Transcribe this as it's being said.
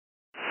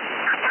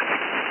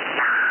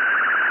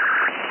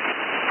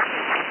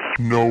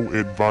No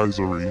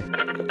advisory.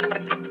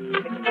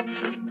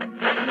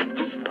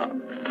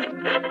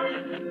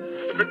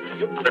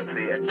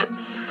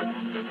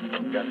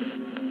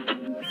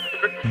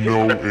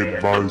 No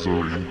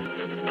advisory.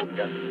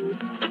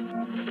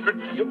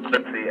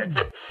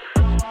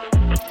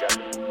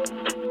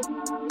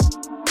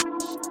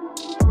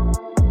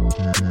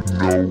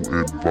 No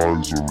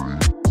advisory.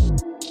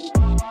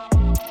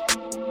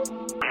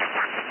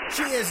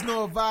 Cheers,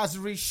 No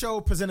Advisory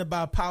Show presented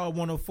by Power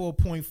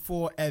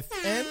 104.4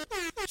 FM.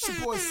 It's your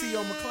boy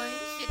C.O. McLean.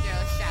 It's your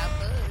girl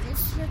Shaba.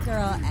 It's your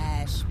girl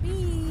Ashby.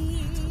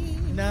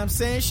 You know what I'm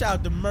saying? Shout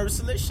out to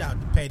Merciless. Shout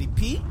out to Petty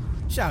P.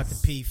 Shout out to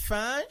P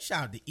Fine.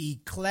 Shout out to E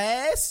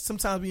Class.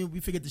 Sometimes we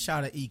forget to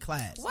shout out E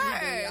Class. Word,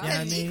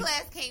 because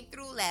E-Class came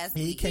through last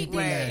week. He came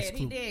through last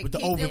He week did. with the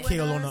He did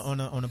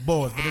overkill on the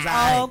boards. But it's all Oh,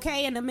 right.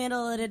 okay, in the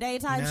middle of the day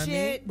type You know what I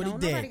mean? shit. But he Don't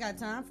did. nobody got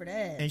time for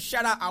that. And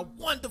shout out our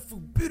wonderful,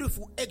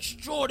 beautiful,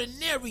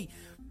 extraordinary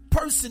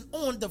person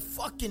on the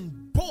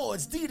fucking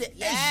boards, D the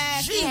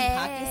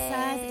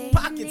SG.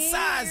 Pocket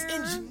size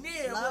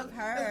engineer. Love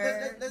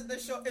her.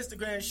 Let's show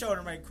Instagram and show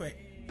them right quick.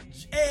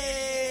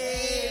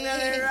 Hey,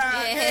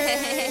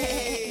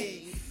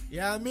 hey.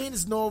 Yeah, I mean,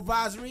 it's No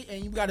Advisory,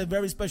 and you got a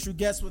very special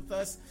guest with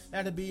us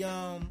that'll be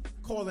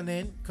calling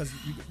in because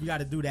we got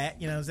to do that.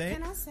 You know what I'm saying?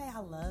 Can I say I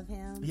love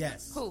him?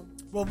 Yes. Who?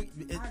 Well,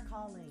 Our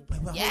calling.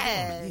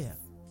 Yes. Yeah.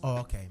 Oh,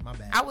 okay. My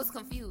bad. I was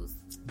confused.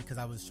 Because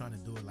I was trying to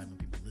do it like when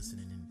people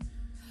listening.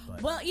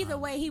 But, Well, either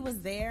way, he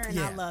was there, and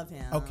I love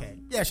him. Okay.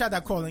 Yeah, shout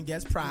out calling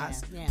guest,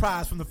 Prize. Yeah.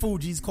 Prize from the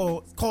Fugees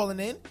calling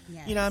in.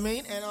 Yes. You know what I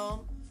mean? And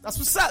that's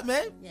what's up,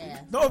 man.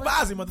 Yeah. No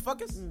advisory,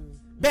 motherfuckers.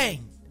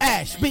 Bang.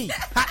 Ash, B.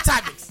 Hot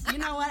topics. You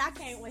know what? I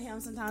can't with him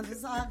sometimes.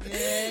 It's all good.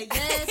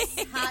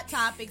 Yes, hot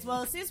topics.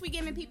 Well, since we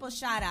giving people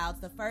shout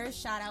outs, the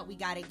first shout out we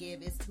got to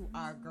give is to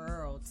our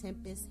girl,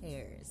 Tempest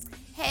Harris.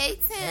 Hey,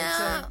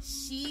 Tim.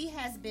 She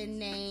has been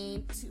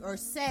named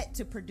set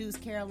to produce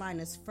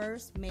Carolina's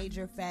first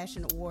major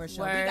fashion award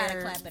show. Word. We got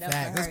to clap it up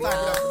Facts. for Let's her. clap it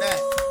up for that.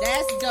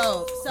 That's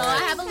dope. So I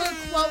have a little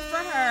quote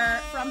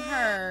from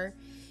her.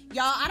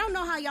 Y'all, I don't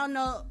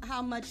know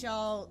how much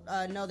y'all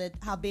know that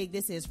how big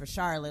this is for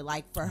Charlotte.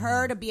 Like for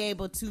her to be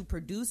able to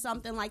produce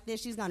something like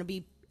this, she's going to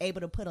be able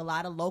to put a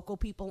lot of local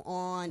people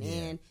on,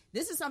 and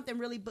this is something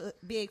really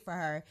big for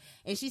her.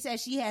 And she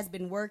says she has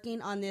been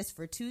working on this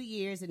for 2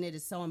 years, and it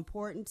is so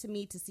important to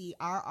me to see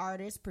our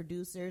artists,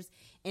 producers,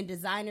 and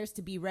designers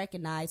to be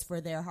recognized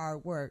for their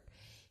hard work.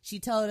 She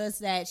told us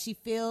that she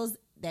feels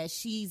that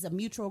she's a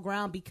mutual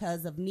ground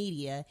because of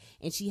media,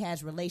 and she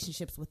has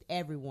relationships with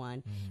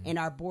everyone. And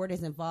our board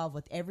is involved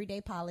with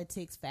everyday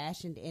politics,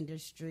 fashion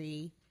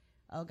industry.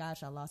 Oh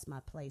gosh, I lost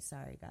my place.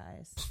 Sorry,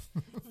 guys.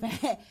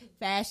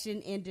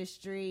 Fashion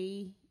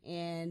industry,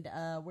 and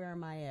where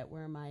am I at?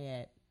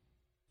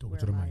 Talk it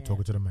to the mic. Talk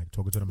it to the mic.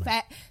 Talk it to the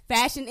mic.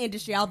 Fashion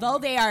industry. Although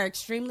they are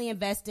extremely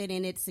invested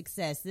in its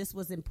success, this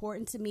was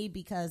important to me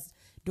because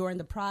during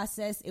the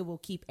process, it will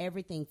keep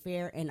everything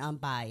fair and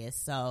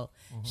unbiased. So,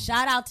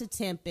 shout out to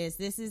Tempest.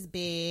 This is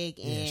big.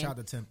 And shout out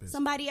to Tempest.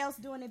 Somebody else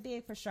doing it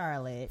big for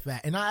Charlotte.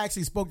 Fact. And I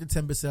actually spoke to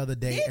Tempest the other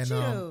day. Did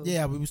and you?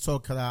 Yeah, we was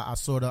talking. I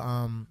saw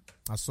the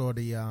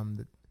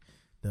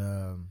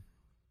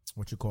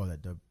what you call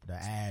it, the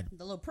ad.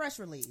 The little press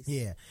release.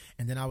 Yeah,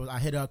 and then I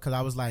hit her because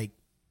I was like,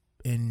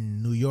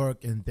 in New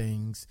York and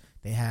things,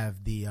 they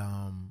have the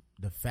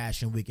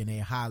fashion week, and they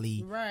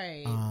highly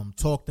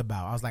talked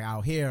about. I was like,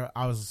 out here,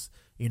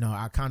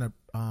 I kind of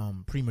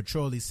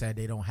prematurely said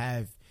they don't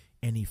have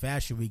any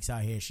fashion weeks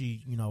out here.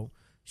 She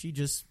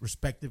just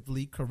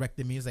respectively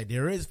corrected me and said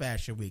there is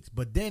fashion weeks.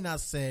 But then I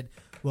said,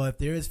 well, if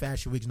there is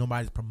fashion weeks,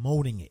 nobody's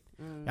promoting it.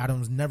 I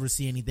don't never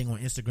see anything on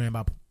Instagram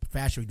about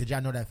fashion week. Did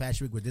y'all know that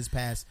fashion week was this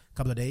past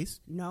couple of days?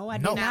 No, I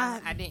did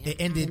not. I didn't. It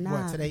ended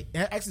today?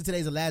 Actually,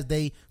 today's the last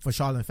day for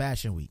Charlotte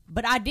Fashion Week.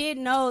 But I did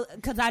know,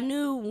 because I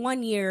knew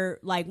one year,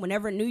 like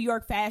whenever New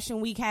York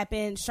Fashion Week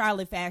happened,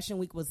 Charlotte Fashion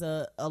Week was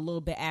a little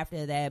bit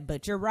after that.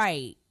 But you're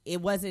right.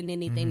 It wasn't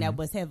anything that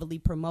was heavily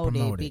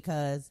promoted.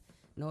 Because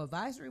No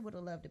Advisory would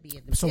have loved to be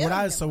in the So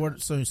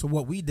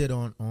what we did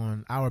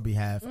on our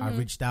behalf, I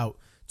reached out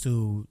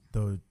to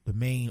the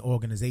main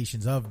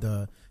organizations of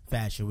the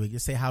Fashion Week to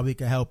say how we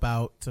could help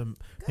out to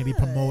maybe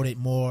promote it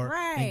more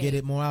and get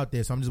it more out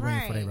there. So I'm just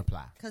waiting for their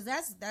reply. Because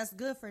that's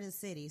good for the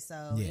city.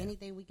 So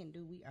anything we can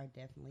do, we are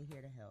definitely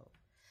here to help.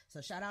 So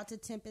shout out to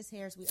Tempest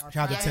Harris. We are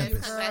shout out to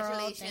Tempest.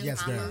 Congratulations,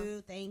 yes, Mama.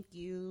 girl. Thank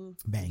you.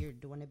 Bang. You're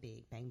doing it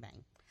big. Bang,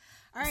 bang.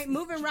 All right,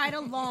 moving right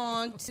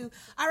along to.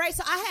 All right,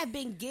 so I have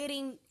been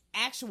getting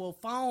actual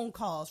phone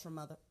calls from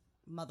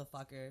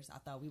motherfuckers. I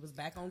thought we was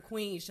back on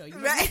Queen's show.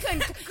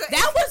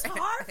 That was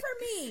hard for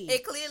me.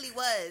 It clearly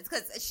was,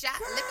 because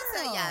let me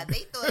tell y'all,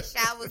 they thought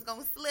Shy was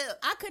gonna slip.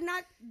 I could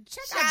not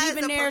check Shy out is a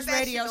Divonair's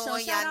radio professional show. on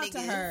Shout y'all out to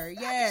niggas. her. I'm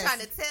Yes, trying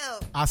to tell.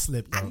 I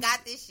slipped. I Though.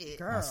 got this shit.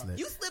 girl. I slipped.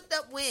 You slipped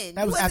up when?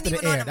 That You was wasn't after the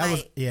even on air. That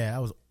was mic.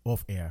 that was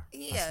off air.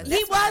 Yeah,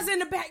 He was in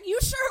the back. You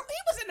sure he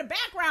was in the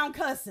background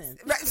cussing?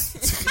 Right.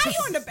 How you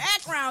in the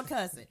background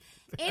cussing?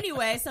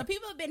 Anyway, so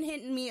people have been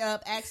hitting me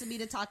up, asking me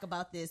to talk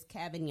about this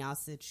Kavanaugh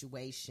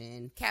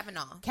situation.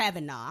 Kavanaugh. I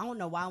don't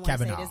know why I want to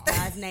say this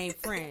guy's name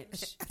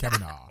French.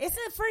 Kavanaugh. It's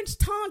a French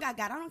tongue I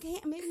got.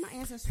 Maybe my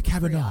ancestors.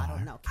 Kavanaugh. I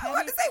don't know. I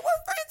want to say, what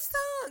French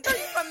tongue? Girl,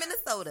 you from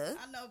Minnesota.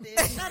 I know,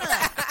 bitch. Shut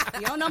up.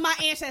 You don't know my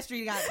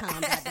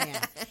ancestry.com,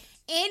 goddamn.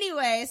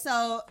 Anyway,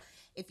 so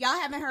if y'all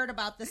haven't heard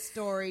about the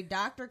story,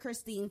 Dr.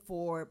 Christine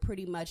Ford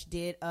pretty much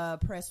did a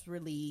press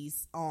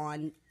release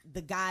on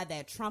the guy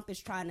that Trump is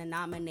trying to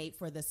nominate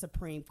for the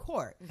Supreme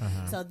Court.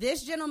 So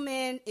this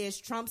gentleman is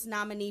Trump's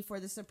nominee for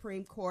the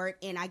Supreme Court.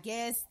 And I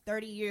guess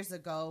 30 years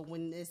ago,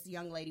 when this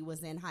young lady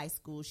was in high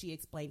school, she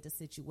explained a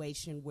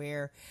situation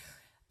where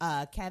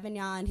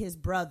Kavanaugh and his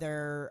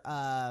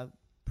brother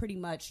pretty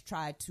much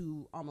tried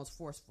to almost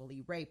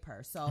forcefully rape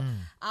her. So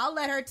I'll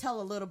let her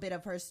tell a little bit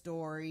of her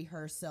story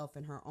herself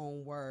in her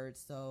own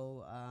words.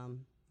 So,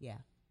 yeah.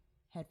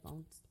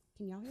 Headphones.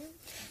 Can y'all hear?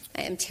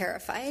 I am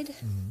terrified.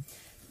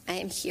 I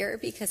am here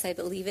because I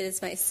believe it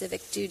is my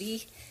civic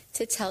duty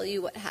to tell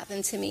you what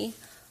happened to me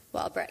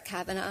while Brett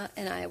Kavanaugh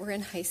and I were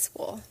in high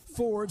school.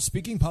 Ford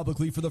speaking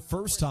publicly for the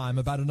first time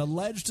about an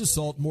alleged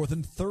assault more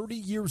than 30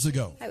 years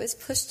ago. I was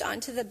pushed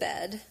onto the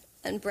bed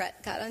and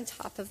Brett got on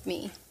top of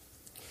me.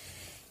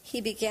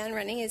 He began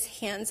running his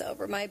hands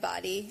over my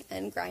body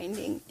and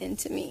grinding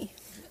into me.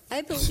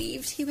 I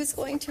believed he was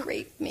going to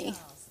rape me.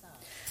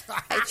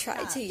 I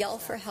tried to yell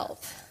for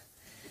help.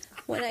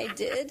 When I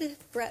did,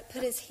 Brett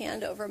put his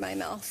hand over my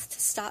mouth to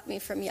stop me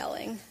from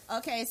yelling.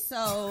 Okay,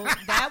 so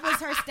that was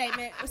her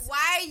statement.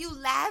 Why are you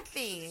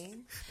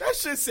laughing? That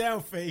shit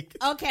sound fake.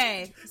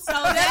 Okay, so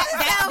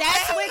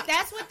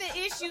that's what the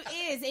issue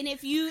is. And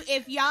if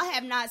y'all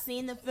have not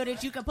seen the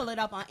footage, you can pull it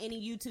up on any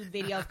YouTube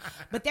videos.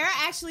 But there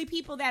are actually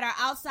people that are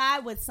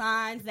outside with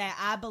signs that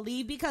I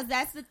believe, because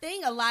that's the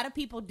thing. A lot of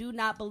people do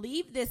not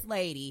believe this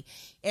lady.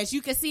 As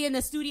you can see in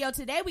the studio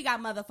today, we got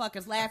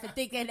motherfuckers laughing,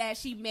 thinking that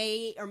she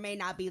may or may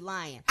not be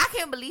lying. I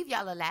can't believe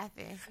y'all are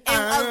laughing.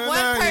 And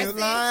one person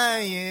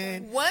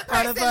laughing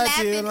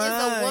is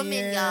a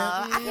woman, y'all.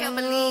 I can't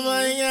believe. Oh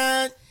my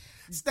God.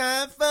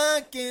 Stop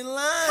fucking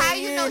lying. How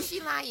you know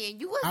she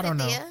lying? You wasn't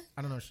there.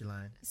 I don't know if she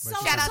lying. So,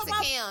 shout out to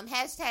Kim.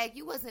 Hashtag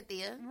you wasn't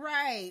there.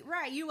 Right.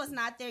 You was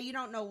not there. You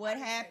don't know what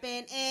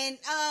happened. And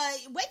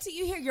wait till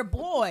you hear your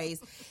boys.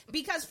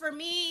 Because for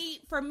me,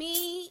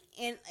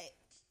 and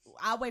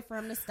I'll wait for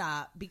him to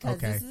stop because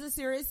this is a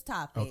serious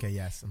topic. Okay,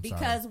 yes, I'm sorry.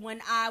 Because when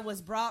I was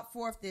brought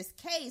forth this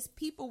case,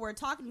 people were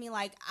talking to me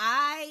like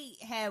I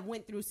had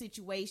went through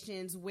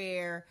situations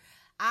where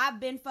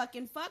I've been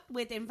fucking fucked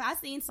with. And if I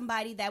seen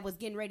somebody that was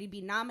getting ready to be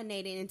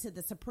nominated into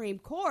the Supreme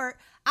Court,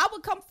 I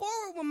would come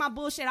forward with my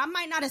bullshit. I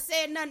might not have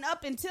said nothing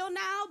up until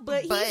now,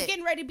 but he's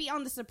getting ready to be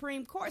on the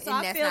Supreme Court. So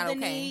I feel the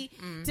need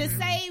to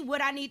say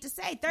what I need to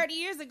say. 30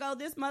 years ago,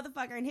 this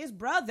motherfucker and his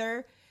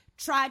brother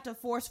tried to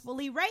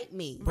forcefully rape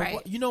me.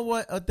 But you know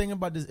what? A thing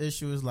about this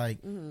issue is like,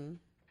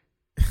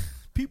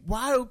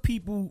 why are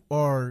people,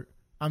 or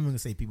I'm going to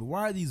say people,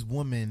 why are these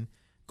women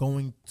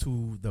going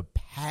to the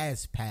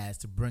past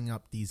to bring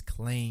up these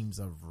claims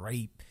of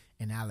rape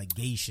and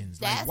allegations?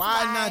 That's like,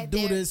 why not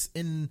do this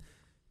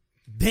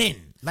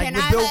like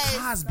with Bill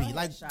Cosby?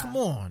 Like, come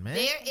on, man.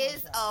 There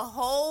is a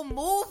whole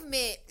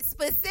movement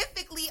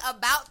specifically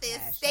about this,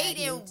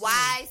 stating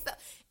why.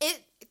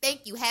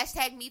 Thank you.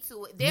 Hashtag me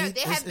too. There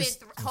have been.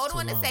 Hold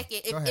on a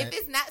second. If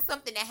it's not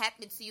something that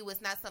happened to you,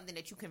 it's not something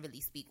that you can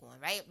really speak on,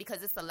 right?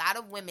 Because it's a lot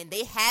of women.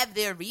 They have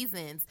their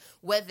reasons,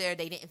 whether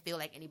they didn't feel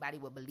like anybody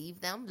would believe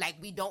them. Like,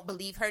 we don't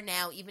believe her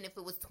now, even if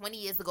it was 20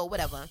 years ago,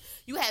 whatever.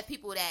 You have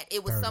people that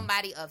it was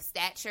somebody of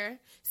stature,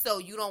 so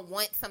you don't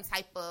want some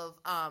type of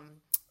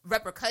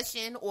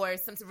repercussion or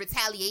some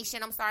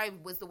retaliation. I'm sorry,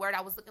 was the word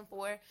I was looking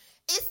for.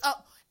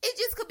 It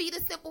just could be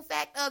the simple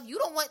fact of you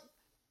don't want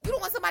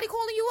somebody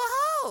calling you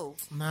a hoe.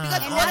 And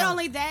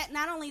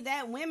not only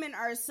that, women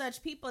are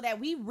such people that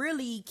we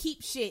really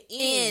keep shit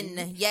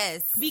in.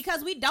 Yes.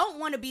 Because we don't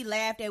want to be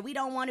laughed at. We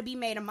don't want to be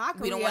made a mockery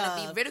of. We don't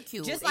want to be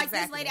ridiculed. Just like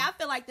this lady. I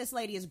feel like this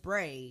lady is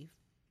brave.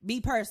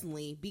 Me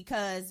personally.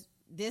 Because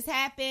this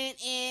happened,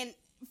 and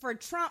for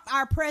Trump,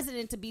 our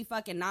president, to be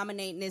fucking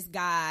nominating this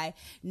guy,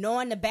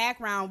 knowing the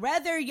background,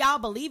 whether y'all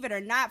believe it or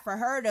not, for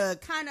her to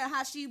kind of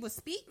how she was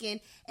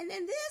speaking, and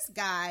then this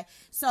guy.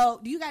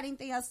 So, do you got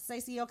anything else to say,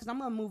 CEO? Because I'm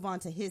going to move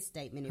on to his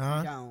statement if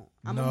you don't.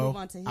 I'm going to move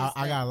on to his statement.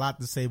 I got a lot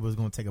to say, but it's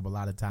going to take up a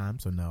lot of time,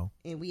 so no.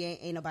 And we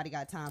ain't nobody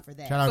got time for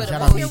that. Shout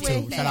out me too. Shout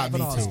out me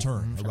Kavanaugh's too.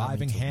 turn,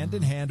 arriving hand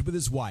in hand with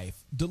his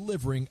wife,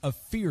 delivering a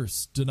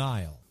fierce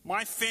denial.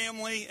 My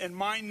family and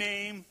my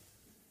name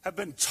have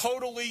been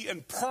totally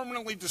and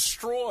permanently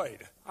destroyed.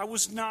 I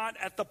was not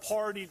at the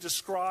party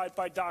described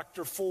by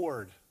Dr.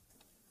 Ford.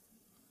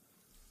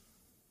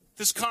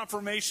 This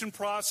confirmation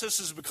process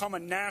has become a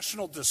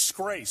national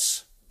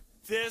disgrace.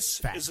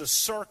 This is a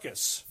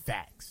circus.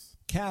 Facts.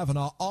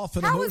 Kavanaugh,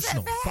 often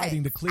emotional,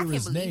 fighting to clear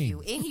his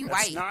name.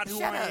 That's not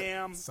who I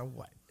am. So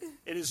what?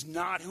 It is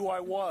not who I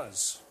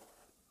was.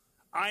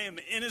 I am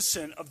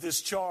innocent of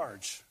this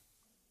charge.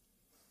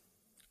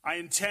 I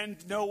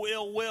intend no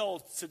ill will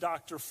to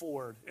Dr.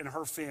 Ford and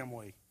her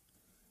family.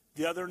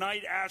 The other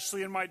night,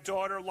 Ashley and my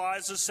daughter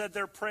Liza said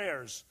their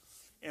prayers.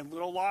 And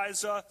little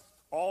Liza,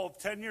 all of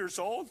 10 years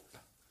old.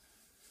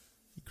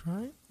 You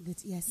crying?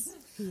 Yes,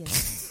 he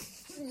is.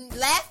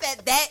 Laugh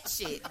at that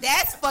shit.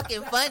 That's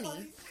fucking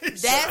funny.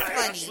 That's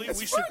funny. Ashley,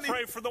 we should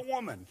pray for the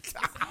woman.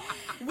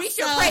 We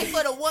should pray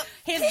for the woman.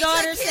 His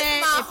daughter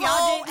said,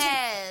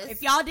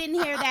 if y'all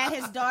didn't hear that,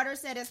 his daughter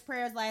said his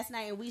prayers last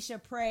night, and we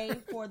should pray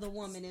for the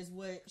woman, is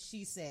what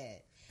she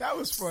said. That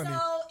was funny.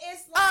 So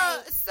it's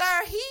like,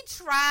 sir, he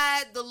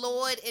tried the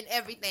Lord and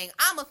everything.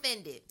 I'm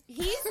offended.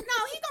 He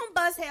gonna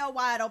bust hell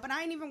wide open.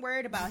 I ain't even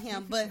worried about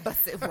him. But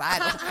bust it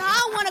wide open.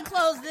 How I want to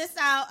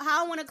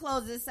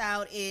close this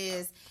out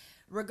is,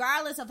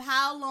 regardless of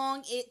how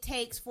long it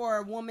takes for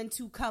a woman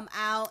to come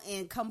out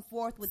and come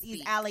forth with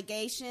these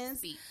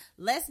allegations,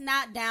 let's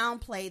not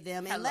downplay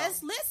them and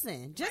let's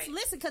listen. Just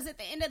listen, because at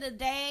the end of the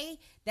day,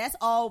 that's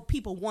all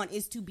people want,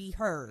 is to be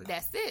heard.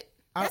 That's it.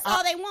 That's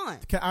all they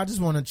want. I just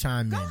want to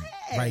chime in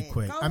right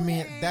quick. Go I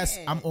mean,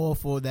 ahead. I'm all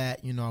for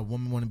that. You know, a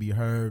woman want to be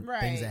heard. Right.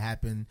 Things that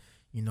happen.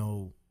 You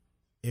know,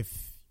 if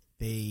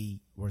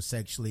they were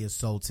sexually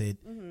assaulted,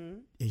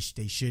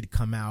 they should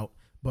come out.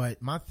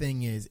 But my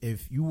thing is,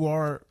 if you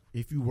were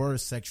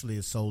sexually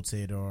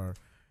assaulted or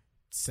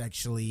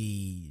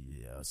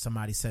sexually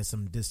somebody said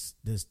some this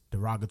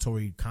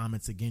derogatory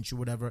comments against you,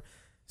 whatever,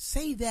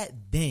 say that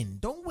then.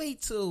 Don't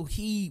wait till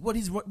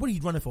he's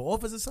running for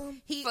office or something?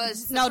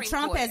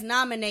 Trump has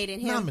nominated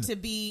him to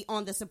be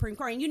on the Supreme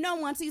Court. And you know,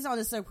 once he's on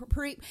the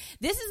Supreme,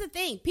 this is the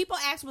thing. People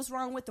ask what's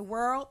wrong with the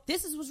world.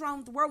 This is what's wrong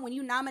with the world when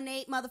you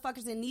nominate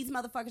motherfuckers, and these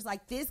motherfuckers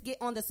like this get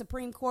on the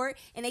Supreme Court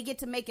and they get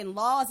to making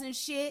laws and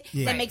shit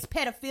that makes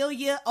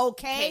pedophilia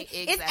okay.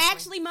 Exactly. It's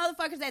actually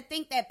motherfuckers that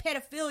think that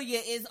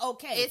pedophilia is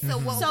okay. So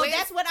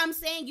that's what I'm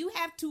saying. You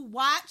have to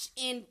watch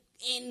and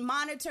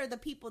monitor the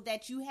people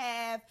that you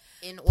have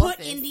put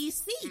in these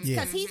seats,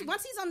 because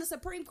once he's on the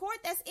Supreme Court,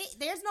 that's it.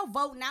 There's no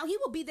vote now. He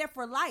will be there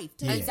for life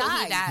till he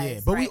dies. Yeah,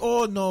 but we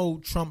all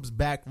know Trump's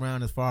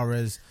background as far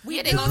as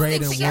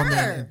degrading women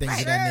and things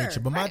of that nature.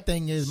 But my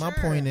thing is, my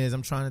point is,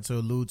 I'm trying to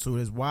allude to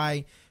is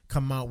why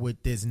come out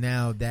with this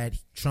now that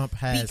Trump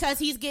has, because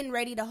he's getting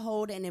ready to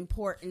hold an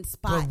important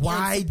spot. But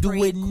why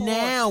do it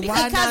now?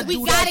 Why not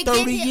do that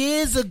 30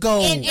 years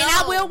ago? And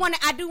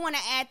I do want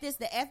to add this: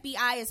 the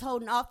FBI is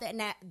holding off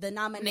the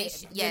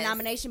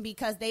nomination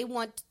because they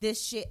want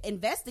this shit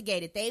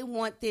investigated. They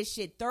want this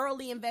shit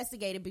thoroughly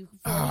investigated before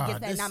he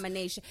gets that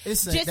nomination.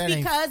 Just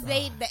because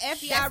the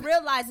FBI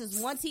realizes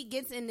once he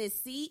gets in this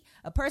seat,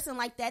 a person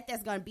like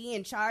that's going to be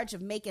in charge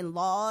of making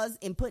laws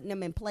and putting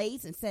them in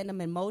place and setting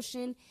them in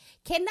motion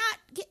cannot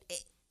get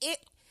it.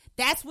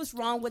 That's what's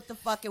wrong with the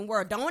fucking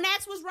world. Don't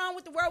ask what's wrong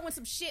with the world when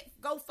some shit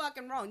go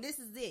fucking wrong. This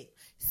is it.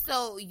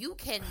 So you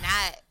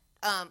cannot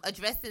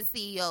address the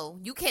CEO.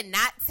 You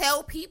cannot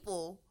tell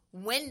people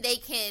when they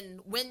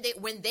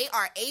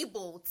are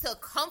able to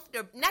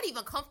not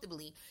even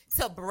comfortably,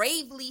 to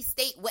bravely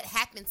state what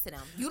happened to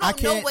them. You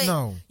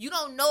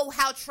don't know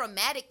how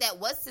traumatic that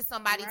was to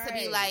somebody to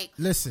be like,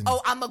 listen,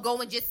 I'm gonna go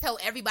and just tell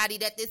everybody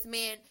that this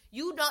man,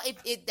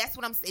 that's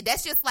what I'm saying.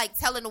 That's just like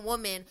telling a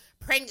woman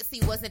pregnancy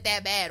wasn't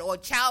that bad or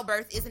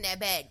childbirth isn't that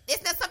bad.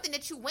 It's not something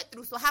that you went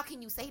through, so how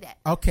can you say that?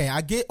 Okay,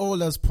 I get all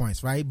those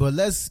points, right? But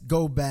let's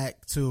go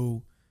back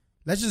to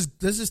let's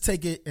just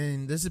take it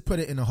and let's just put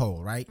it in a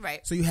whole, right?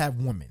 Right. So you have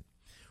women.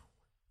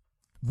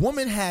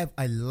 Women have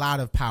a lot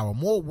of power,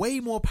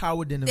 way more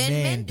power than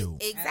men do.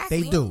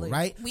 Exactly. They do,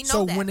 right? We know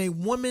so that. when a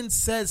woman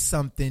says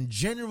something,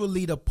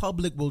 generally the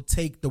public will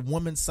take the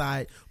woman's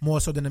side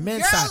more so than the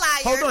man's side.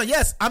 Liar. Hold on,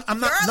 yes,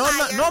 I'm not.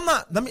 I'm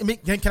not. Let me.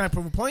 Can I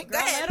prove a point? Go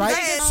ahead. Right.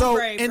 Go ahead. So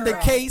in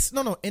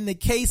the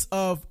case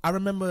of, I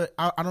remember,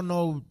 I don't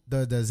know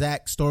the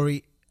exact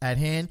story at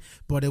hand,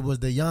 but it was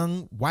the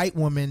young white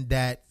woman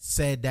that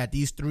said that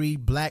these 3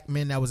 black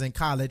men that was in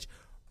college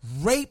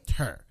raped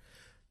her,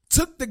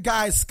 took the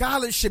guy's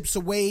scholarships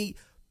away.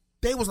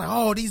 They was like,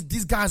 oh,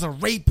 these guys are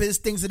rapists,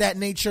 things of that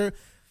nature.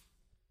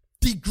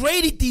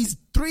 Degraded these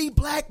 3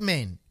 black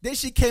men. Then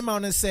she came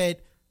out and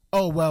said,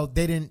 oh, well,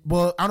 they didn't.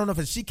 Well, I don't know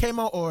if she came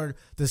out or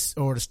the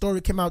story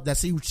came out that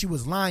she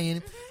was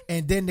lying,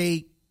 and then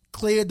they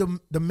cleared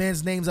the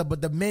men's names up,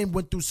 but the men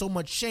went through so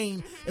much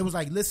shame. It was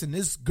like, listen,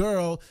 this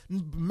girl,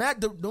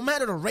 no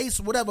matter the race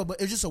or whatever,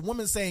 but it's just a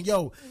woman saying,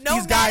 yo,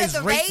 these guys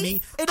raped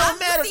me. It don't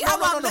matter.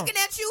 I'm looking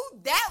at you.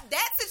 That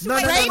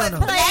situation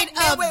that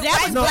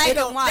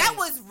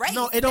was race.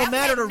 No, it don't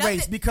matter the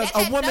race, because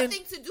a woman,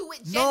 nothing to do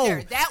with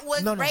gender. That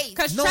was race.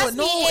 Because trust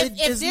me,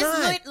 if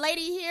this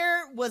lady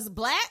here was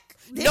black,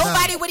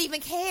 nobody would even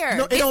care.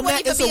 No, it don't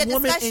matter. It's a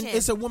woman.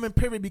 It's a woman.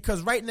 Period.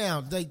 Because right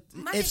now,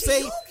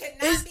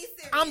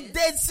 I'm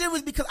dead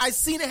serious, because I've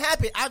seen it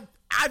happen. I've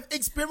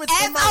experienced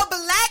as it a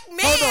black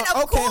man.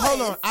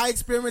 Hold on. I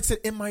experienced it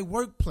in my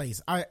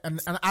workplace. I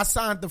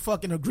signed the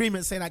fucking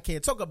agreement saying I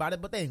can't talk about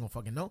it, but they ain't gonna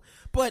fucking know.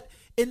 But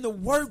in the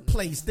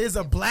workplace, there's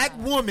a black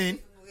woman.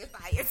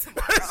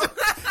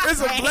 There's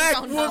a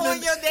black woman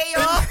on your day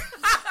off.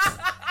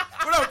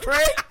 What up,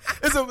 Craig?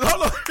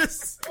 Hold on.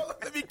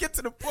 Let me get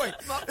to the point. point.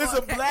 It's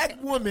a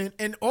black woman,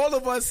 and all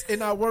of us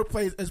in our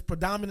workplace is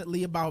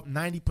predominantly about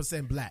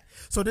 90% black.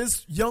 So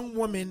this young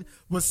woman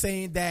was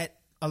saying that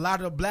a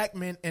lot of black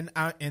men in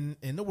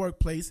the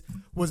workplace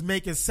was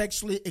making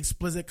sexually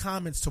explicit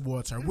comments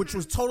towards her, which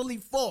was totally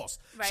false.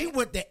 Right. She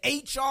went to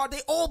HR.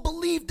 They all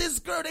believed this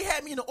girl. They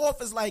had me in the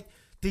office like,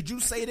 did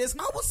you say this?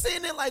 And I was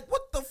sitting there like,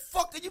 what the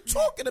fuck are you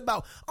talking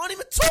about? I don't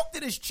even talk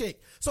to this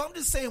chick. So I'm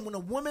just saying, when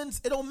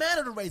it don't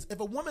matter the race. If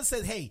a woman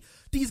says, hey,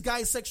 these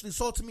guys sexually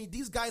assaulted me,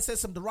 these guys said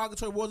some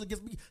derogatory words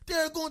against me,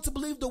 they're going to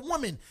believe the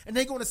woman. And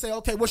they're going to say,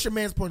 okay, what's your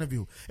man's point of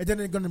view? And then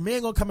the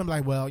man going to come in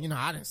like, well,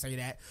 I didn't say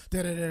that.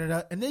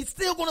 Da-da-da-da-da. And they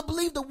still going to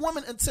believe the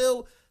woman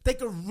until they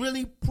could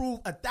really prove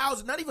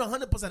 1,000, not even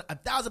 100%,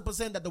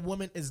 1,000% that the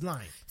woman is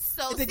lying.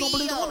 So they're going to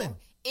believe the woman.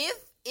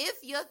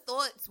 If your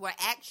thoughts were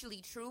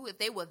actually true, if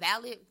they were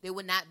valid, there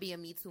would not be a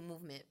Me Too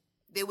movement.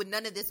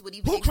 None of this would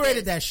even exist. Who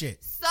created that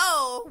shit?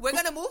 So we're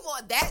gonna move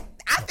on.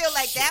 I feel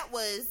like it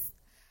was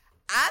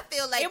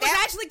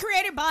actually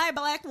created by a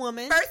black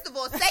woman. First of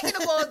all, second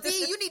of all, D,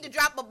 you need to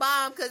drop a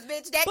bomb because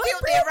bitch, that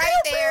killed it right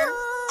there.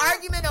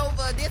 Argument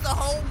over. There's a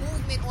whole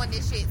movement on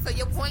this shit. So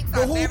your points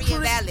are very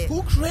invalid.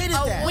 Who created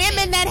that?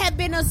 Women that have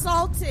been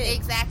assaulted.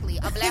 Exactly.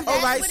 A black woman.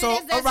 All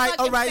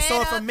right.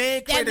 So if a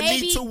man created a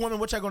Me Too woman,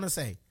 what y'all gonna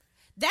say?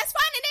 That's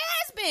fine, and it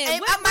has been.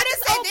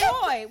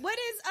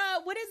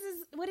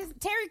 What is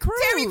Terry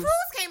Crews? Terry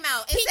Crews came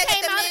out and said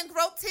that the man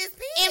groped his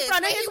penis in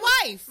front of his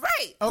wife.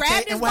 Right.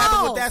 Okay, and what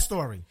happened with that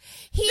story?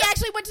 He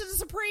actually went to the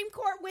Supreme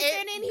Court with it,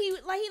 and he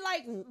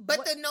But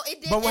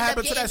it did. But what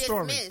happened to that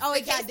story? Oh,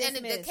 it got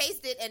dismissed. The case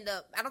did end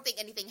up. I don't think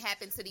anything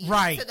happened to the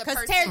right. To the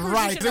person.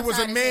 Right. There was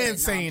a man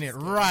saying it.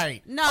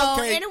 Right. No.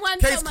 Okay. And it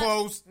wasn't case so much.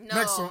 Closed.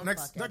 No.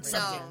 Next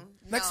subject.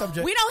 Next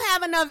subject. We don't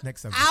have enough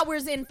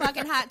hours in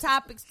fucking Hot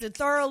Topics to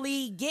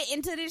thoroughly get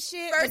into this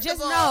shit. But just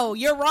know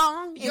you're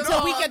wrong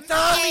until we can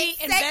thoroughly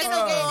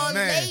investigate.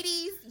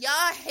 Ladies,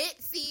 y'all hit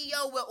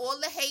CEO with all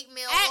the hate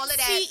mail, all of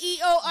that.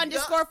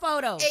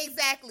 CEO_photo.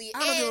 Exactly. I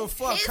don't give a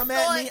fuck. His Come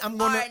at me. I'm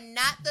gonna. Are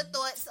not the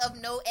thoughts of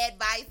No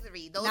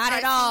Advisory. Those not are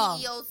at all.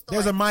 CEO's thoughts.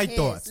 Those are my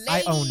thoughts.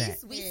 Ladies, I own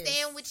that. We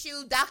stand with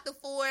you, Dr.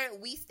 Ford.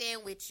 We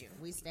stand with you.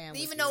 We stand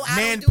with Even you. though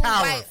I don't do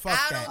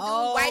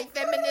Manpower. white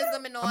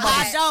feminism and all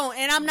that. I don't,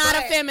 and I'm not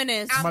a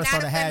feminist. I'm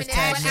not a feminist.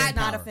 I'm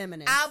not a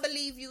feminist. I'll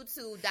believe you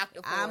too,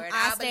 Dr. Ford.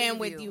 I stand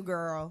with you,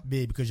 girl.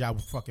 Big because y'all were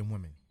fucking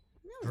women.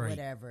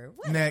 Whatever.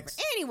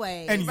 Next.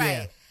 Anyway. And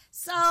right.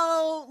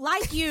 So,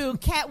 like you,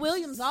 Cat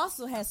Williams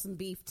also has some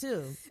beef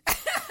too.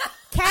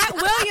 Cat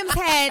Williams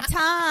had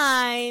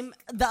time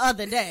the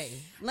other day.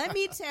 Let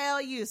me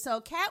tell you. So,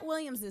 Cat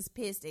Williams is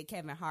pissed at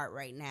Kevin Hart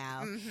right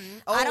now. Mm-hmm.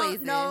 I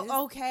don't know. Is.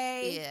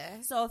 Okay.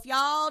 Yeah. So, if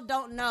y'all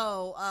don't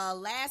know,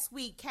 last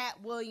week, Cat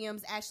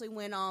Williams actually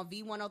went on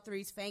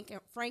V103's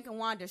Frank and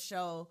Wanda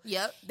show.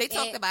 Yep. They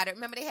talked about it.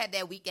 Remember, they had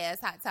that weak ass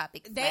Hot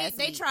Topic.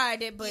 They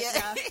tried it, but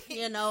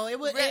it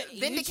was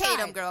vindicate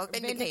them, girl.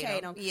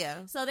 Vindicate them.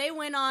 Yeah. So they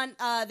went on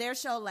their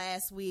show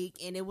last week,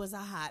 and it was a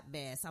hot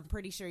mess. I'm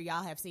pretty sure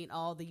y'all have seen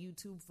all the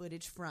YouTube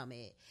footage from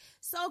it.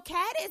 So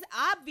Cat is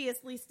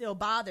obviously still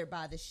bothered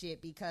by the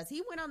shit because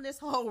he went on this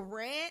whole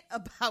rant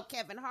about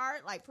Kevin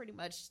Hart, like pretty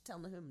much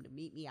telling him to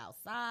meet me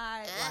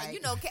outside.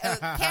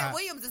 Cat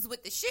Williams is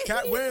with the shit.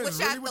 Cat Williams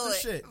really with the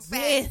shit.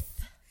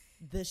 With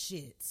the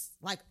shits.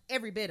 Like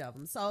every bit of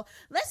them. So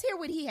let's hear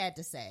what he had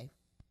to say.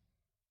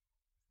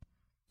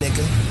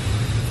 Nigga.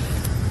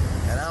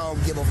 And I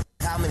don't give a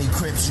how many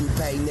crips you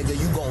pay, nigga.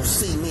 You gon'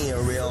 see me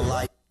in real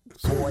life,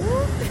 boy.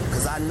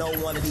 Because I know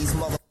one of these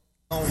motherfuckers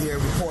on here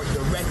report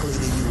directly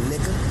to you,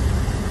 nigga.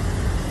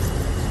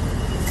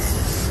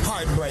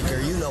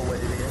 Heartbreaker, you know what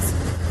it is.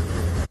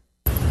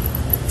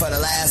 For the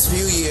last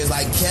few years,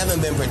 like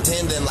Kevin been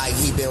pretending like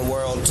he been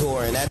world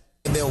touring. That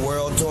been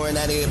world touring,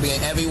 that nigga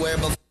been everywhere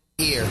but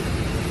here.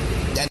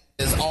 That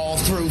is all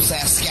through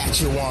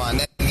Saskatchewan.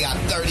 That got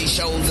 30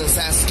 shows in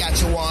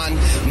Saskatchewan,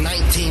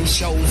 19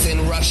 shows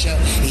in Russia.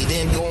 He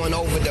then going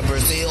over to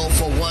Brazil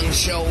for one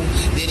show.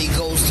 Then he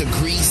goes to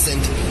Greece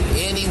and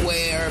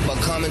anywhere but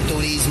coming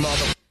through these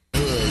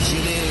motherfuckers.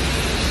 You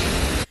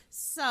did.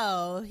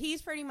 So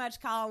he's pretty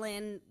much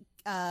calling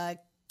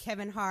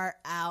Kevin Hart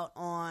out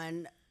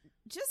on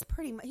just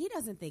pretty much. He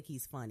doesn't think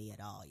he's funny at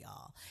all,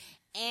 y'all.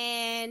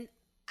 And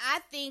I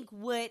think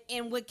with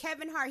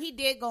Kevin Hart, he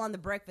did go on the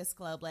Breakfast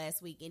Club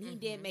last week, and he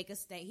did make a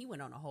statement. He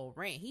went on a whole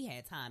rant. He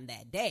had time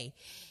that day.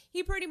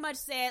 He pretty much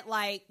said,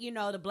 like,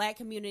 the black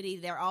community,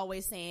 they're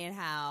always saying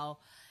how,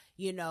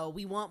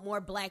 we want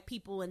more black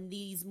people in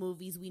these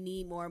movies. We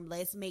need more.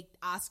 Let's make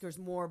Oscars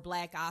more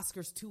black.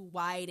 Oscars too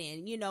white.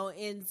 And,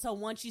 and so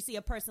once you see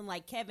a person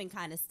like Kevin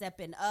kind of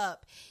stepping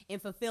up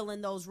and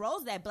fulfilling those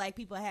roles that black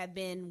people have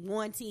been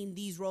wanting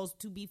these roles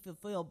to be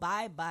fulfilled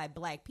by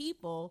black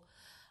people,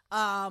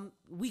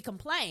 we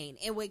complain.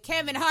 And what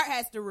Kevin Hart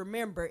has to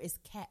remember is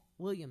Cat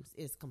Williams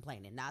is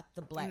complaining, not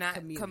the black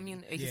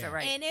community. Yeah.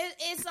 Right. And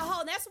it's a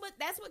whole. That's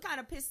what kind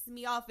of pisses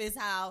me off is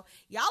how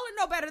y'all are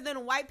no better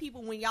than white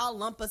people when y'all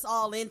lump us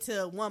all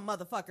into one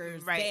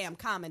motherfucker's damn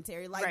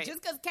commentary. Like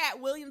just because Cat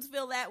Williams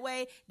feel that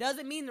way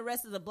doesn't mean the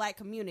rest of the black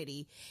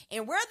community.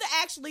 And we're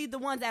actually the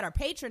ones that are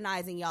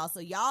patronizing y'all. So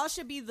y'all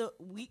should be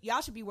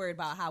worried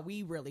about how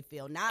we really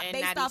feel, not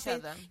based off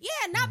his.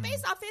 Yeah, not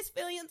based off his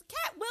feelings.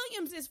 Cat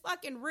Williams is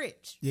fucking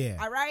rich. Yeah.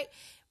 All right.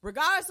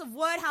 Regardless of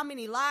how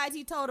many lies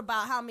he told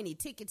about how many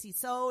tickets he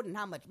sold and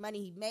how much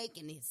money he make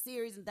in his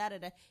series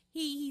and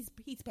he's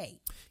paid.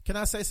 Can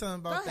I say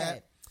something about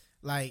that?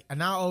 Like,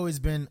 and I've always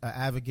been an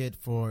advocate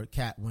for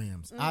Cat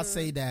Williams. I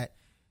say that,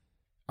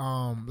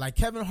 like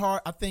Kevin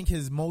Hart, I think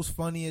his most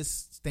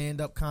funniest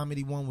stand-up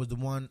comedy one was the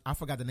one, I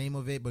forgot the name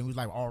of it, but he was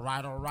like, all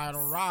right.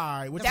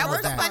 Which that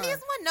was the funniest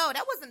one? No,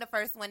 that wasn't the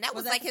first one. That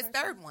was like his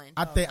third one.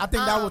 I think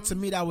that was, to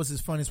me, that was his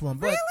funniest one.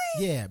 But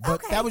really? Yeah,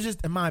 but that was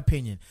just in my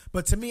opinion.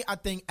 But to me, I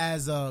think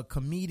as a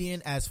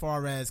comedian, as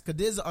far as, because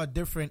there's a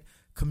different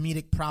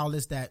comedic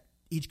prowess that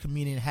each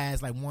comedian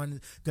has, like one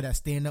good at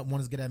stand-up,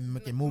 one is good at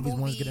making movies,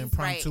 one's good at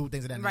impromptu,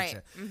 things of that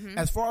nature. Mm-hmm.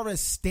 As far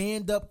as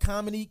stand-up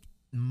comedy,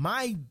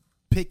 my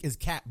pick is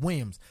Cat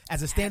Williams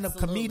as a stand-up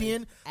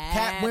comedian.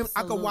 Cat Williams,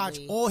 I could watch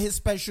all his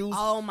specials.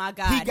 Oh my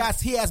god,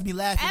 he has me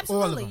laughing.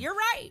 Absolutely. All of them. You're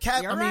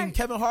right.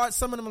 Kevin Hart,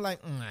 some of them are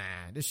like,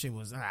 this shit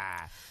was you know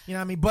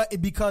what I mean.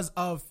 But because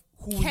of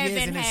who he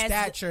is and his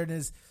stature and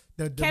his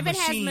Kevin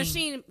machine, has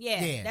machine.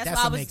 Yeah, that's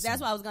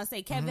what I was gonna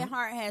say. Kevin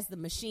Hart has the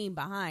machine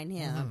behind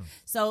him,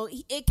 so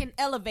it can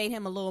elevate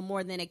him a little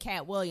more than a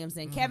Cat Williams.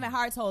 And Kevin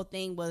Hart's whole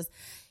thing was,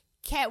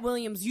 Cat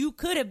Williams, you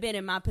could have been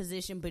in my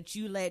position, but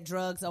you let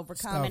drugs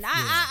overcome. And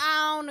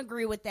I don't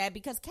agree with that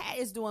because Cat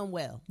is doing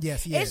well.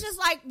 Yes, he is. It's just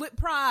like with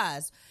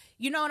Praz.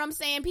 You know what I'm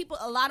saying?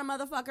 A lot of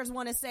motherfuckers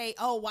want to say,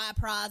 oh, why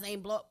Praz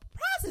ain't blow up?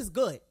 Praz is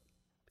good.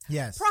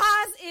 Yes.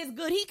 Praz is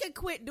good. He could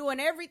quit doing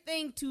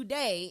everything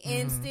today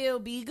and still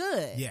be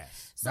good.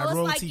 Yes. So that it's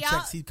royalty like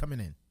checks he's coming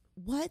in.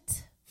 What?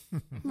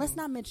 Let's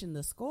not mention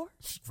the score.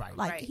 Right.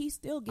 Like he's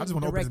still getting. I just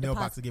want to open his direct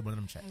mailbox to get one of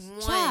them checks.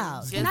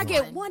 Child, can I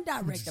get one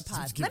direct Just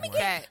deposit? get Let me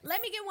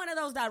one. get one of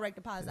those direct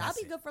deposits. I'll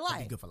be good for life. I'll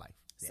be good for life.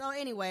 Yeah. So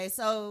anyway,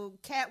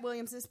 Cat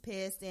Williams is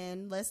pissed,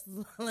 and let's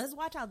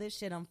watch how this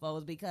shit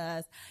unfolds,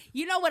 because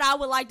you know what I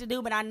would like to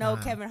do, but I know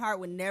Kevin Hart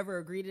would never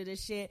agree to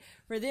this shit.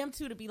 For them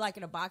two to be like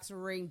in a boxing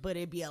ring, but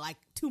it'd be like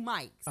two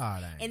mics,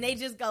 and they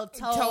just go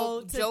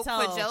toe to joke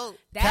toe. for joke.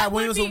 Cat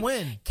Williams will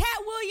win. Cat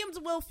Williams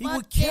will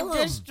kill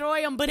him.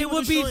 destroy him, but it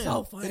would be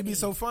so funny. It'd be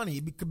so funny.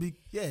 It could be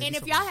And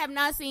if y'all have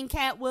not seen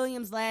Cat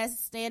Williams'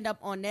 last stand up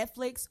on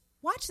Netflix,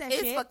 watch that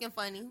shit. It's fucking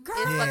funny. Girl,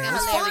 it's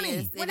fucking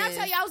hilarious. When I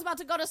tell you I was about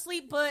to go to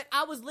sleep, but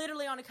I was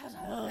literally on the couch.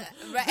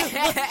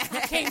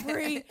 I can't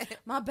breathe.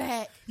 My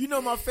back. You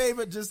know my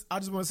favorite, I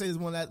just want to say this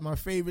one last, my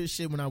favorite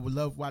shit when I would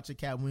love watching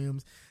Cat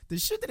Williams, the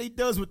shit that he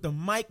does with the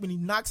mic when he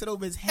knocks it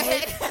over his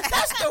head.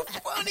 That's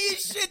the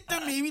funniest shit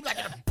to me. We like,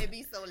 it'd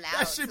be so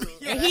loud too.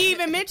 And he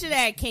even mentioned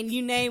that. Can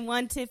you name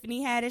one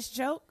Tiffany Haddish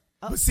joke?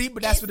 But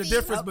that's what the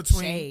difference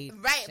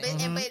between right,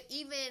 but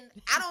even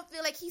I don't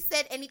feel like he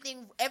said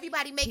anything.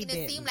 Everybody making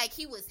it seem like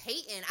he was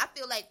hating. I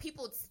feel like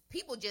people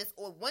just,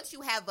 or once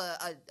you have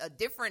a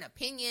different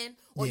opinion,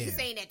 or you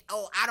saying that,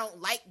 oh, I don't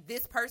like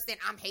this person,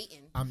 I'm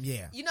hating.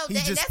 You know, and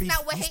that's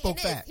not what hating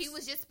is. Facts. He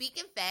was just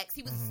speaking facts.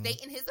 He was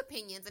stating his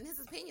opinions, and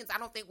his opinions I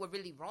don't think were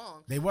really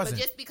wrong. They wasn't.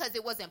 But just because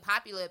it wasn't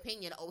popular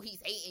opinion, oh, he's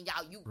hating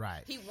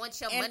y'all. He wants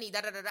your money.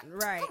 Da da da da.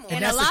 Right, come on.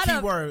 And that's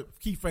the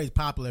key phrase,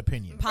 popular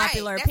opinion.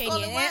 Popular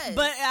opinion.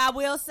 But I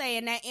will say,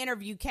 in that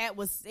interview, Cat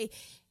was,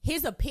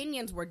 his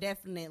opinions were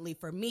definitely,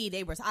 for me,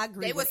 I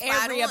agree with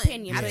every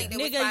opinion. I think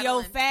nigga,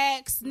 yo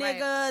facts,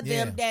 nigga,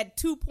 them that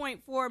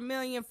 2.4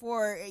 million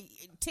for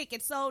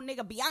tickets sold,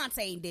 nigga,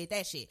 Beyonce did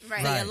that shit.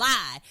 Right. They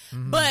lied.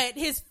 But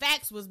his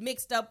facts was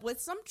mixed up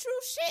with some true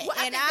shit.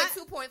 Well, and I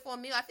think the 2.4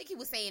 million, I think he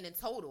was saying in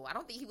total. I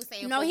don't think he was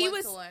saying for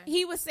one tour.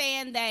 He was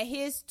saying that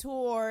his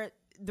tour,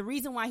 the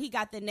reason why he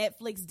got the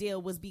Netflix deal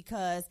was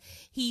because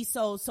he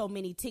sold so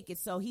many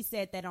tickets. So he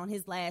said that on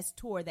his last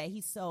tour that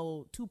he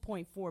sold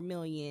 2.4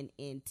 million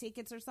in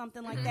tickets or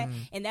something like that.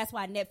 And that's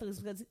why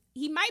Netflix, because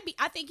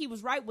I think he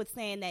was right with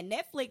saying that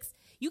Netflix,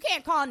 you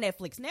can't call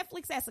Netflix.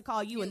 Netflix has to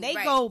call you, and they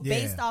go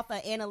based off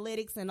of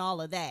analytics and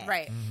all of that.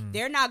 Right.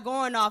 They're not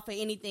going off of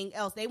anything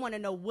else. They want to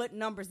know what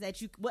numbers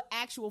what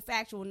actual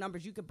factual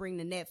numbers you could bring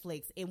to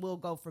Netflix, and we'll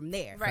go from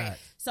there. Right.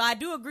 So I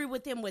do agree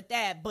with him with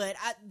that, but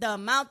the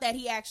amount that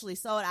he actually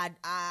sold,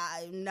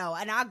 I know,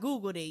 and I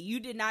Googled it. You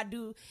did not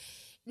do,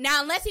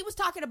 now unless he was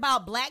talking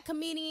about black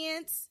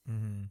comedians,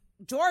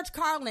 George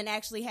Carlin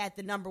actually had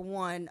the number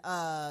one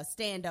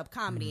stand-up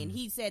comedy, and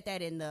he said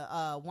that in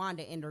the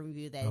Wanda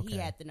interview that he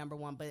had the number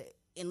one, but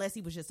unless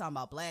he was just talking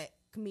about black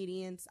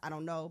comedians, I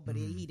don't know, but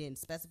he didn't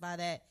specify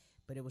that,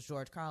 but it was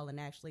George Carlin,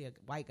 actually, a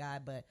white guy,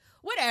 but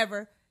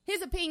whatever.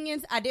 His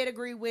opinions, I did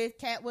agree with.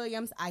 Cat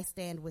Williams, I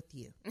stand with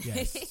you.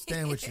 Yes,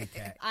 stand with you,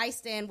 Cat. I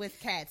stand with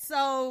Cat.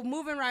 So,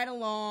 moving right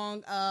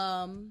along,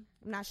 I'm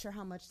not sure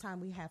how much time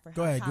we have for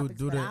go ahead, topics,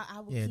 do the I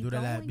will keep do the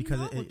going. last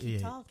because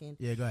keep talking.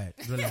 Yeah, go ahead.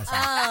 Do the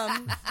last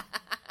one.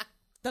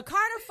 The The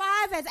Carter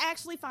 5 has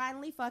actually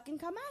finally fucking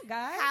come out,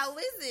 guys. How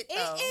is it,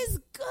 though? It is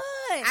good.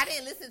 I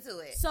didn't listen to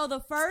it. So the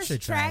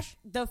first track,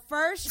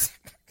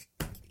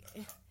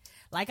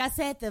 like I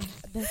said, the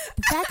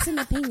facts and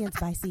opinions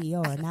by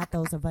CEO are not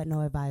those of No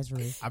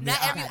Advisory. I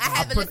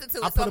haven't listened to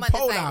it, so I'm put a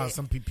poll undecided. out.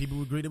 Some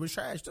people agreed it was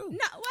trash too. No,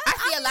 well,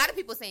 I see a lot of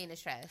people saying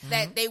it's trash.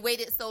 That they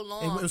waited so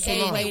long. It was so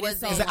long.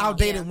 It's an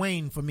outdated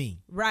Wayne for me.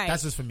 Right.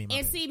 That's just for me.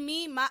 And see,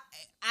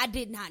 I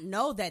did not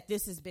know that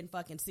this has been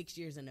fucking 6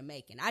 years in the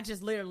making. I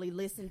just literally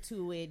listened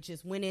to it,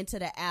 just went into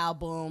the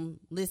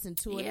album, listened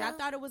to it, and I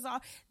thought it was all.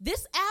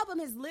 This album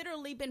has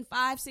literally been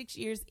 5-6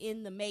 years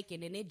in the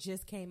making, and it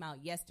just came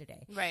out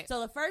yesterday. Right. So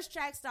the first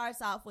track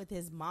starts off with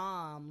his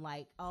mom,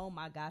 like, oh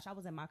my gosh, I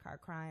was in my car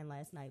crying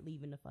last night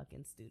leaving the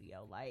fucking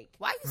studio. Like,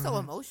 why are you so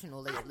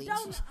emotional lately?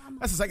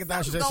 That's the second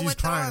time she said she's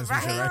crying.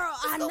 Right? Girl,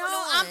 I know.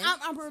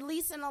 I'm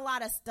releasing a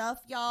lot of stuff,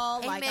 y'all.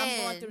 Amen. Like,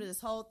 I'm going through this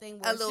whole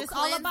thing where A it's little just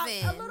all about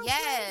cleansing. a little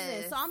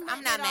cleansing. So I'm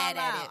not mad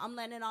at it. I'm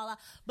letting it all out.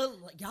 But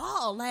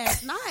y'all,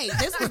 last night,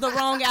 this was the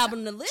wrong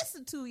album to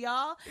listen to,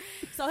 y'all.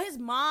 So his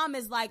mom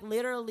is like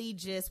literally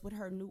just with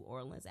her New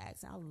Orleans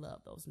accent. I love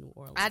those New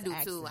Orleans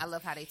accents. I do too. I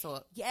love how they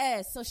talk.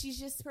 Yes. So she's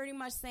just pretty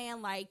much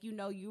saying like, you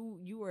know,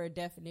 you were a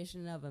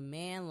definition of a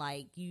man.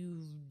 Like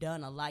you've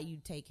done a lot. You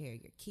take care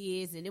of your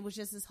kids. And it was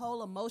just this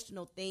whole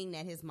emotional thing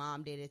that his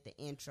mom did at the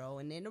intro.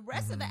 And then the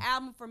rest of the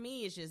album for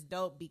me is just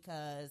dope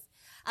because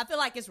I feel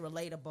like it's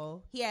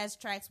relatable. He has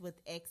tracks with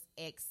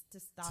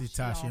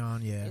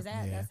Tentacion, yeah. Is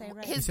that say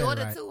right? His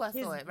daughter too, I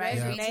saw it, right?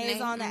 His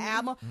name's on the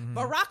album.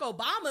 Barack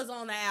Obama's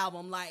on the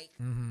album, like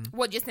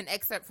well, just an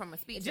excerpt from a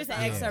speech. Just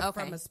an excerpt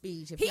from a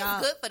speech. If he's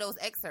good for those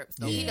excerpts,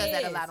 though. He does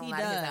that a lot on a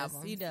lot of his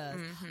albums. He does.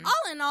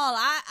 All in all,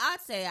 I'd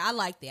say I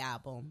like the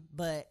album,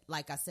 but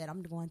like I said,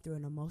 I'm going through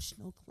an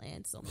emotional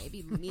cleanse, so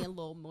maybe me and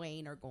Lil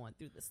Wayne are going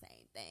through the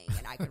same thing,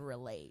 and I can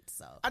relate.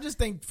 So I just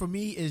think for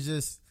me,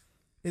 it's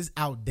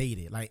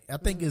outdated. Like I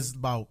think it's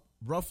about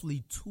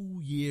roughly 2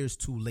 years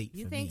too late.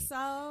 You for think me.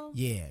 so?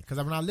 Yeah, because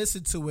when I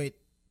listen to it,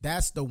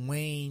 that's the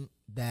Wayne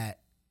that,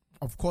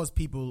 of course,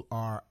 people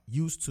are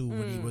used to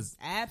when he was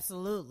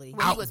absolutely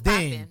out was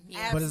then.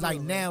 Yeah. But it's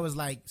like now, it's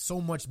like so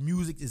much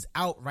music is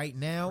out right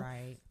now.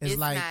 Right. It's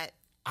like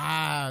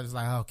I was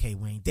like, okay,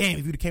 Wayne, damn,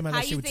 if you'd have came out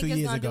that shit 2 years ago. How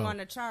you think it's gonna do on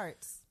the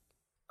charts?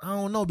 I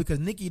don't know because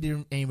Nicki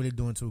ain't really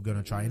doing too good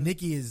on chart. And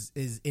Nicki is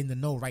in the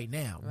know right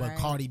now, but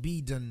Cardi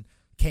B done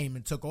came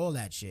and took all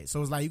that shit.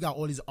 So it's like you got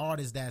all these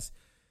artists that's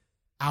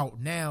out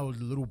now,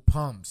 the Little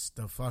Pumps,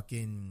 the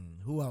fucking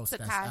who else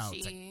that's out?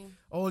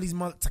 All these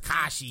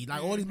Tekashi,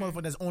 like all these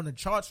motherfuckers that's on the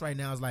charts right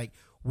now is like,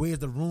 where's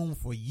the room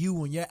for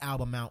you and your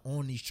album out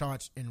on these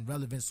charts in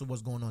relevance to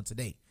what's going on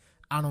today?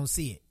 I don't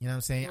see it. You know what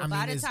I'm saying? Well,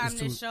 by the time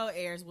this show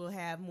airs, we'll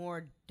have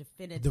more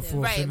definitive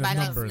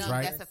numbers,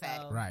 right? That's a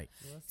fact. Right.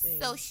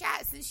 We'll so,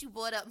 since you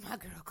brought up my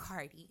girl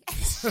Cardi,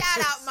 shout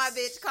out my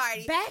bitch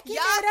Cardi. Backing it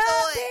up,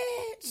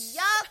 bitch.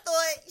 Y'all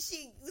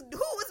thought who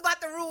was about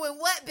to ruin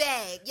what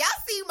bag? Y'all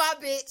see my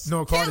bitch?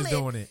 No, Cardi's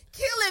doing it.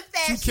 Killing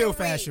Fashion Week. She killed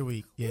Fashion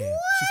Week. Yeah, what?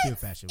 She killed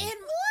Fashion Week. And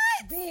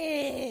what?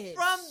 Bitch.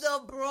 From the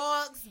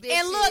Bronx, bitches.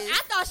 And look,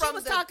 I thought she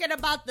was talking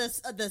about the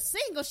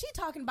single. She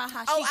talking about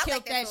how she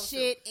killed that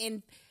shit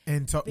in. And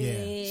and that's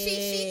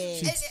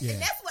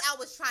what I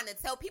was trying to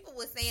tell people.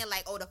 Was saying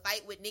like, oh, the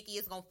fight with Nicki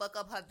is gonna fuck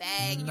up her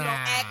bag. You don't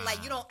act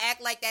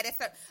like that. I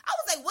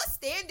was like, what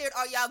standard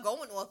are y'all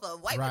going off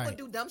of? White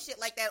people do dumb shit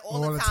like that all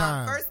the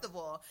time. First of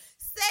all,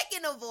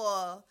 second of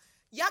all,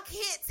 y'all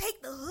can't take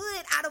the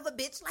hood out of a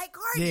bitch like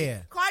Cardi.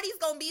 Yeah. Cardi's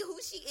gonna be who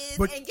she is,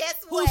 and guess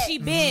what? Who she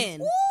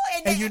been. Ooh,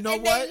 and you know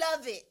what? They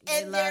love it.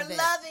 And they're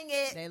loving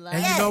it. They love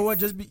it. You know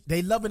what?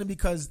 They loving it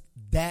because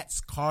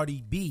that's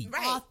Cardi B.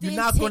 Right. You're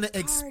not going to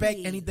expect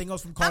anything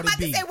else from Cardi B. I'm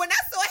about to say, when I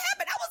saw it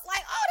happen, I was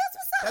like, oh, that's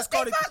what's up. That's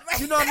Cardi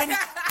B. You know how many...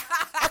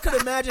 I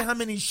could imagine how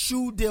many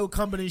shoe deal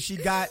companies she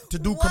got to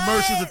do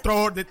commercials to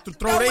throw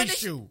their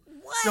shoe.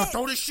 Yo,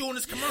 throw this shoe in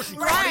this commercial.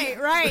 Right.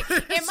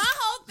 And my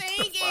whole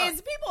thing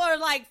is people are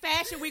like,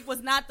 Fashion Week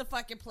was not the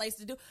fucking place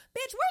to do. Bitch,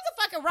 where's the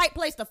fucking right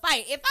place to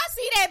fight? If I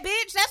see that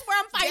bitch, that's where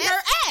I'm fighting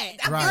her at.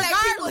 I feel like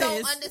people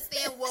don't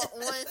understand what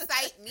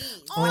on-site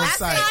means.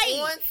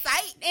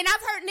 On-site. And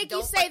I've heard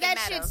Nicki say that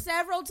shit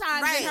several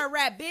times in her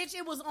rap. Bitch,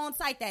 it was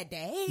on-site that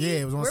day. Yeah,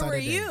 it was on-site that day. Where were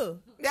you?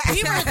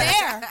 We were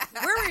there.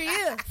 Where were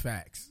you?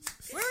 Facts.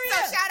 So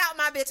shout out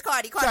my bitch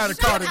Cardi. Shout out to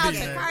Cardi B.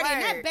 And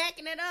not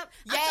backing it up.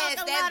 Yes,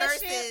 that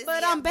versus, shit,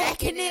 but I'm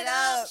backing it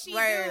up. She do,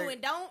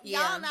 and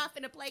y'all not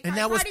finna play Cardi. And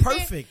that was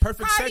perfect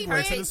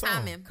segue to the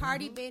song.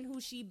 Cardi been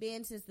who she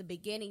been since the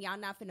beginning. Y'all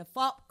not finna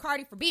fault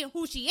Cardi for being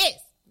who she is.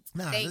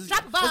 Nah,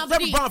 drop a bomb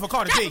for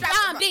Cardi B. Drop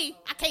a bomb D.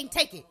 I can't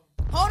take it.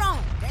 Hold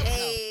on.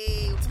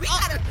 Hey, we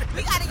gotta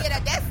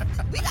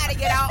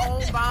get our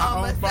own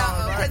bomb or something.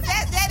 Because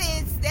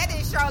that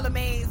is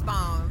Charlamagne's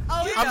bomb.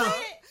 Oh, you know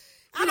it?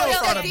 You know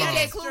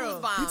DJ Clue's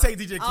bomb. You take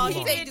DJ Clue's bomb.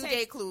 He take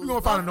DJ Clue's. We're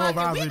going to find a no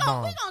advisory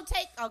bomb. We're going to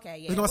take, okay,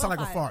 yeah. It's going to sound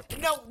like a fart.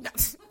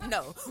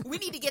 No. We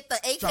need to get the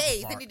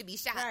AKs. They need to be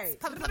shots. Right.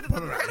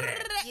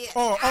 Yeah.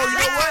 Oh, you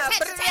know what? I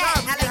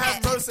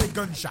like that.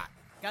 Gunshot.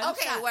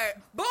 Okay, word.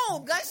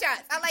 Boom,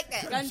 gunshots. I like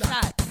that.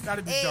 Gunshots.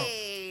 That'd be dope.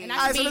 And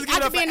I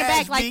could be in the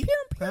back like, pew,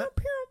 pew,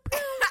 pew, pew,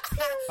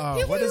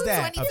 pew. What is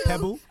that? 22. A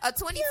pebble? A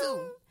 22.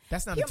 Pew.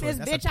 That's not a 22.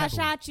 That's bitch, a I pebble.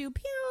 shot you.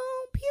 Pew,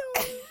 pew,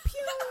 pew,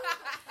 pew,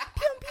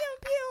 pew,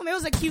 pew. It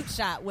was a cute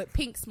shot with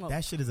pink smoke.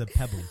 That shit is a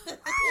pebble.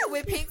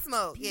 With pink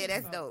smoke. Yeah,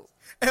 that's dope.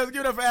 Hey, let's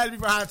give it up for Ashley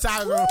for Hot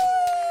Topics.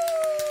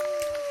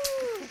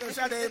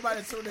 Shout out to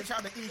everybody too. They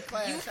trying to eat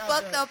class. You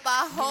fucked up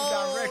our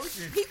whole.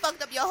 He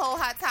fucked up your whole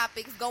Hot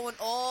Topics, going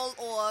all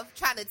off,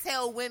 trying to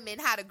tell women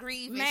how to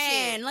grieve. Man,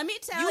 and shit. let me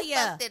tell you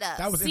fucked it up.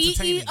 That was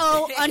entertaining.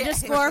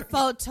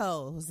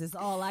 CEO_photos is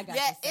all I got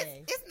to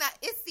say. It's not.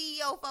 It's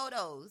CEO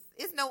photos.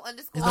 It's no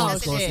underscore. It's no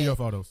underscore CEO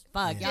photos.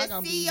 Fuck, y'all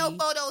gonna be CEO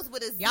photos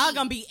with a Z. Y'all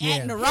gonna be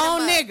adding the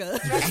wrong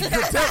nigga.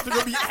 You're definitely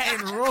gonna be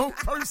adding the wrong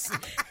person.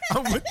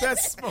 I'm with that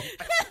smoke.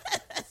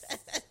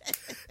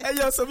 Hey,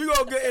 yo, so we're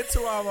going to get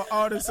into our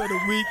artist of the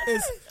week.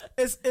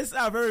 It's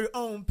our very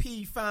own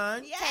P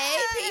Fine. Yeah.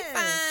 Hey, P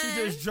Fine. She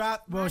just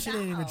dropped, well, she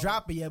didn't even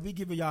drop it yet. We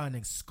giving y'all an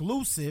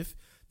exclusive.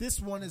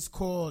 This one is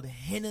called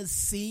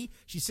Hennessy.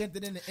 She sent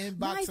it in the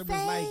inbox and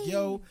was like,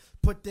 yo,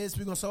 put this.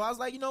 So I was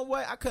like, you know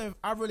what? I couldn't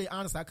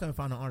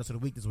find an artist of the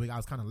week this week. I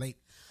was kind of late.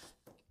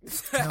 You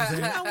know what I'm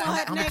saying? I'm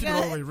gonna keep it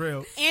always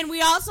real. And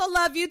we also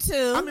love you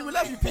too. I mean, we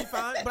love you, P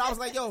Fine. But I was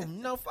like, yo,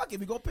 no, fuck it.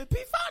 We gonna put P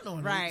Fine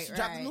on. Right, She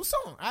dropped a new song.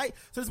 All right.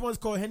 So this one's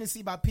called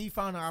Hennessy by P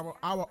Fine, our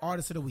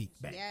artist of the week.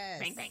 Bang. Yes.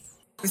 Bang, bang.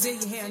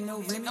 Brazilian hair, no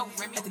Remy.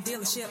 At the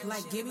dealership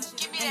like Gimme.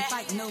 Ain't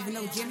fighting over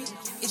no Jimmy.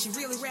 Is she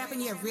really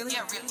rapping? Yeah, really.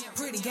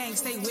 Pretty gang,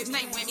 stay with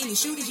me. Any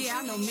shooters? Yeah,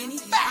 I know many.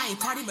 I ain't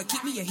Cardi, but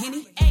keep me a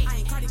Henny. I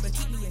ain't Cardi, but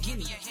keep me a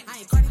Henny. I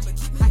ain't Cardi, but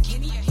keep me a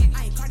Henny.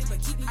 I ain't Cardi,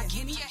 but keep me a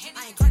Henny.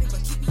 I ain't Cardi,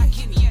 but keep me a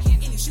Henny.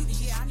 Any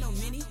shooters? Yeah, I know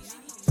many.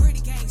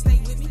 Pretty gang, stay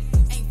with me.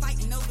 Ain't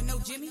fighting over no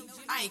Jimmy.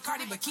 I ain't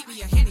Cardi, but keep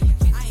me a Henny.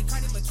 I ain't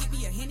Cardi, but keep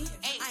me a Henny.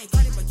 I ain't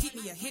Cardi, but keep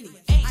me a Henny.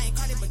 I ain't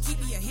Cardi, but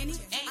keep me a Henny.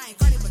 I ain't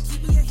Cardi, but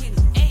keep me a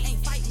Henny. Ain't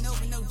fighting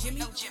over no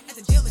Jimmy. At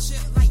the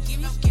dealership like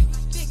Gimme.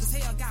 Thick as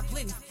hell, got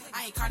plenty.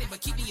 I ain't Cardi, but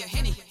keep me a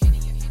Henny.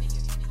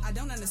 I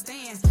don't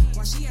understand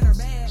why she in her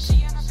bag.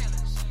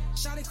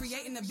 Shawty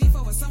creating the beef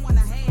over someone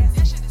I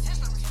had.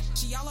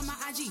 She all on my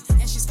IG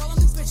and she scrolling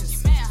through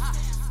pictures.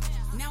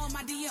 Now on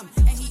my DM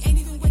and he ain't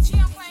even with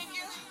you.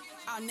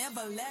 I'll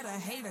never let a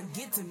hater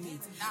get to me.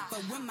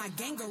 But when my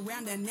gang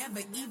around, they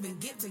never even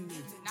get to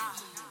me.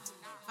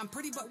 I'm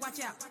pretty, but watch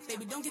out.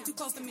 Baby, don't get too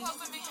close to me.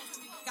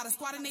 Got a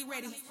squad and they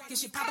ready. Get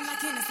shit poppin' like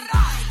Hennessy.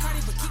 I ain't Cardi,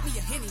 but keep me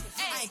a Henny.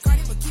 I ain't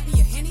Cardi, but keep me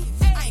a Henny.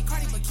 I ain't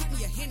Cardi, but keep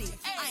me a Henny.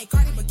 I ain't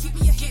Cardi, but keep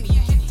me a Henny.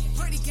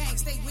 Pretty gang,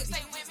 stay with me.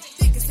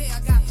 Thick as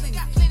hell, got plenty.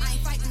 I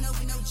ain't fighting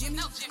over no Jimmy.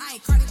 I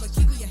ain't Cardi, but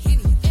keep me a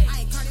Henny. I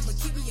ain't Cardi, but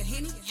keep me a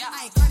Henny.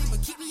 I ain't Cardi,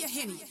 but keep me a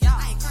Henny.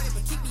 I ain't Cardi,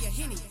 but keep me a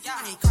Henny.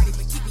 I ain't Cardi,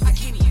 but keep me a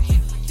Henny.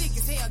 Thick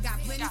as hell, got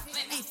plenty.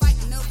 Ain't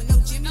fighting over no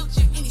Jimmy.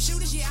 Any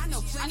shooters, yeah, I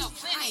know plenty.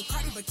 I ain't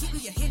Cardi, but keep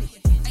me a Henny.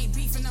 Ain't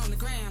beefing on the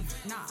gram,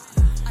 nah.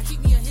 I keep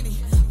me a Henny.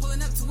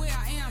 Pulling up to where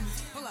I am.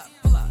 Pull up.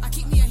 I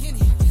keep me a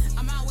Henny.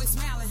 I'm always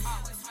smiling.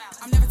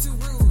 I'm never too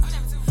rude.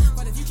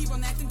 But if you keep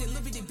on acting, that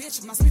little bitty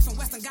bitch, my Smith and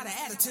Wesson got an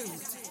attitude.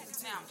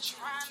 Now I'm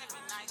trying to be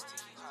nice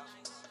to you,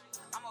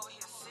 I'm over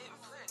here sitting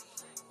pretty.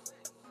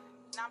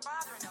 Not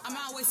bothering nobody. I'm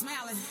always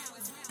smiling.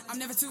 I'm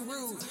never too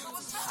rude.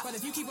 But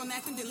if you keep on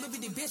acting, that little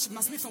bitty bitch,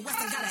 my Smith and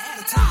Wesson got an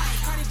attitude. I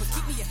ain't Cardi, but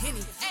keep me a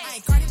Henny. I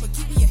ain't Cardi, but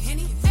keep me a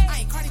Henny. I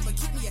ain't Cardi, but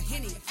keep me a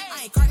Henny.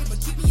 I ain't Cardi, but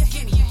keep me a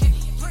Henny.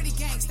 Pretty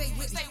gang, stay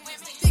with me.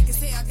 Thick as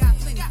hell, got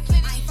plenty. I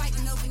ain't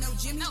fighting over no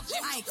Jimmy.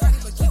 I ain't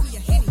Cardi, but keep me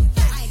a Henny.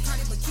 I ain't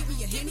Cardi, but keep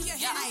me a Henny.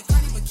 I ain't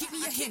Cardi, but keep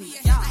me a Henny.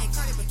 I ain't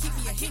Cardi, but keep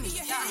me a Henny.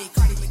 I ain't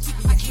Cardi, but keep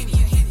me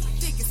a Henny.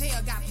 Thick as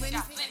hell, got plenty.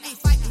 Ain't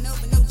fighting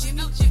over no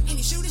Jimmy. Any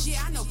shooters,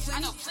 yeah, I know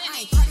plenty.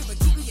 I ain't Cardi, but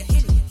keep me a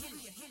Henny.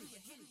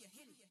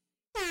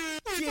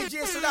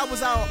 Yeah, so that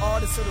was our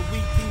artist of the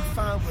week, P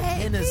Fine with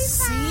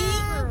Hennessy.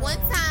 One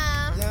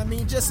time. Yeah, I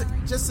mean, just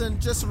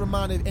a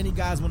reminder, if any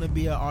guys want to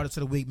be an artist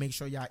of the week, make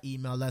sure y'all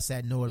email us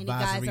at No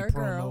Advisory Promo.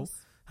 Girls.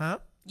 Huh?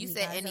 You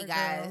said any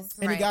guys.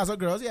 Any guys or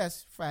girls,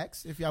 yes,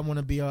 facts. If y'all want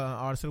to be an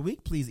artist of the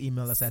week, please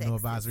email us at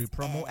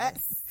noadvisorypromo at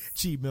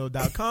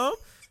gmail.com.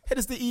 Hit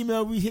us the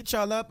email, we hit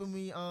y'all up and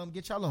we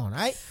get y'all on, all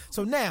right?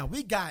 So now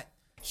we got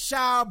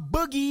Sha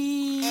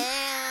Boogie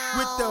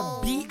with the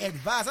Be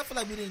Advised. I feel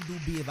like we didn't do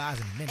Be Advised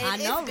in a minute.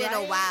 It's been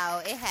a while.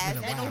 It has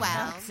been a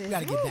while. We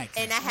got to get back to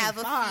and I have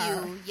a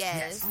few,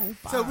 yes.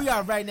 So we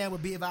are right now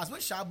with Be Advised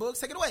with Sha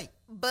Boogs. Take it away.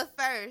 But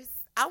first,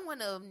 I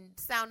want a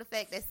sound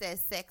effect that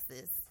says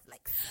sexist.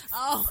 Like,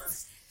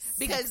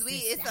 because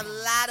it's a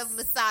lot of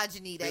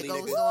misogyny that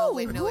goes on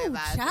with No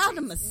Advisory. Child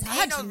of misogyny.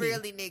 Ain't no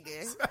really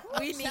niggas.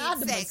 We need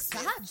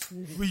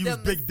sexist. We use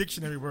big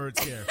dictionary words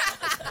here.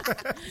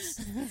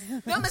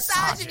 The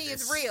misogyny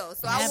is real,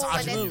 so I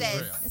want one that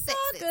says sexist. It's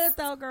all good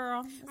though,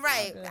 girl.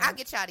 Right. I'll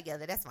get y'all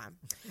together. That's fine.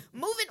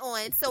 Moving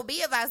on. So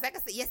Be Advised, like I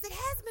said, yes, it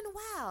has been a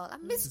while. I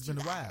missed you guys. It's been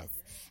a while.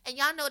 And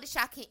y'all know that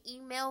y'all can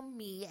email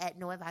me at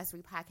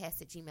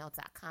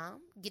noadvisorypodcast@gmail.com.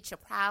 Get your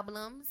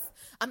problems.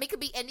 It could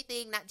be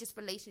anything, not just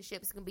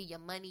relationships. It can be your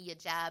money, your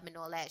job, and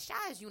all that. Shy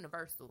is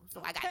universal,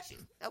 so I got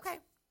you. Okay?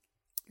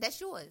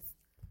 That's yours.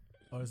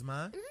 Oh, it's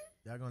mine? Mm-hmm.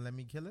 Y'all gonna let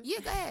me kill it? Yeah,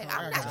 go ahead.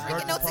 I'm not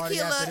drinking no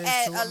tequila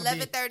at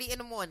 11:30 in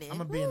the morning. I'm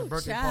gonna be in the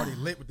birthday party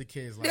lit with the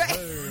kids. Like,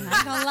 hey. I'm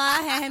not gonna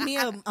lie, hand me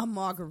a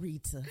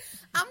margarita.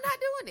 I'm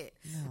not doing it.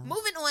 No.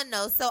 Moving on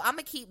though, so I'm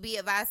gonna keep Be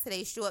Advised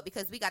today short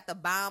because we got the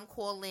bomb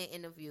call-in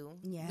interview.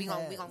 Yes. We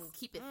gonna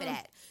keep it for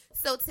that.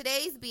 So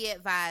today's Be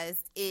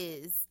Advised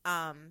is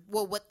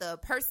what the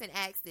person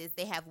asked is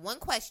they have one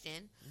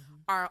question.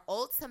 Are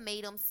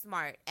ultimatums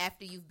smart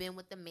after you've been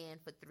with the man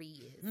for 3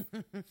 years?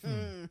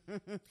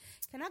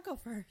 Can I go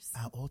first?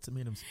 Our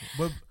ultimatums.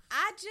 But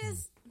I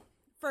just,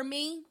 for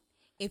me,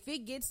 if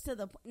it gets to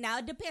the now,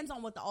 it depends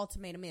on what the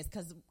ultimatum is,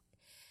 because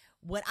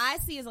what I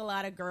see is a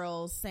lot of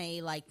girls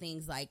say like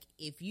things like,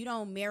 if you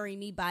don't marry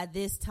me by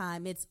this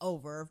time, it's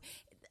over.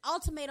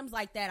 Ultimatums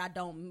like that, I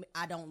don't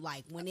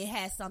like when it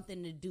has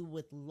something to do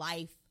with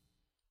life.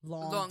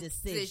 Long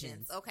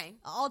decisions. Okay.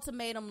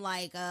 Ultimatum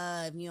like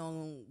if you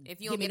don't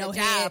give me no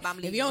job, I'm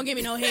leaving. If you don't give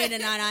me no head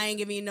tonight, I ain't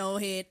giving you no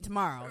head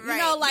tomorrow. Right. You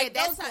know, like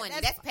that's funny.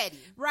 That's petty.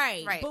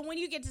 Right. But when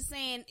you get to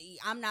saying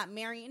I'm not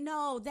marrying,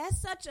 no,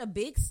 that's such a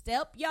big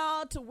step,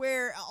 y'all, to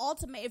where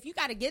if you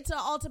got to get to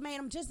an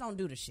ultimatum, just don't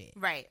do the shit.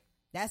 Right.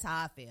 That's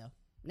how I feel.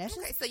 That's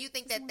okay, so you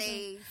think that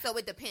so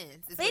it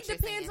depends.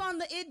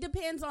 It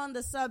depends on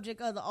the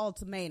subject of the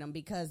ultimatum,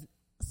 because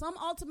some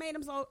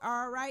ultimatums are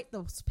all right,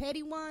 those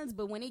petty ones,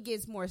 but when it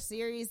gets more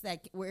serious,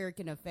 where it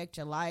can affect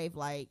your life,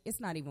 like,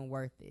 it's not even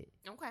worth it.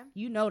 Okay.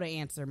 You know the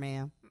answer,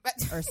 ma'am.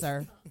 Or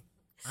sir.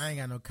 I ain't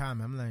got no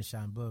comment. I'm letting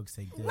Sean Bugs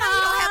take this. No,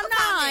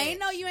 I ain't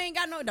know you ain't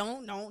got no.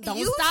 Don't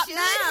stop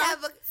now.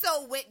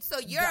 So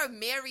you're a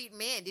married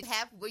man.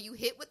 Were you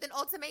hit with an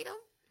ultimatum?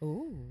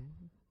 Ooh.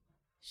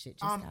 Shit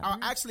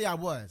actually, I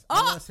was.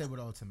 I was hit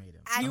with an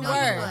ultimatum. I know you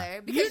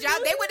were. Because they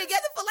were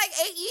together for like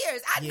 8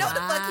 years. I know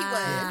the fuck he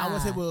was. Yeah, I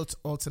was hit with an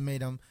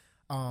ultimatum.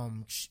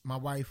 My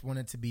wife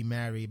wanted to be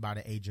married by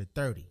the age of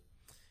 30.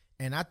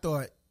 And I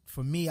thought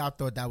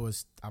that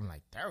was, I'm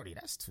like, 30?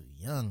 That's too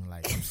young.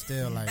 Like, I'm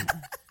still like,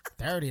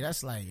 30?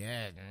 That's like,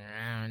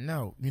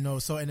 no. You know,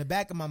 so in the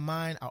back of my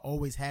mind, I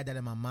always had that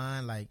in my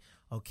mind. Like,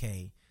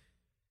 okay,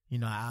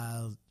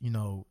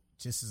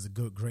 just as a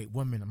great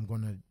woman, I'm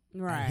going to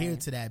adhere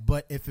to that.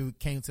 But if it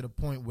came to the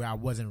point where I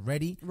wasn't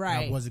ready,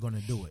 I wasn't going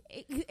to do it.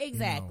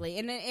 Exactly.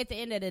 And then at the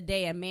end of the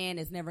day, a man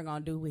is never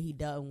going to do what he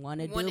doesn't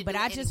want to do. But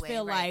I just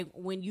feel like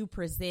when you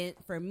present,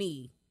 for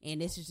me,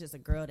 and this is just a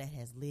girl that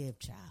has lived,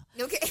 child.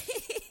 Okay.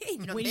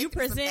 When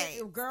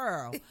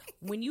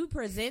you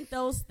present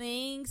those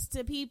things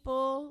to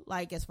people,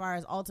 like as far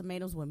as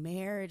ultimatums with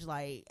marriage,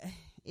 like,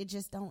 it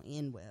just don't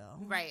end well.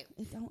 Right.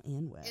 It don't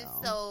end well. And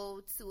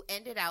so to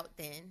end it out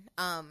then,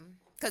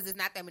 because there's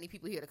not that many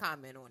people here to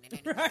comment on it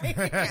anyway.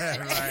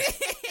 Right.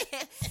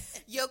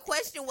 Your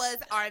question was,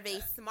 are they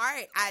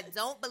smart? I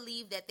don't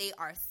believe that they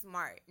are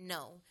smart.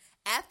 No.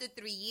 After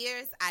 3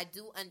 years, I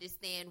do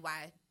understand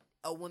why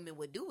a woman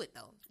would do it,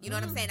 though. You know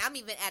what I'm saying? I'm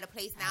even at a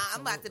place now. Absolutely.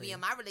 I'm about to be in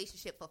my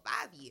relationship for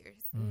 5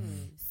 years.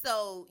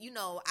 So,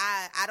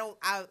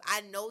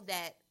 I know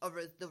that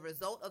the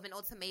result of an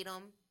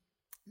ultimatum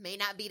may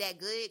not be that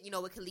good. You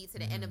know, it could lead to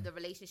the end of the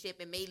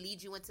relationship. It may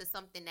lead you into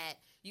something that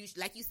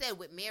like you said,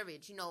 with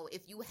marriage,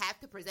 if you have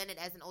to present it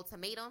as an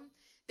ultimatum,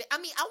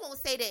 I won't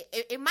say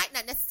that it might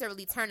not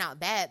necessarily turn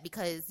out bad,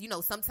 because,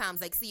 sometimes,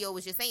 like CEO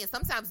was just saying,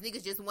 sometimes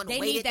niggas just want to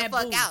wait it the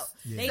fuck out.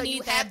 Yeah. So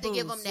you have to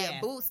give them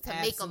that boost to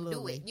make them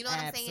do it. You know what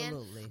I'm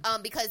saying?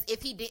 Because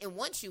if he didn't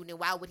want you, then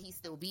why would he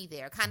still be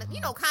there? Kind of,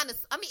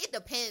 it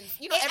depends.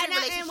 Every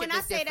relationship and when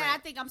I say that, I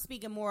think I'm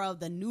speaking more of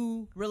the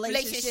new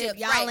relationship.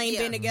 Y'all ain't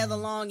been together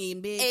long,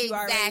 and bitch, you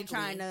already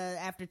trying to,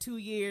 after 2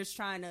 years,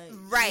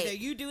 either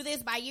you do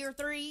this by year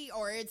 3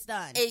 or it's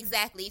done.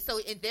 Exactly. So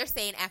they're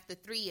saying after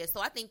 3 years.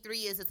 So I think 3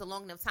 years is a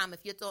long enough time if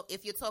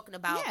you're talking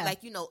about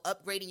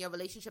upgrading your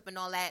relationship and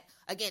all that.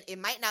 Again, it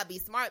might not be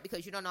smart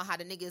because you don't know how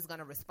the nigga is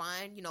gonna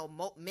respond.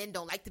 Men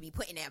don't like to be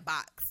put in that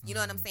box. You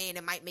know what I'm saying?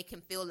 It might make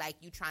him feel like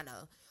you trying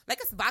to, like,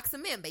 it's a box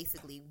of men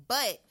basically.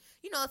 But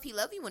if he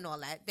love you and all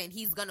that, then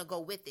he's gonna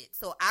go with it.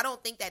 So I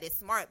don't think that it's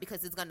smart,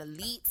 because it's gonna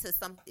lead to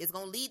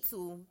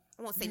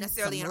I won't say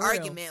necessarily an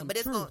argument, but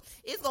it's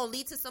gonna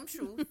lead to some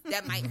truth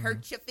that might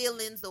hurt your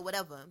feelings or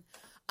whatever.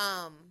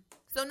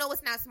 So no,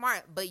 it's not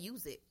smart, but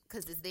use it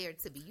because it's there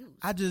to be used.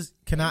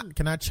 Can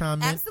I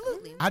chime in?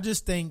 Absolutely. I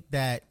just think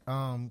that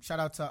shout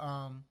out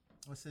to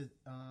what's it,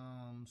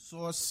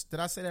 Source?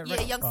 Did I say that right?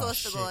 Yeah, Young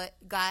Source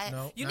guy.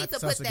 No, you need to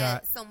put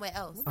that somewhere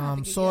else.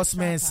 Source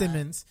Man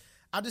Simmons.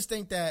 I just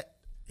think that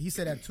he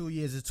said that 2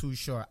 years is too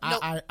short. Nope.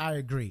 I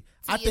agree.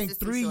 I think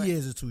 3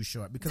 years is too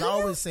short, because I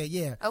always say,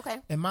 okay.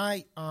 In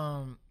my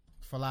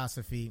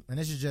philosophy, and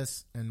this is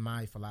just in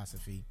my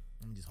philosophy.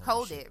 Let me just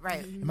hold it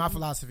right. In my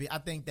philosophy, I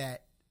think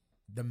that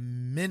the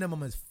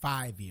minimum is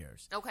 5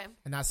 years. Okay.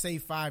 And I say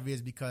 5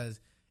 years because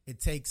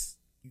it takes,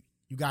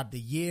 You got the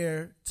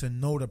year to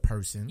know the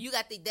person. You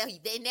got and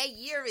that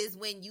year is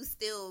when you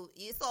still,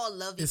 it's all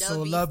lovey-dovey. It's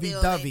so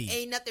lovey-dovey.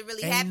 Ain't nothing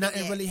really Ain't happening.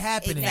 nothing really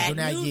happening exactly.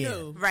 during that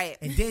year. Right.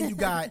 And then you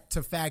got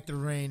to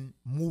factor in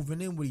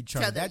moving in with each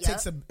other. That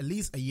takes at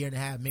least a year and a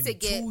half, maybe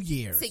 2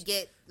 years. To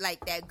get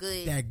like that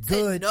good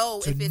to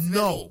know if it's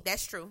really,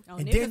 that's true.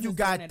 And then you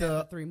got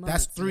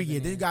that's 3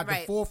 years. Then you got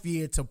the 4th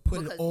year to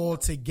put it all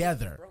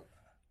together.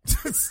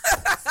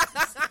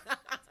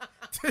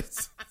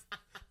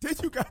 Then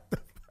you got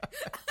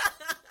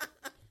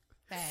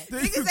the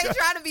niggas ain't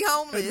trying to be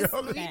homeless. You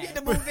need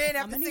to move in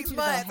after 6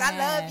 months. I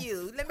love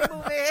you. Let me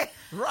move in.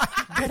 Right.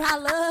 But I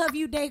love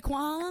you,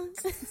 Daquan.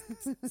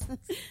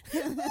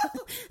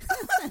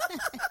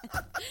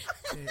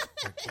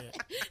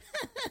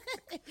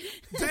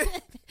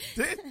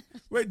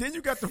 Then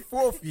you got the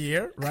 4th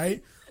year,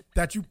 right?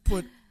 That you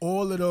put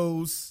all of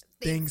those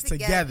things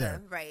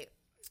together. Right.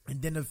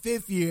 And then the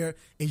 5th year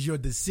is your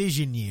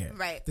decision year.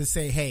 Right. To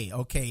say, hey,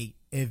 okay,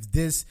 if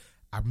this,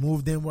 I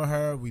moved in with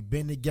her, we've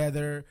been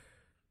together,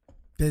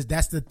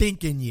 that's the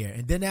thinking year.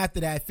 And then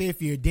after that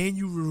 5th year, then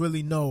you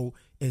really know,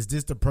 is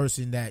this the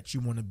person that you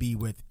want to be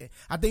with?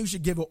 I think you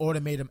should give an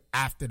ultimatum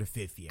after the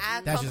 5th year.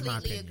 That's just my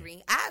opinion.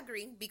 Agree. I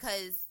agree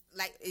because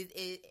like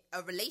a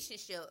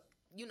relationship,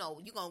 you know,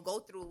 you're going to go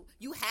through,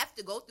 you have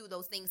to go through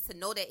those things to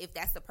know that if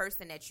that's the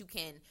person that you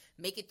can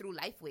make it through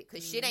life with,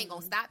 because shit ain't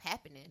going to stop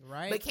happening.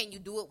 Right. But can you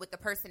do it with the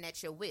person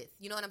that you're with?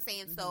 You know what I'm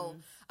saying? So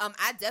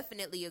I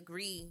definitely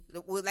agree.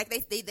 Like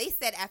they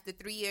said after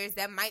 3 years,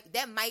 that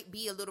might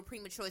be a little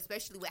premature,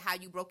 especially with how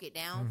you broke it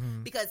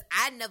down, because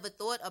I never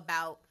thought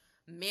about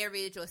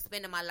marriage or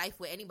spending my life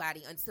with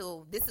anybody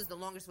until this is the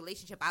longest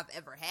relationship I've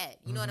ever had.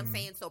 You know what I'm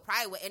saying? So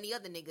probably with any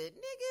other nigga,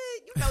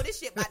 you know this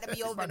shit about to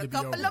be over in a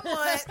couple of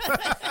months.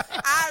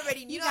 I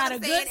already knew. You got a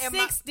good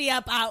 60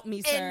 up out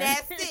me, sir. And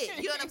that's it.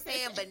 You know what I'm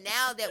saying? But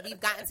now that we've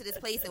gotten to this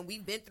place and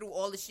we've been through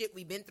all the shit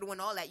we've been through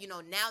and all that, you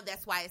know, now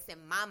that's why it's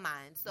in my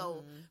mind.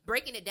 So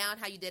breaking it down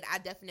how you did, I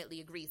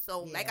definitely agree.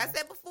 So like I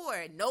said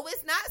before, no,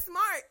 it's not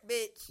smart,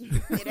 bitch.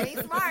 It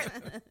ain't smart.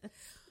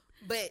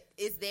 But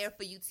it's there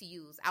for you to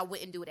use. I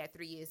wouldn't do it at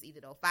 3 years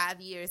either, though.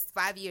 5 years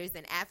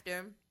and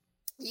after.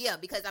 Yeah,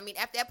 because, I mean,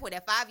 after that point,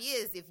 at 5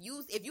 years, if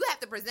you have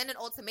to present an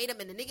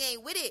ultimatum and the nigga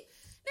ain't with it,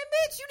 then,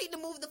 bitch, you need to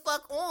move the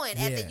fuck on.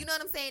 Yeah. You know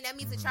what I'm saying? That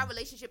means that your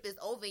relationship is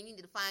over and you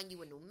need to find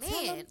you a new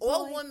man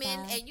or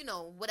woman and, you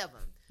know, whatever.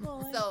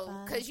 So,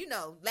 because, you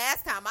know,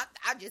 last time I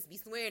just be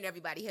swearing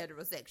everybody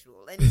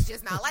heterosexual, and it's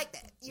just not like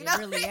that. You know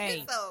really what I mean?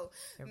 ain't. So,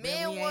 it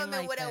man, really woman,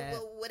 like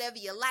whatever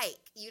you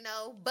like, you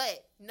know?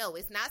 But, no,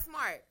 it's not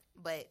smart.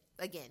 But,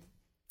 again,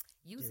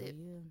 use it.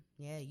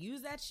 Yeah,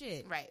 use that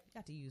shit. Right.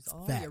 Got to use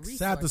all Facts. your resources.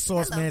 Shout out to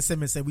Sauce Man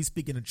Simmons said we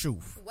speaking the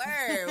truth.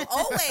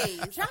 Always.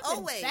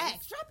 Always.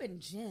 Facts. Dropping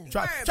gems.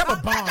 Drop a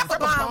bomb. Drop a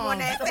bomb on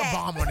that.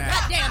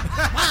 Goddamn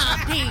bomb,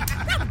 D.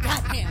 Drop a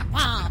goddamn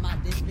bomb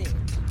on this bitch.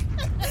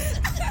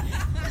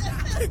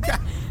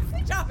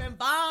 Dropping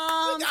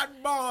bombs. We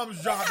got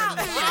bombs dropping.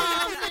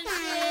 Bombs and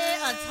shit.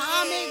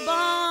 Atomic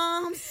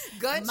bombs.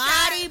 Gunshots.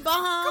 Mighty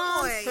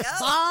bombs.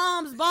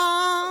 Bombs.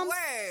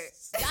 Word.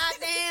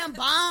 Goddamn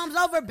bombs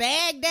over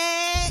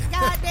Baghdad.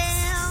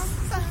 Goddamn.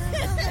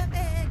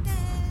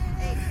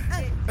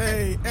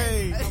 Hey.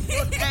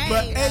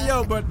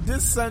 But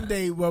this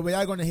Sunday, well, we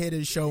are going to hear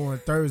this show on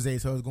Thursday,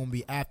 so it's going to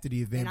be after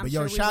the event. But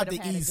yo, shout out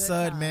to East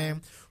Sud,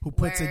 man, who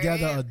put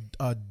together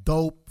a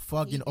dope,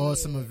 fucking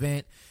awesome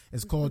event.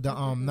 It's called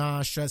the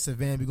Non-Stress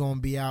event. We're going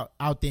to be out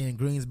there in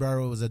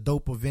Greensboro. It was a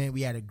dope event.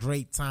 We had a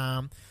great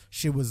time.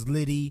 Shit was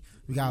litty.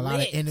 We got a lot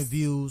of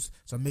interviews.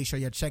 So make sure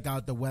you check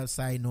out the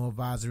website, No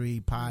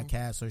Advisory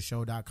Podcast or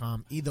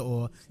show.com. Either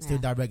or, still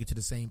directed to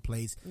the same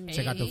place.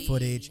 Check out the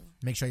footage.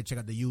 Make sure you check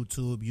out the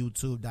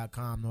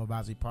youtube.com, No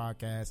Advisory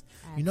Podcast.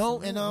 You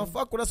know, and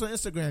fuck with us on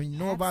Instagram.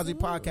 No Advisory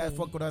Podcast.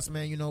 Fuck with us,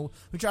 man. You know,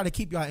 we try to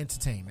keep y'all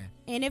entertained, man.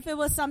 And if it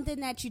was something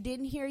that you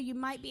didn't hear, you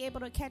might be able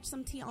to catch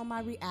some tea on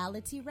my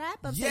reality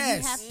wrap-up. So you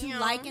have to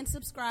like and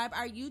subscribe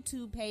our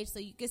YouTube page so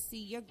you can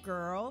see your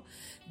girl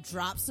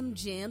drop some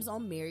gems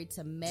on Married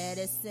to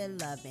Medicine,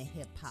 Loving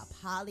Hip Hop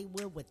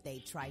Hollywood with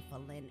they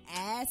trifling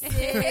asses.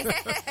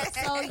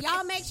 So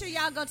y'all make sure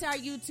y'all go to our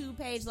YouTube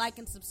page, like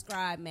and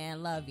subscribe,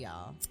 man. Love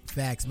y'all.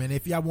 Facts, man.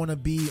 If y'all want to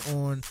be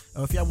on,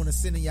 or if y'all want to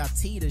send in y'all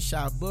tea to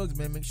Shop Bugs,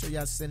 man, make sure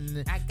y'all send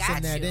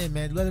that in,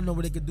 man. Let them know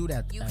where they can do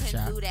that. You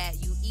can do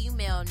that. You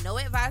email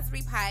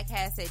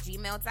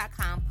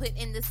noadvisorypodcast@gmail.com. Put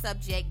in the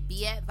subject,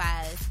 be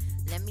advised.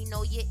 Let me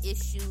know your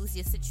issues,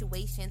 your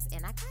situations,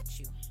 and I got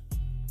you.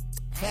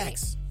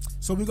 Facts.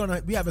 So we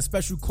have a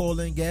special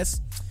call-in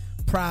guest,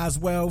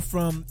 Prizewell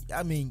from,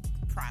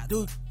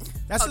 dude,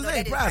 that's his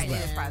name,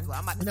 Prizewell.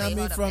 I'm about to you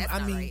know what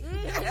I mean?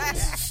 From,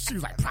 she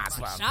was like,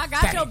 Prizewell. I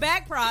got your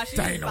back, Prize. She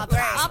was about to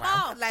pop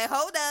off. Like,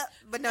 hold up.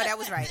 But no, that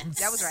was right.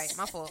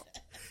 My fault.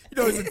 You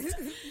know,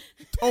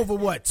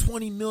 over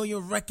 20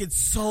 million records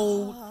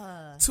sold,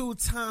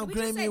 2-time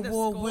Grammy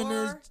Award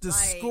winners, the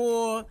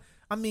score.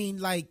 I mean,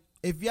 like,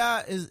 if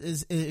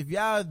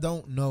y'all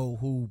don't know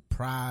who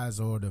Prize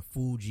or the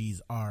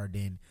Fugees are,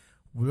 then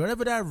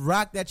whatever that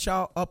rock that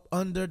y'all up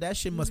under, that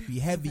shit must be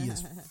heavy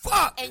as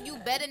fuck. And you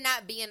better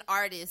not be an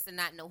artist and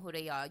not know who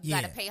they are. You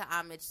got to pay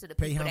homage to the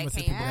people that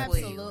came before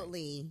you.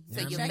 Absolutely.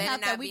 So you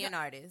better not be an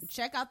artist.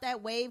 Check out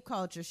that Wave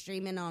Culture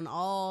streaming on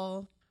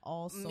all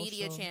social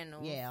media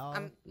channels.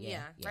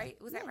 Yeah,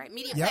 right? Was that right?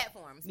 Media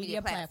platforms.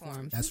 Media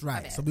platforms. That's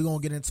right. So we're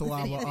going to get into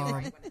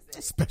our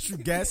special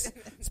guest,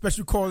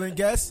 special calling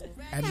guest,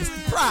 and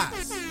Mr.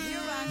 Prize.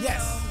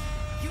 Yes.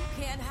 You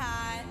can't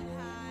hide.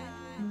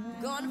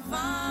 Gonna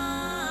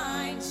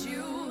find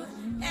you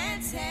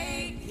and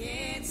take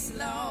it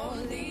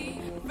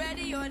slowly.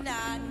 Ready or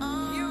not,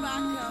 here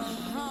I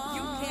come.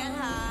 You can't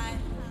hide.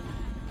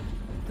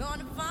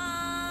 Gonna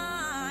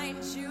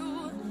find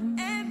you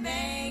and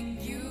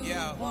make you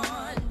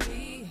want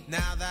me.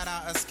 Now that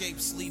I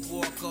escape, sleep,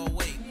 walk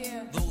awake.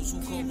 Those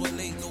who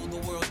correlate know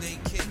the world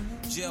ain't kick.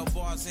 Jail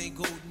bars ain't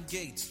golden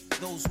gates.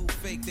 Those who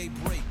fake, they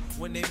break.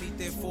 When they meet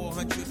their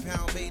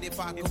 400-pound mate, if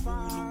I could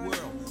rule the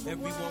world,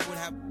 everyone would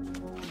have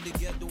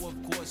together,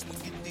 of course, when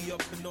you the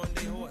up and on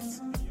their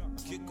horse.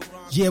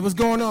 Yeah, what's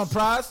going on,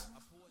 Prize?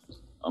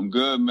 I'm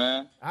good,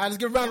 man. All right, let's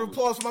give a round of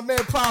applause for my man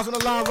Prize on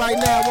the line right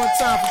now. One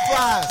time for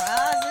Prize.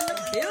 Prize in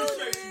the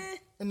building.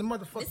 In the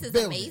motherfucking This is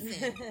building.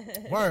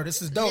 amazing. Word,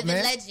 this is dope,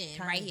 man. Legend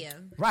right here.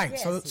 Right,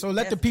 Yes, so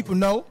let the people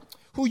know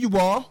who you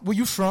are, where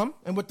you from,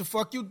 and what the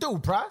fuck you do,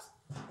 Prize.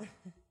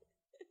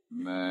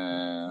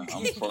 Man, I'm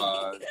Prize. You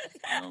know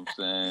what I'm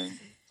saying?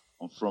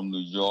 I'm from New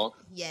York.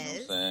 Yes. You know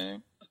what I'm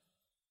saying?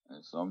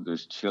 And so I'm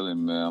just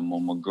chilling, man. I'm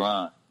on my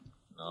grind.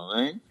 You know what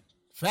I mean?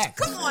 Facts.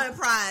 Come on,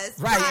 Prize.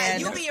 Right.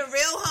 Prize, you being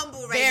real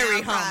humble right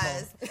Very now,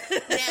 humble.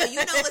 Prize. Now, you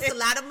know it's a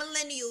lot of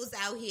millennials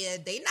out here.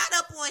 They not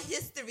up on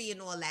history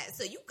and all that.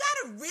 So you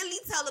got to really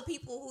tell the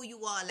people who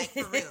you are, like,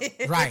 for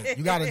real. Right.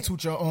 You got to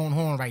toot your own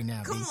horn right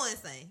now. Come B. on,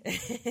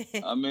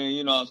 son. I mean,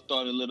 you know, I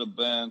started a little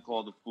band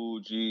called the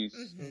Fugees.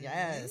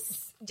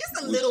 Yes.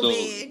 Just a little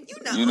bit,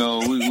 You know,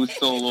 we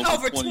sold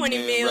Over 20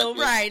 mil, records,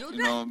 right. You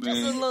know what I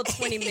mean? Just a little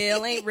 20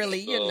 mil ain't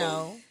really, So, you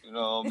know. You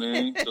know what I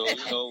mean? So,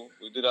 you know,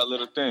 we did our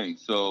little thing.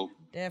 So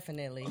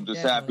Definitely. I'm just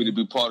happy to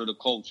be part of the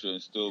culture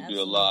and still be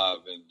alive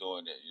and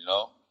doing it, you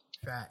know?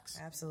 Facts.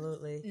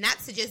 Absolutely. Not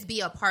to just be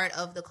a part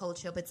of the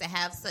culture, but to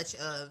have such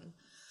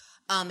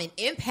an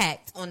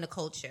impact on the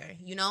culture,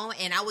 you know?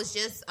 And I was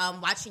just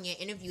watching your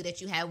interview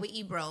that you had with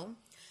Ebro.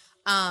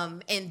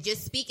 And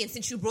just speaking,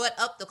 since you brought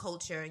up the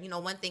culture, you know,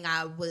 one thing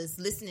I was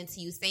listening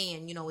to you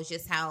saying, you know, is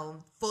just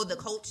how for the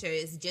culture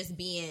is just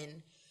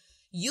being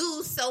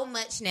used so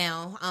much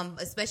now,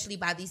 especially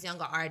by these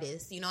younger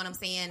artists, you know what I'm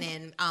saying?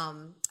 And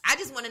I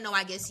just want to know,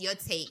 I guess, your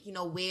take, you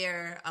know,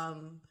 where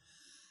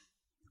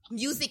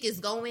music is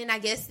going, I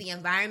guess, the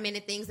environment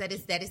and things that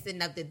is in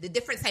the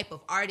different type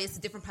of artists,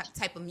 different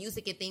type of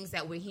music and things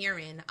that we're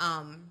hearing.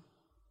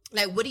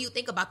 Like, what do you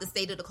think about the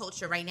state of the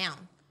culture right now?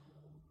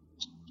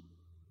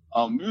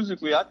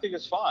 Musically, I think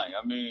it's fine.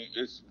 I mean,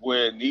 it's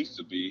where it needs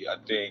to be. I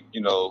think,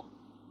 you know,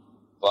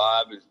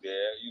 vibe is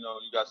there. You know,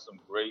 you got some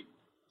great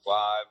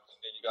vibes, and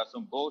then you got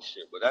some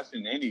bullshit. But that's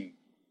in any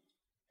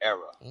era.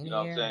 You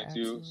know what I'm saying to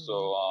you?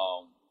 So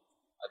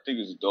I think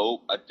it's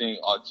dope. I think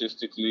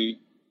artistically,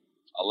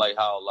 I like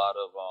how a lot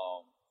of,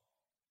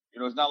 you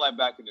know, it's not like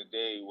back in the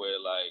day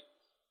where, like,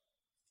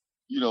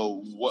 you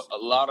know, what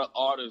a lot of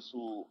artists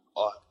who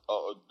are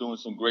doing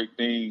some great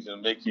things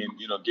and making,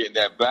 you know, getting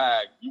that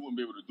bag, you wouldn't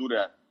be able to do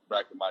that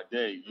back in my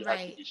day. You had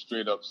to be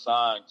straight up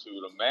signed to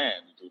the man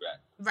to do that.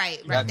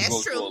 Right, you had to that's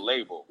go true. To a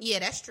label. Yeah,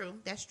 that's true.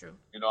 That's true.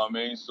 You know what I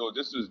mean? So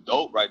this is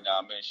dope right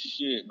now, man.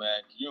 Shit, man.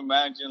 Can you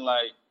imagine,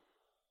 like,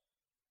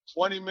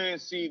 20 million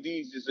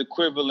CDs is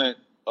equivalent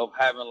of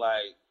having,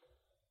 like,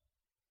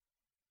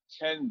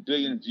 10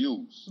 billion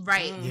views.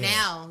 Right,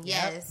 now,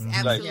 yes,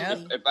 Like,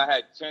 absolutely. if I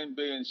had 10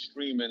 billion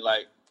streaming,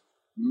 like,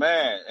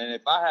 man, and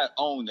if I had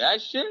owned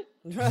that shit,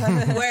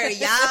 where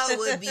y'all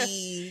would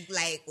be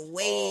like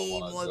way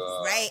more,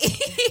 God. right?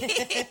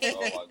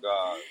 Oh my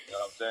God. You know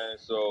what I'm saying?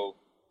 So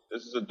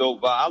this is a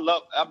dope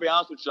vibe. I'll be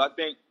honest with you, I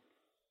think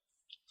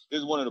this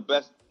is one of the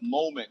best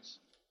moments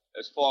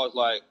as far as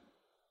like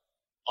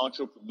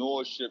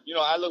entrepreneurship. You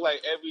know, I look like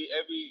every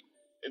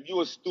if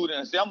you're a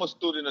student, say I'm a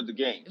student of the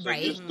game. So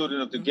if you're a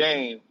student of the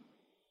game,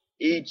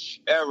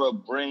 each era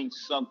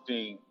brings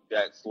something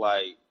that's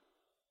like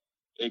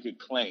it could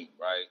claim,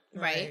 right?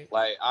 Right.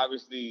 Like,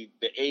 obviously,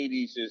 the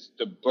 80s is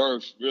the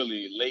birth,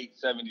 really. Late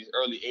 70s,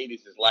 early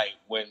 80s is like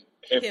when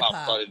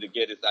hip-hop started to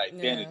get its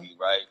identity,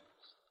 right?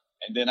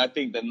 And then I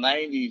think the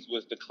 90s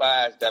was the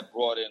class that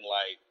brought in,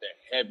 like, the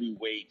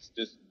heavyweights,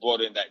 just brought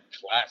in that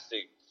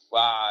classic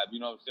vibe, you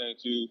know what I'm saying,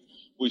 too?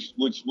 Which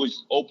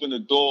opened the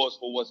doors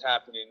for what's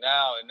happening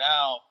now. And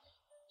now,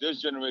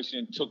 this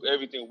generation took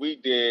everything we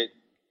did,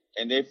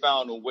 and they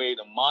found a way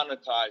to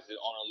monetize it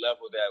on a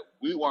level that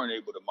we weren't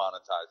able to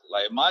monetize it.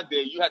 Like, in my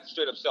day, you had to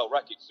straight up sell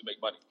records to make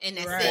money. And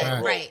that's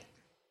it, right.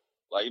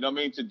 Like, you know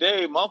what I mean?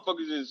 Today,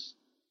 motherfuckers is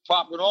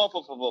popping off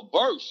of a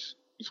verse.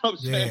 You know what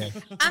I'm saying?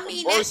 I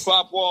mean, verse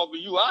pop off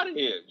and you out of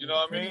here. You know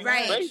what I mean?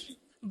 Right. Crazy.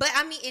 But,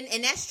 I mean,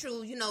 and that's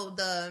true. You know,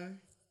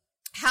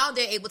 how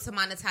they're able to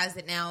monetize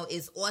it now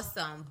is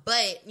awesome.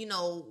 But, you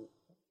know,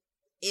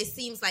 it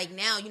seems like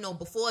now, you know,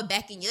 before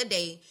back in your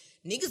day,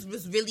 niggas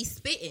was really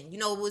spitting. You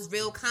know, it was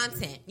real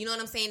content. You know what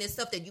I'm saying? It's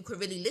stuff that you could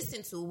really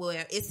listen to,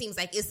 where it seems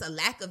like it's a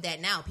lack of that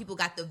now. People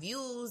got the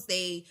views,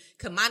 they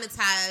can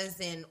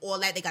monetize and all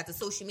that. They got the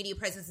social media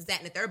presence, is that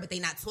and the third, but they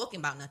not talking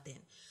about nothing.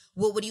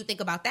 What do you think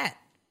about that?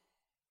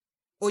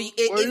 Or is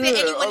there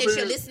anyone that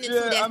you're listening to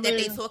that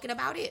they talking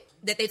about it?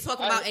 That they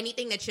talking about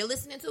anything that you're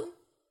listening to?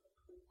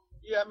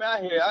 Yeah, I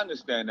mean, I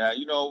understand that.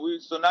 You know,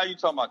 so now you're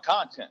talking about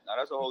content. Now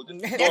that's a whole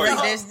different story.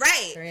 That's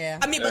right. Yeah.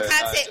 I mean, but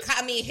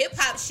content. Hip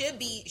hop should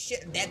be.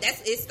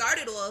 That's it.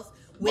 Started off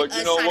with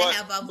us trying to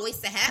have a voice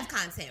to have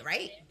content,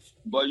 right?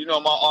 But you know,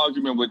 my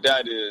argument with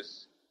that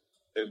is,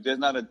 if there's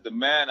not a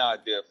demand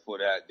out there for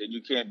that, then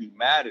you can't be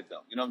mad at them.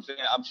 You know what I'm saying?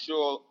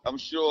 I'm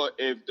sure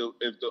if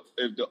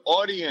the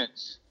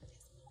audience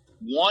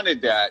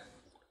wanted that,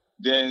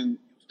 then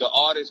the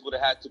artists would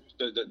have had to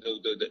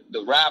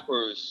the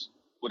rappers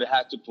would have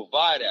had to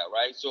provide that,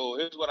 right? So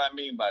here's what I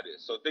mean by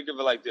this. So think of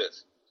it like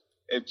this.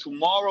 If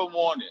tomorrow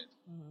morning,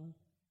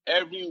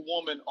 every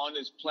woman on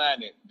this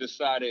planet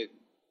decided,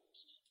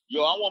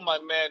 yo, I want my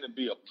man to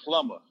be a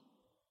plumber.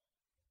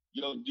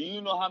 Yo, do you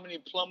know how many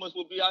plumbers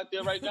will be out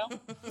there right now?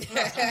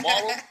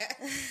 Tomorrow?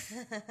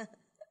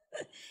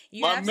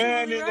 My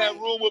man in that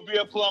room will be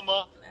a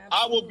plumber. Absolutely.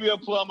 I will be a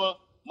plumber.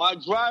 My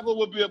driver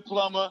would be a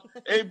plumber.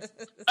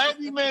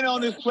 Every man on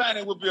this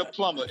planet would be a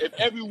plumber. If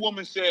every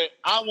woman said,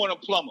 I want a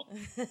plumber.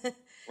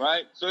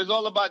 Right? So it's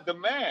all about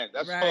demand.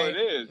 That's all it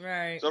is.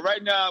 Right. So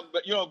right now,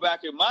 but you know,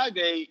 back in my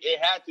day, it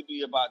had to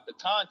be about the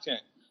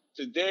content.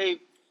 Today,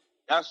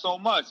 not so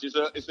much.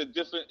 It's a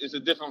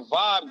different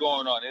vibe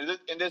going on.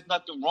 And there's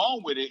nothing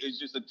wrong with it. It's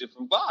just a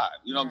different vibe.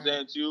 You know what I'm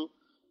saying to you?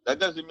 That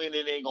doesn't mean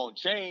it ain't gonna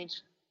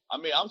change. I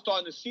mean, I'm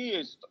starting to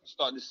see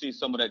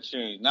some of that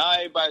change. Now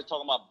everybody's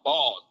talking about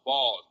bars.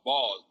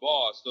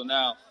 So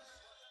now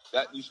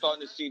that you're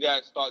starting to see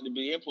that starting to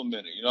be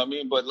implemented. You know what I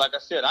mean? But like I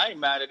said, I ain't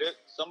mad at it.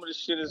 Some of the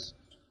shit is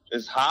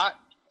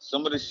hot.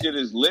 Some of the shit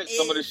is lit.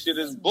 Some of the shit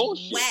is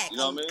bullshit. Whack. You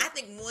know what I mean?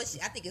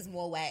 I think it's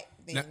more whack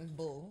than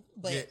bull.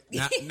 But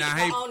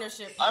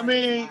ownership. I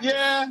mean,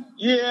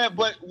 yeah.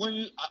 But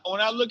when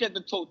I look at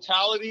the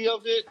totality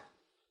of it,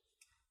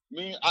 I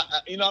mean,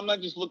 I'm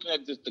not just looking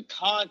at just the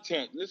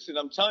content. Listen,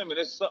 I'm telling you,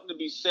 there's something to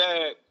be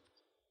said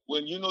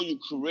when you know you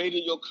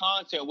created your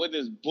content, whether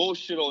it's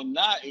bullshit or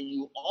not, and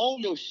you own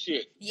your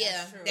shit.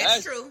 Yeah,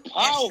 that's true.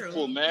 Powerful, that's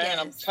true. Man. Yes.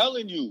 I'm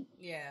telling you.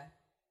 Yeah.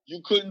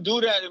 You couldn't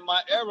do that in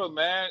my era,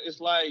 man. It's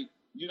like,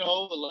 you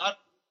know, a lot.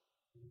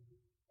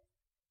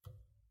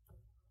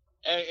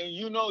 And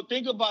you know,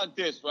 think about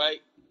this,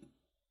 right?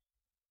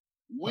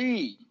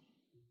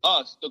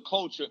 Us, the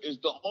culture, is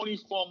the only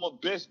form of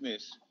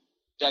business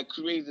that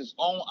creates its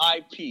own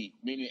IP,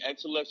 meaning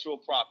intellectual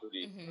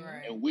property,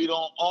 and we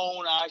don't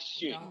own our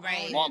shit.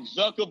 Right. Mark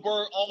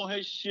Zuckerberg owns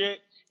his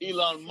shit.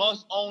 Elon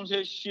Musk owns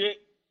his shit.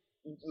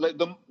 Like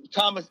the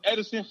Thomas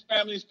Edison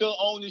family still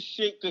owns his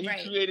shit because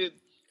he created.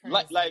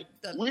 Like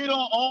we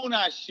don't own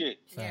our shit.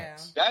 Yeah.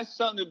 That's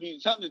something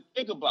to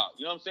think about.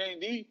 You know what I'm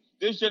saying?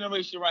 This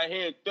generation right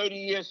here, 30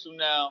 years from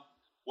now,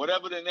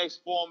 whatever the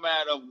next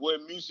format of where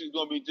music is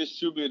gonna be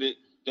distributed,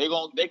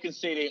 they can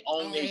say they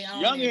own this.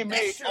 Young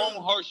M.A.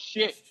 own her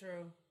shit. That's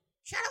true.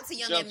 Shout out to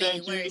Young M.A.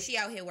 Where she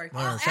out here working.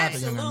 Oh,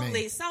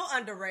 absolutely. So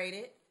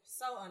underrated.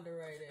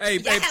 Hey,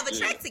 y'all have a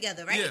track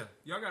together, right? Yeah,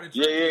 y'all got a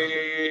track.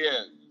 Yeah.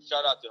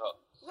 Shout out to her.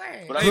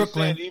 Word. But I'm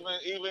saying,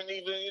 even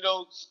you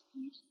know,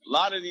 a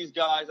lot of these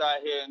guys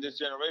out here in this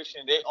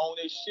generation, they own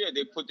their shit.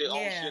 They put their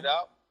own shit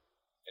out,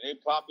 and they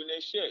popping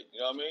their shit. You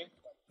know what I mean?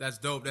 That's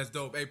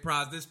dope. Hey,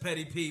 Prize, this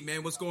Petty Pete,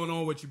 man, what's going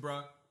on with you,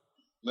 bro?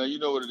 Man, you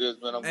know what it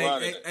is, man. I'm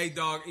grinding. Hey,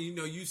 dog. You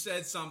know, you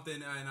said something,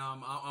 and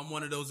I'm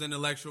one of those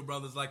intellectual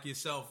brothers like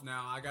yourself.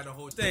 Now I got to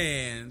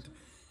understand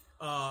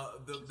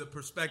the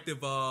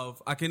perspective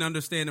of. I can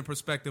understand the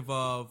perspective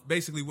of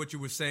basically what you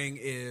were saying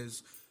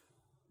is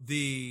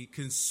the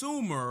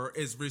consumer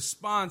is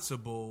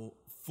responsible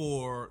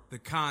for the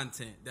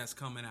content that's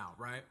coming out,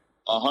 right?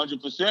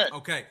 100%.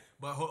 Okay,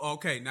 but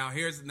now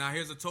here's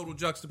a total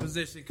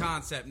juxtaposition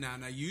concept. Now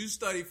you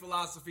study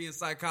philosophy and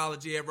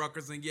psychology at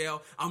Rutgers and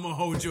Yale. I'm gonna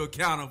hold you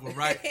accountable,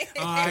 right?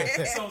 All right.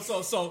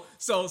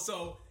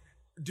 So,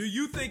 do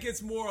you think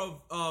it's more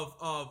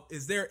of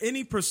is there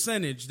any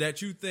percentage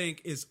that you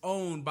think is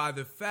owned by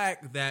the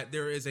fact that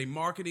there is a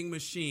marketing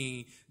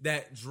machine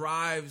that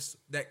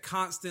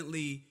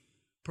constantly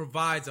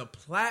provides a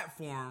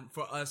platform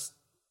for us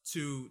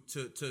to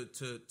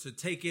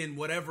take in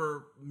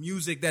whatever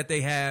music that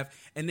they have,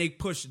 and they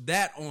push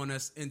that on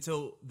us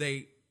until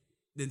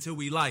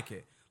we like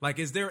it? Like,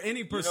 is there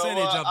any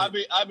percentage of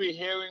it? I be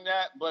hearing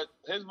that, but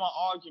here's my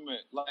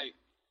argument. Like,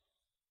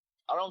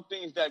 I don't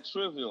think it's that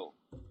trivial.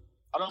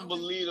 I don't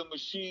believe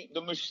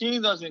the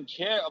machine doesn't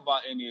care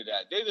about any of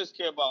that. They just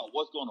care about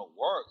what's going to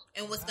work.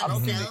 And what's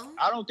going to sell?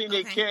 I don't think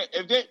they care.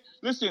 If they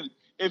listen,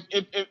 if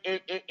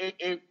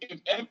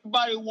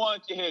everybody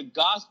wanted to hear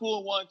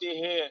gospel, wanted to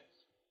hear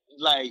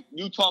like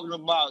you talking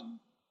about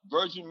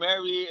Virgin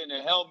Mary and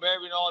the Hail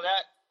Mary and all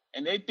that,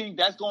 and they think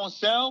that's going to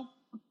sell,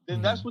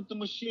 then that's what the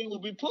machine will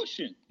be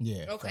pushing.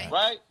 Yeah. Okay.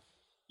 Right?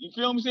 You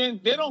feel what I'm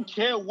saying? They don't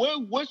care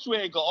which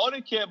way it go. All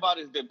they care about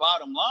is their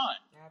bottom line.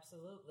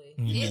 Absolutely.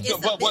 It's a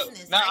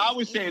business, now, right? I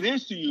would say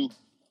this to you.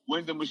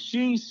 When the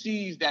machine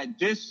sees that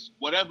this,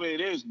 whatever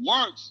it is,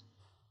 works,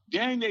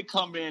 then they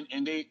come in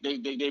and they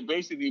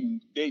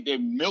basically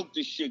milk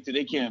the shit till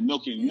they can't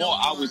milk it anymore.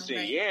 I would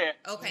say, yeah.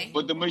 Okay.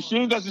 But the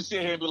machine doesn't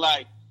sit here and be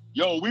like,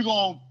 yo, we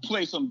gonna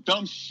play some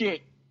dumb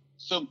shit.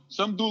 Some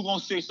dude gonna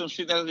say some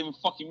shit that doesn't even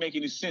fucking make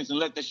any sense and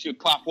let that shit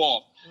pop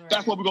off. Right.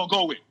 That's what we're gonna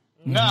go with.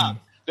 Mm-hmm. Nah,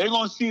 they're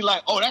gonna see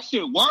like, oh, that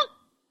shit work?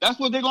 That's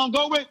what they're gonna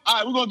go with? All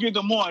right, we're gonna give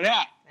them more of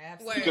that.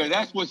 Absolutely. Because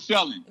that's what's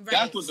selling. Right.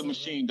 That's what the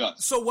machine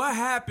does. So what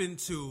happened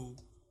to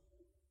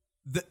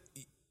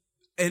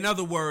in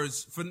other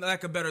words, for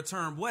lack of a better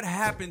term, what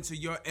happened to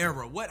your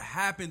era? What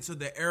happened to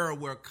the era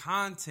where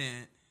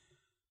content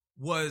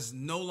was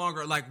no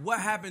longer like,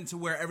 what happened to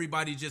where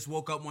everybody just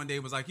woke up one day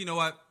and was like, you know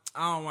what?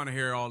 I don't want to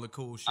hear all the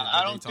cool shit.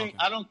 I don't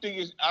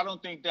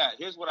think that.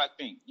 Here's what I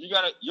think. You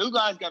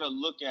guys gotta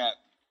look at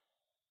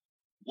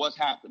what's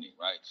happening,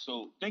 right?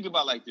 So think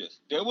about it like this.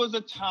 There was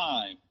a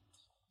time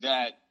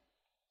that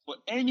for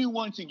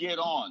anyone to get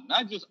on,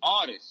 not just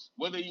artists,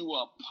 whether you were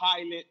a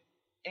pilot,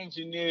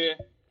 engineer,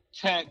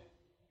 tech,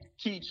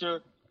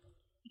 teacher,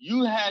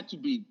 you had to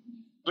be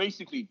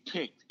basically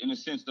picked in the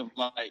sense of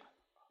like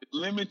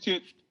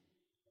limited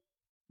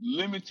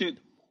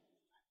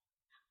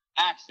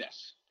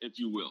access, if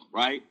you will,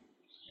 right?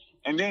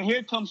 And then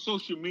here comes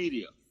social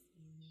media,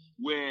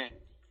 where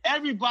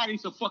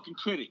everybody's a fucking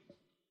critic.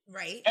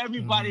 Right.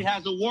 Everybody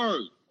has a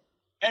word.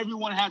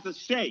 Everyone has a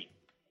say,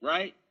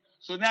 right?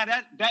 So now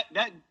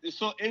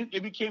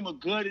it became a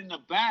good and a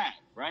bad,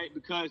 right?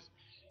 Because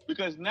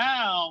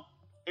now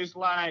it's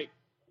like,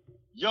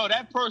 yo,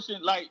 that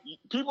person, like,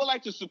 people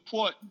like to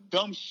support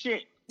dumb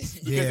shit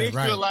because they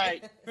feel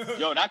like,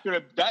 yo,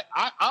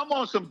 I'm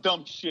on some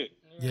dumb shit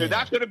because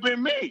that could have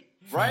been me,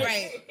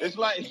 right? It's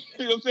like,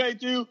 you know what I'm saying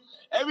to you?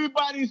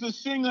 Everybody's a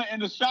singer in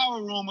the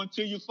shower room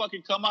until you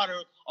fucking come out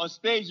on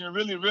stage and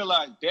really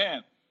realize,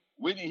 damn,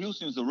 Whitney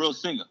Houston's a real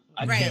singer.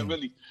 I can't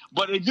really.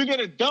 But if you get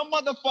a dumb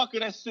motherfucker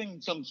that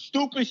sings some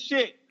stupid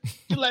shit,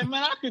 you're like,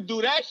 man, I could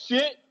do that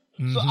shit.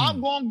 Mm-hmm. So I'm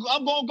going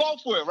to go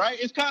for it, right?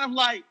 It's kind of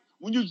like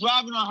when you're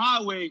driving on a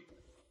highway,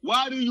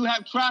 why do you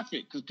have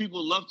traffic? Because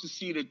people love to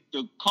see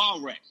the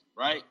car wrecks,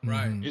 right?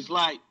 Right. It's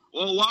like,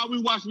 well, why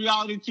we watch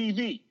reality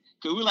TV?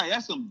 Because we're like,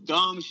 that's some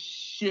dumb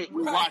shit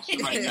we're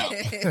watching right now.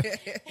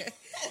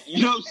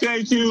 You know what I'm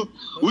saying to you?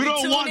 We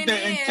don't want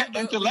the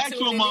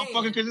intellectual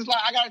motherfucker because it's like,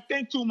 I got to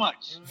think too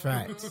much.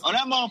 Facts. Oh,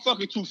 that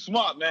motherfucker too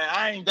smart, man.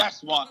 I ain't that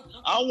smart.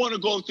 I want to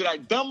go to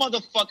that dumb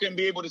motherfucker and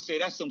be able to say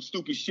that's some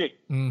stupid shit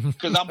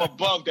because I'm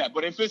above that.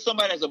 But if it's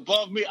somebody that's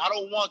above me, I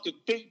don't want to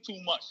think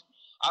too much.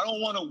 I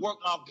don't want to work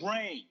my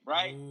brain,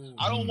 right?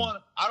 I don't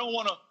want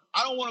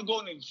to go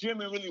in the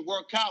gym and really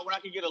work out when I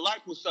can get a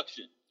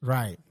liposuction.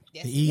 Right.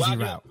 The easy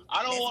route.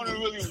 I don't want to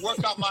really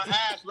work out my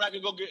ass where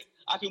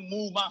I can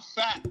move my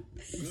fat.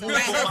 You know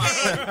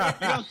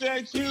what I'm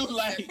saying to you?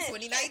 Like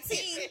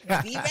 2019,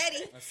 be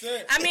ready. That's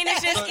it. I mean,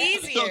 it's just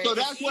easier. So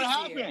that's what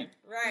happened.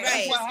 Right.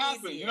 That's what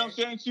happened. You know what I'm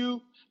saying to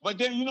you? But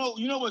then you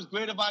know what's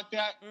great about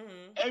that?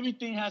 Mm-hmm.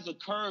 Everything has a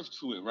curve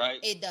to it, right?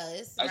 It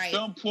does. At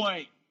some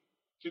point,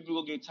 people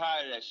will get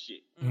tired of that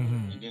shit.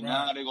 Mm-hmm. And then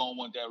now they're gonna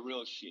want that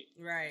real shit.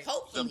 Right.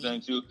 Hopefully.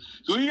 Something too.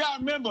 So you gotta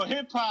remember,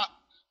 hip hop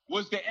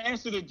was the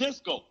answer to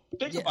disco.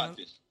 Think about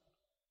this,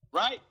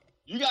 right?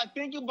 You got to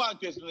think about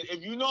this.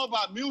 If you know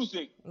about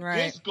music,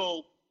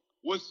 disco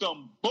was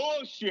some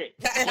bullshit,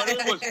 but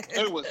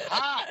it was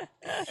hot.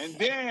 And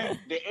then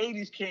the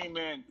 80s came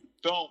in.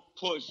 Don't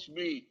push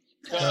me,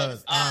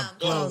 cause I'm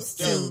close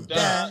to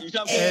the. You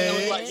know what I'm saying? It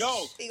was like,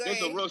 yo,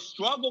 there's a real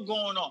struggle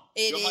going on.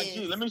 Yo, my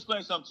G, let me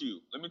explain something to you.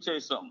 Let me tell you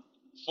something.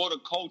 For the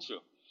culture,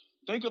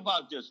 think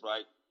about this,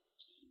 right?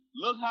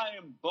 Look how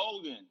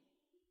emboldened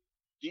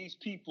these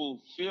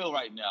people feel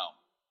right now.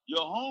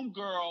 Your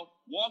homegirl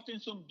walked in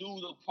some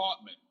dude's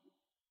apartment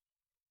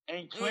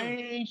and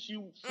claimed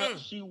she thought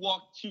she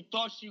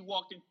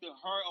walked into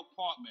her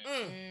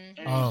apartment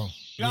and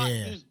shot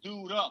this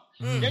dude up.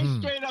 They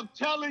straight up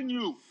telling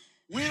you,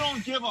 we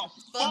don't give a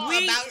fuck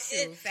about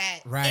you,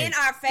 fat. Right. In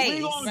our face.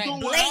 We gonna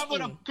do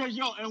whatever because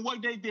and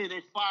what they did,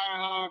 they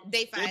fired her.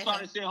 They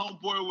tried to say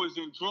homeboy was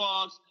in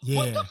drugs. Yeah.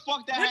 What the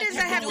fuck that has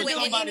to do with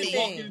somebody anything?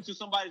 walking into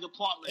somebody's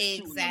apartment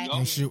exactly.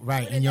 and shoot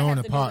right in your own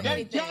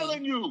apartment. They're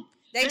telling you.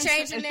 They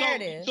changed the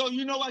narrative. So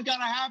you know what's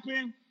gonna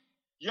happen?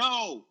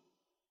 Yo,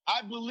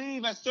 I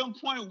believe at some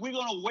point we're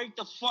gonna wake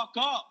the fuck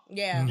up.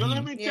 Yeah. Yo,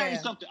 let me tell you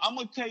something. I'm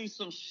gonna tell you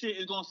some shit.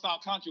 It's gonna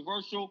sound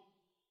controversial.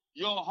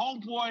 Yo,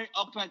 homeboy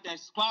up at that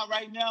spot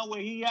right now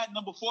where he at,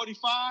 number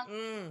 45.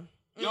 Yo,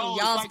 y'all's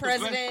like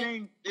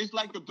president. It's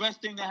like the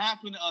best thing that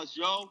happened to us,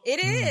 yo.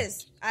 It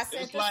is. I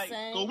said it's the like,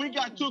 same. so we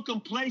got too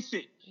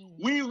complacent.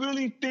 We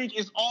really think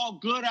it's all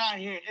good out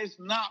here. It's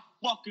not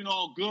fucking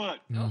all good.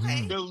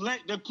 Okay.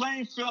 The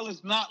playing field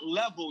is not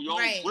level, yo.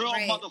 Real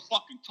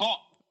motherfucking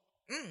talk.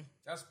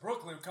 That's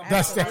Brooklyn coming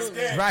That's out right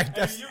there. right.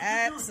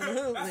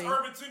 Absolutely. That's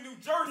Irvington, New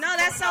Jersey. No,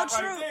 that's so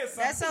true. Right there,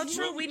 that's so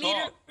true. We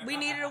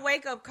needed a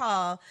wake up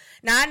call.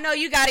 Now I know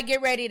you got to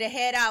get ready to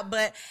head out,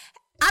 but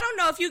I don't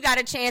know if you got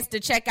a chance to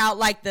check out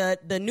like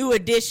the new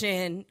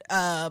edition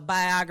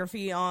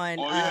biography on.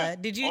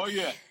 Did you? Oh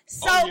yeah.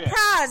 So,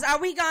 Prize, are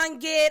we gonna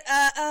get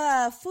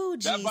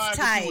Fuji's That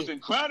biography type? was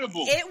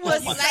incredible. It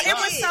was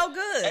so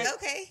good.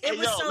 Okay. It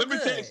was so let me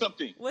good. tell you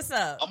something. What's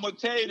up? I'm gonna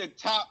tell you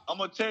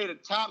the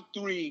top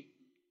 3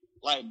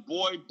 like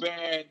boy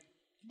band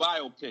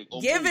biopic.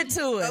 Give it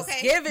to us.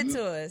 Okay. Give it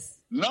to us.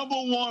 Number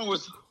 1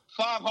 was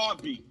 5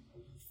 Heartbeat.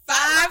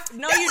 5?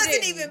 No, that you wasn't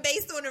didn't. even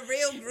based on a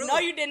real group. No,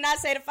 you did not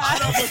say the 5.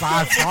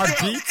 5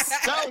 heartbeats.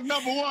 That was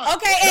number 1.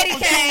 Okay, Eddie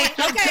Number Kane.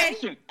 2 was Okay.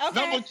 Temptation. Okay.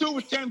 Number 2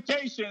 was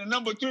Temptation, and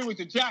number 3 was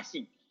the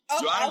Jackson. Oh,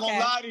 Yo, I ain't okay.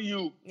 gonna lie to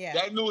you. Yeah.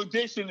 That new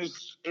edition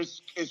is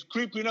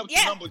creeping up to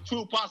Yeah. number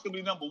 2,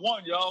 possibly number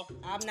 1, yo.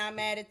 I'm not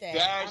mad at that.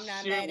 That I'm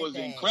not shit mad was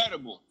at that.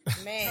 incredible.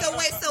 Man.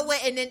 So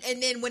wait,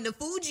 and then when the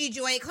Fuji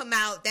joint come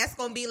out, that's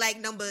gonna be like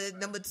number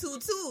 2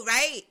 too,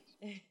 right?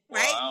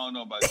 Well, Right? I don't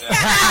know about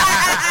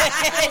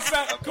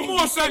that. Come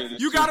on, son.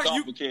 You gotta.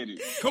 Complicated.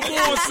 Come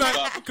on, son.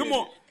 Come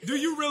on. Do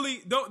you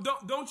really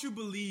don't you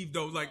believe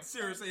though? Like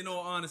seriously, in all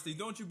honesty,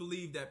 don't you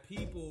believe that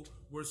people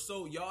were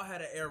so y'all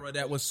had an era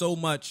that was so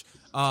much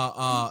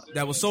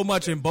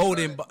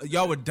emboldened.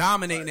 Y'all were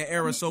dominating the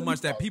era so much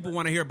that people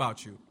want to hear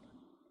about you.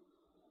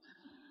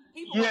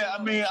 Yeah,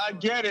 I mean, I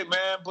get it,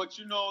 man. But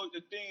you know, the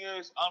thing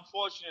is,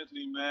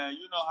 unfortunately, man,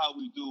 you know how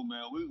we do,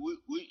 man. We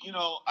you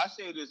know, I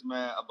say this,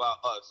 man, about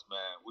us, man,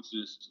 which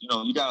is, you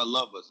know, you gotta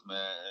love us, man,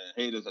 and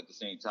hate us at the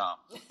same time.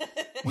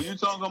 When you're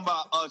talking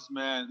about us,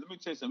 man, let me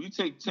tell you something. You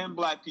take 10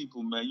 black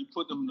people, man, you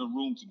put them in a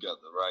room together,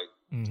 right?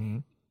 Mm-hmm.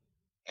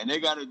 And they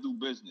gotta do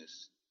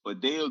business, but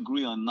they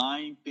agree on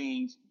 9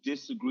 things,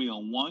 disagree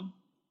on 1.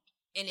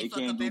 And they fuck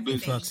can't up do everything.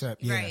 business. Fucks up,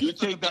 yeah. Right. You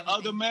take the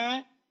other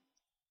man.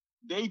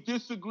 They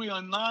disagree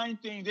on 9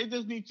 things. They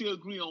just need to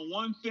agree on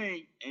 1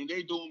 thing, and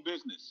they doing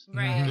business.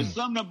 Right. There's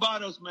something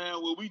about us,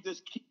 man, where we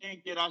just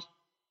can't get our.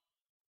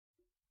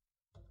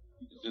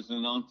 It's just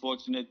an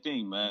unfortunate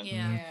thing, man.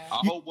 Yeah. I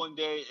hope one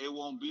day it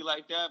won't be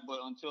like that, but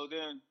until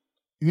then,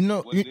 You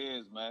know, what it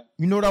is, man.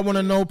 You know what I want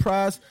to know,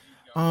 Prize?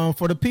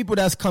 For the people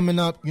that's coming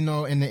up, you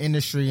know, in the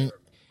industry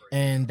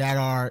and that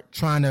are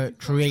trying to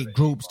create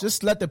groups,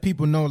 just let the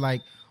people know,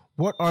 like,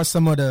 what are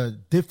some of the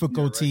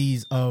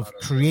difficulties of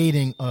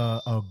creating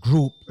a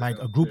group, like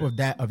a group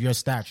of your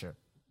stature?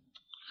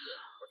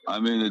 I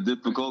mean, the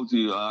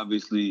difficulty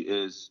obviously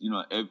is, you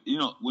know,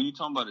 when you're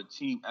talking about a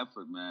team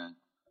effort, man,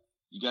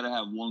 you got to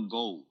have one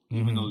goal,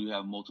 even though you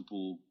have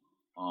multiple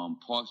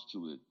parts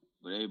to it.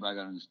 But everybody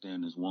got to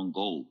understand there's one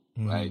goal,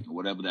 right?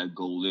 Whatever that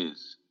goal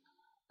is.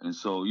 And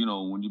so, you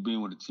know, when you're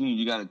being with a team,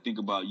 you got to think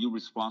about you're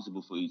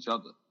responsible for each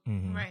other.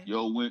 Right.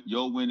 Your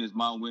win is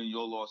my win.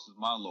 Your loss is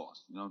my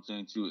loss. You know what I'm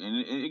saying too? And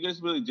it gets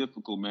really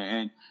difficult,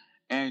 man.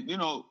 And you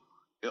know,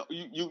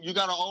 you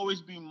got to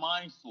always be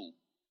mindful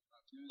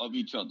of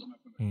each other.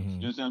 You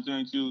know what I'm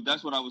saying too?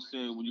 That's what I would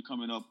say when you're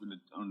coming up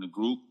on the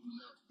group.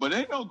 But there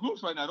ain't no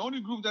groups right now. The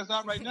only group that's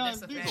out right now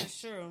is Beagle. That's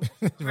true.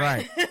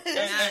 Right.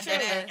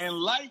 And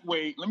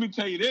lightweight, let me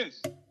tell you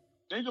this.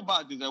 Think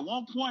about this. At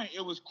one point,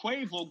 it was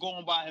Quavo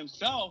going by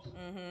himself,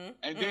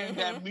 and then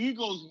that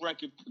Migos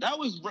record.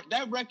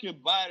 That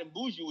record, Bad and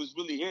Bougie, was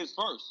really his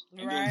first.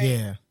 And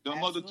then the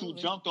other 2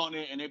 jumped on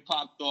it, and they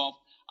popped off.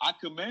 I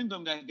commend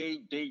them that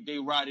they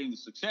ride into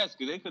success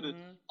because they could have.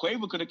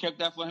 Quavo could have kept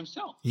that for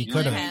himself. He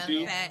could have.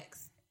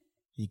 Facts.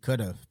 He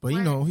could have, but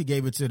you know, he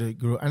gave it to the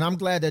group, and I'm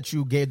glad that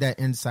you gave that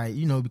insight.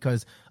 You know,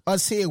 because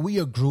us here, we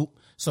a group.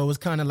 So it's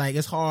kind of like,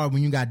 it's hard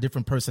when you got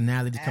different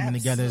personalities coming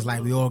together. It's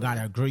like we all got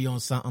to agree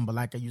on something. But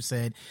like you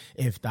said,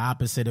 if the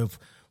opposite of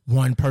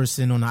one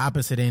person on the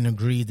opposite end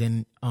agrees,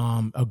 then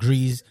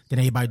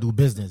everybody do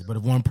business. But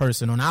if one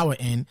person on our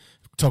end,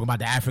 talk about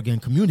the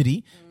African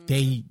community,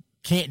 they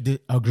can't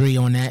agree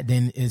on that,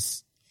 then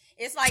it's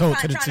like trying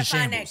to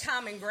find that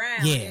common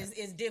ground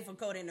is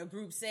difficult in a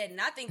group setting.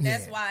 I think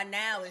that's why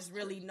now it's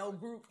really no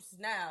groups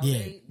now.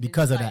 Yeah,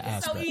 because of that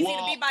it's aspect. so easy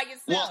to be by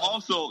yourself. Well,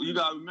 also, you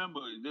got to remember,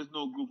 there's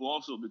no group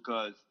also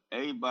because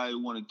everybody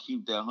want to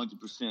keep that 100%.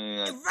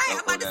 Right,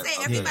 I'm about to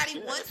say, everybody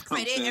wants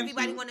credit.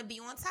 Everybody want to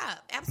be on top.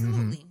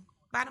 Absolutely.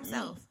 By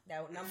themselves.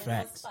 That number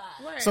Facts. 1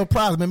 spot. So,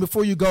 Prize, man,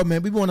 before you go,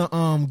 man, we want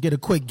to get a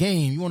quick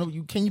game.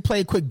 Can you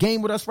play a quick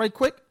game with us right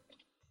quick?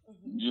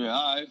 Yeah,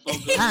 all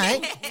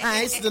right. All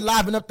right. So to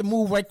liven up the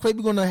move right quick,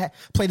 we're going to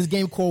play this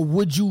game called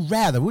Would You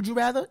Rather. Would you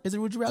rather? Is it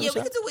Would You Rather? Yeah,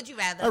 we Sha? can do Would You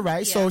Rather. All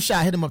right. Yeah. So, Sha,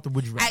 hit him up to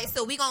Would You Rather. All right,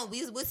 so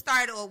we'll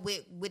start off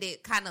with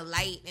it kind of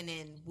light, and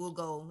then we'll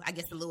go, I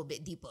guess, a little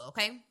bit deeper,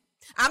 okay?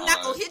 I'm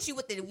not going to hit you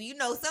with it. You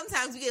know,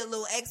 sometimes you get a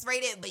little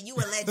X-rated, but you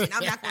a legend.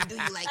 I'm not going to do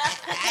you like that,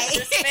 right?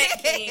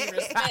 Respect, King,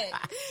 respect.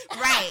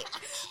 Right.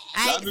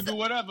 I can do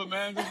whatever,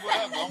 man. Just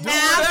whatever. I'm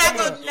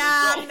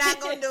not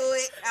gonna do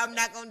it. I'm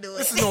not gonna do it.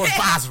 This is no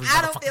advisory.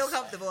 I don't feel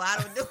comfortable. I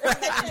don't do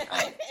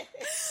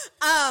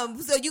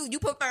it. So you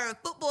prefer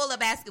football or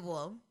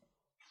basketball?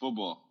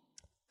 Football.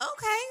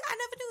 Okay, I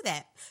never knew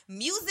that.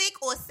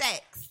 Music or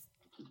sex?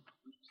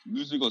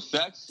 Music or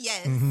sex?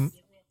 Yes. Mm-hmm.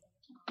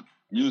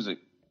 Music.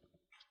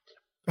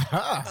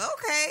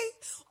 Okay.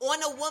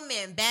 On a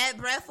woman, bad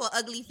breath or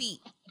ugly feet?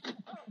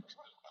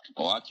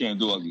 Oh, I can't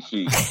do ugly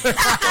feet. So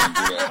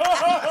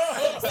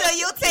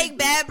you'll take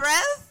bad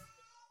breath?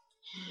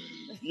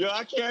 Yo,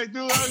 I can't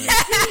do ugly feet.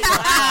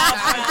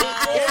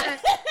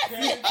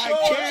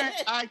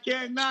 I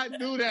cannot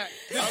do that.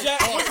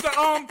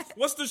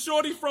 What's the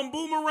shorty from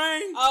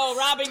Boomerang? Oh,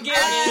 Robin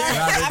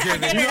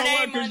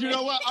Givens. You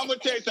know what? I'm gonna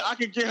tell you something. I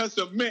can get her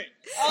some mint.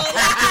 I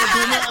can't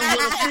do nothing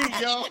with her feet,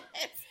 yo.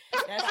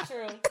 That's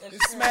true.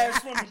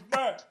 Smash from his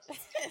butt.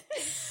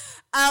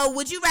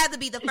 Would you rather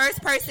be the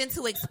first person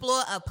to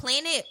explore a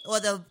planet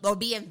or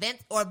be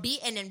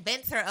an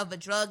inventor of a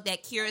drug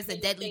that cures a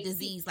deadly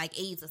disease like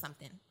AIDS or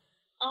something?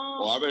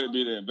 Well, I'd rather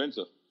be the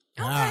inventor.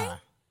 Okay.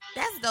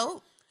 That's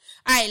dope.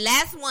 All right,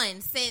 last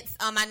one. Since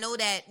I know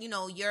that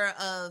you're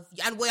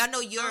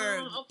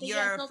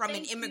from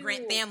an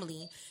immigrant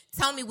family.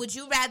 Tell me, would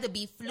you rather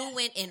be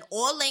fluent in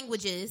all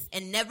languages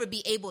and never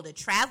be able to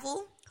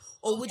travel,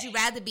 or would you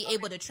rather be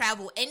able to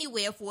travel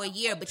anywhere for a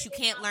year but you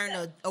can't learn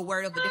a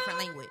word of a different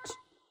language?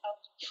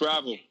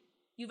 Travel.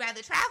 You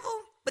rather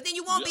travel, but then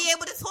you won't be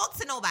able to talk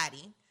to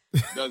nobody.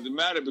 Doesn't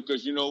matter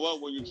because you know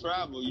what? When you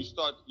travel, you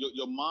start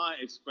your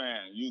mind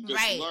expands. You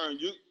just learn.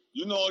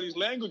 You know all these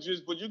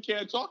languages, but you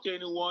can't talk to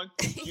anyone.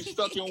 You're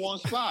stuck in one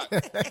spot. You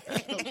know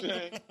what I'm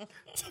saying?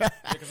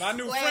 Because I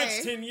knew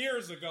French 10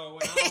 years ago,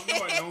 and I don't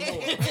know it no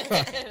more.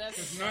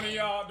 Because none of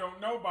y'all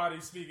don't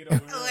nobody speak it over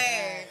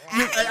there.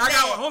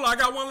 I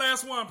got one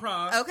last one,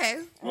 Prize.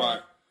 Okay.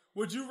 Right.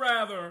 Would you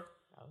rather?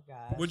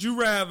 Would you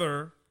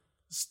rather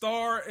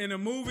star in a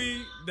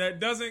movie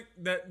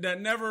that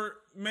never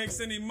makes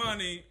any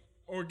money,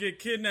 or get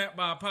kidnapped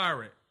by a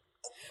pirate?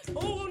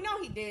 Oh, no,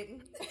 he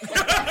didn't. What?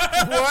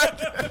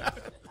 I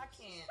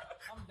can't.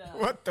 I'm done.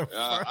 What the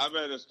fuck? I'd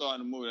rather start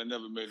in a movie that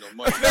never made no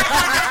money. The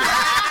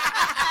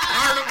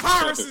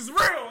pirates is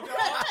real,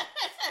 dog.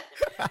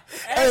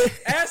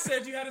 Ash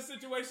said you had a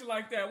situation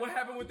like that. What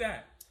happened with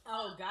that?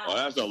 Oh, God. Oh,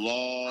 that's a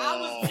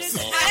long. That's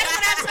what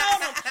I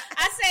told him.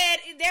 I said,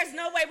 there's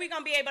no way we're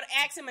going to be able to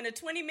ask him in a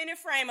 20-minute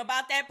frame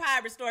about that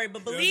pirate story.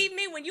 But believe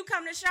me, when you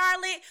come to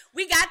Charlotte,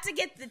 we got to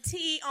get the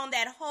tea on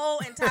that whole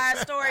entire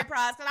story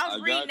process. I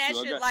was reading that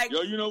shit like,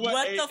 yo, you know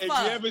what? The if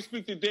fuck? you ever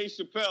speak to Dave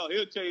Chappelle,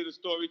 he'll tell you the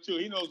story, too.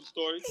 He knows the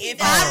story.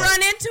 If I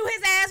run into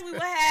his ass, we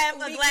will have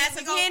a glass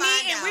of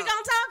Henny, and we're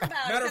going to talk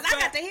about it, because I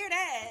got to hear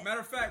that.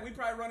 Matter of fact, we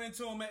probably run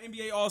into him at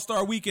NBA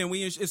All-Star Weekend.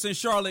 It's in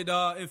Charlotte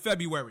in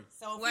February.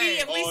 So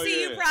if we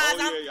see you, Prize,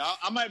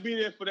 I might be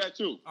there for that,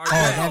 too. Oh,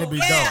 that'd be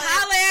dope.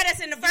 Holla at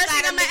us, and the first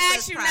thing I'm going to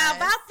ask you now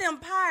about them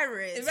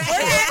pirates. What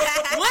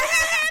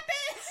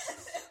happened?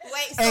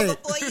 Wait, so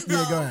before you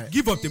go, go ahead.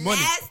 Give up the money.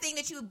 Last thing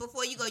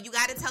before you go, you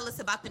got to tell us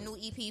about the new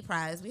EP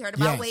Prize. We heard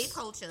about Wave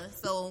Culture,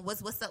 so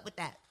what's up with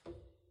that?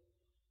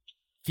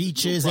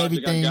 Features,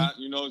 everything.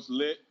 It's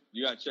lit.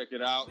 You got to check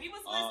it out. We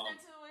was listening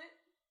to it.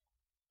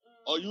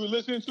 Oh, you were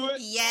listening to it?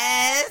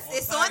 Yes,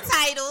 it's on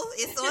Tidal.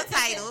 It's on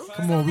Tidal.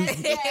 Come on,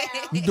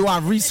 we do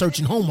our research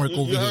and homework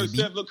over you here. heard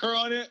Steph LaCour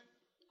on it?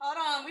 Hold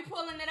on, we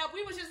pulling it up.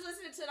 We was just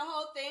listening to the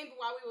whole thing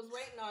while we was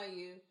waiting on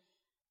you.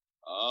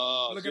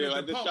 Oh,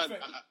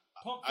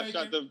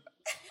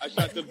 I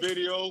shot the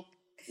video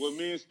with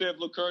me and Steph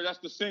LaCour. That's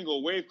the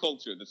single, Wave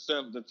Culture, the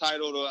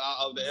title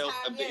of the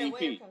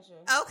EP.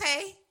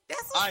 Okay.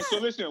 That's all right, so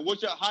listen,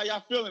 how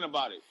y'all feeling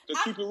about it? To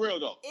keep it real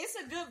though. It's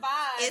a good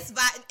vibe. It's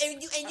vibe,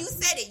 and you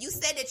said it. You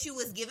said that you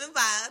was giving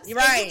vibes.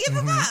 Right. You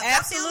giving vibes.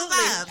 Absolutely.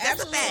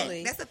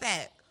 Absolutely. That's a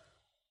fact.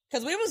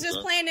 Because we was just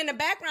playing in the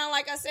background,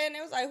 like I said, and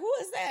it was like, who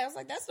is that? I was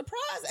like, that's the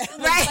Prize.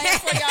 Right. Playing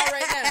for y'all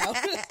right now.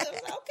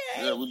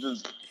 Okay. Yeah, we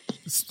just.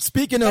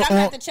 Speaking of, I'm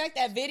gonna have to check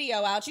that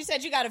video out. You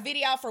said you got a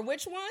video out for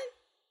which one?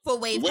 For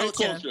Wave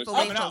Culture. For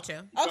Wave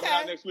Culture. Coming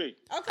out next week.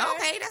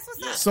 Okay, that's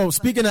what's up. So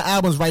speaking of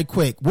albums, right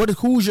quick,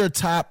 who's your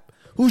top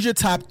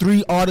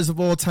 3 artists of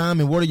all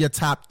time, and what are your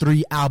top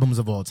 3 albums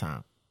of all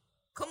time?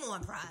 Come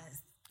on,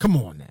 Prize. Come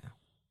on now.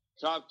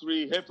 Top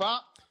 3 hip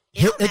hop.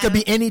 It could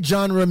be any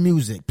genre of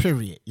music.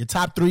 Period. Your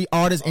top 3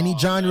 artists, any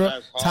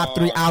genre. Top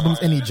 3 albums,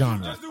 any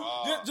genre.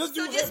 Just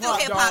do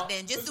hip hop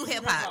then. Just do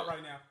hip hop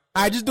right now.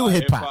 I just do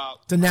hip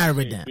hop to narrow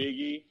it down.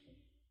 Biggie,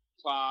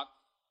 Pac,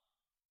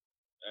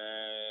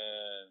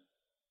 and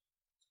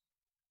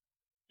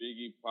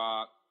Biggie,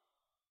 Pac.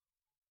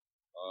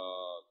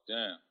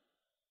 Damn.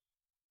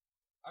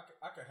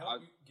 I could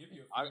help you. Give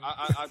you.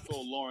 I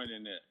throw Lauren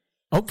in there.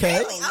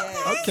 Okay.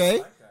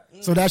 Okay.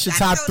 So that's your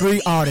top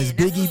 3 artists: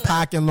 Biggie,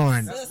 Pac, and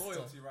Lauren. That's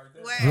loyalty right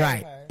there.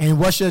 Right. And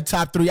what's your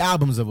top 3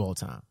 albums of all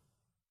time?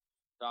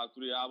 Top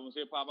 3 albums,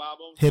 hip hop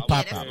albums. Hip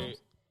hop albums.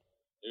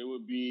 It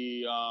would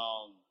be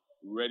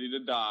Ready to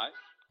Die.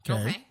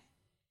 Okay.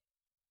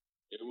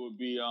 It would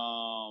be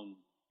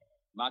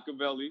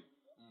Machiavelli.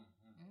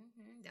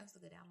 Mm-hmm. That was a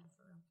good album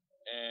for him.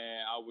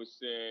 And I would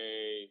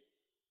say,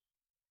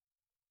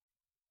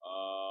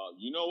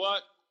 you know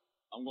what?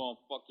 I'm going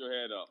to fuck your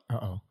head up.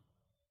 Uh-oh.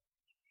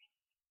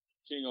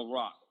 King of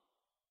Rock.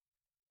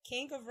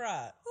 King of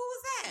Rock. Who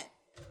was that?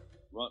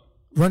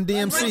 Run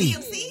DMC. Run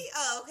DMC?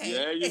 Oh, Okay.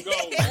 There you go.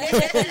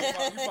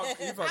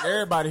 You fuck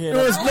everybody here.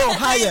 There is no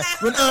higher.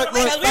 When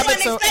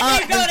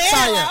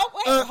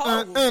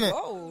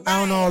I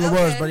don't know all the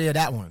words, but yeah,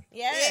 that one.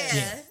 Yeah.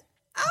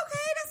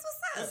 Okay, that's what's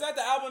up. Is that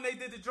the album they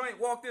did the joint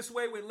 "Walk This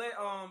Way" with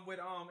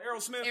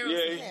Aerosmith?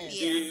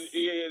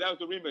 Yeah, that was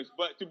the remix.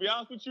 But to be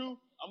honest with you,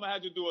 I'm gonna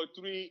have to do a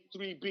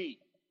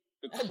 3-beat.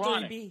 The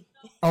Chronic.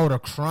 Oh, the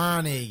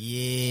Chronic.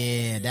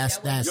 Yeah, that's.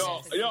 Yo, I'm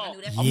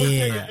gonna tell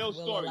you an ill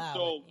story.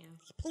 So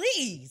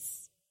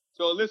please.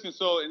 So listen.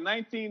 So in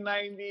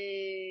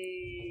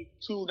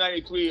 1992,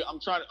 93,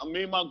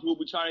 me and my group,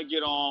 we're trying to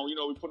get on. You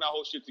know, we putting our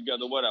whole shit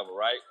together, whatever,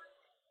 right?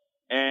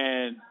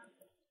 And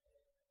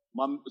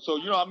so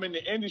I'm in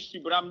the industry,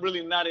 but I'm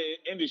really not in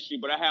the industry.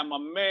 But I have my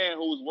man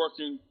who was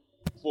working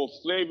for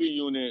Flavor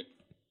Unit.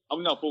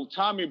 For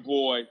Tommy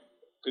Boy,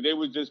 because they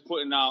was just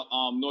putting out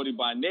Naughty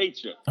by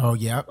Nature. Oh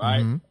yeah,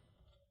 right. Mm-hmm.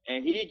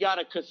 And he got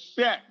a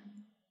cassette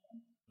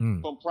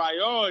from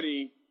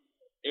Priority.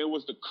 It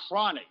was the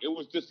Chronic. It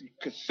was just a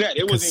cassette.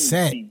 It wasn't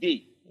even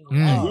CD.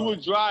 And we were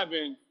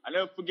driving. I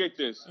never forget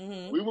this.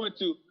 We went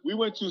to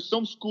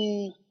some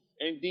school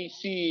in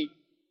DC.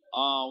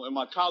 In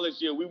my college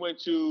year, we went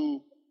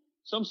to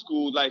some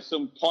school, like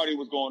some party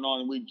was going on,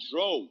 and we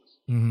drove.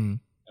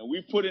 And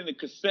we put in the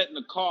cassette in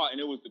the car, and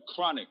it was the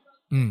Chronic.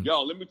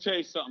 Yo, let me tell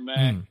you something,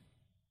 man.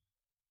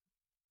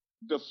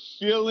 The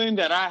feeling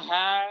that I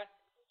had,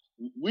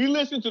 we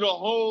listened to the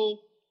whole,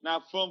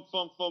 now from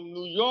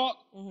New York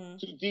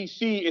to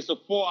DC, it's a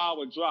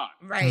 4-hour drive.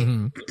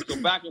 Right.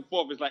 So back and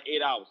forth, it's like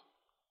 8 hours.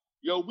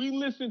 Yo, we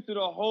listened to the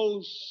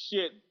whole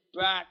shit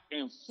back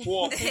and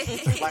forth.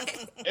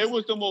 Like, it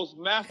was the most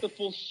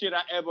masterful shit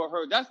I ever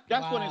heard. That's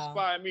what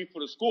inspired me for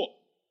the score.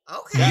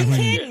 Okay. You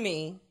kidding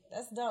me?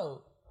 That's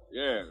dope.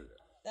 Yeah.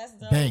 That's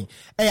dope. Dang.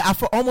 Hey, I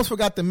almost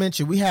forgot to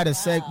mention, we had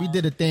we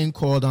did a thing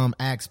called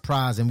Ask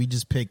Prize, and we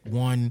just picked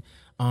one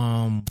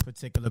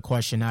particular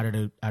question out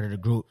of the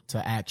group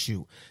to ask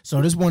you.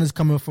 So this one is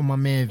coming from my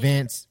man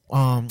Vance.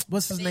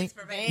 What's his name?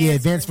 Yeah,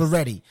 Vance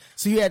Ferretti.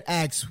 So you had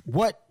asked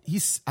I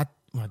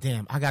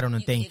got on the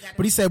thing.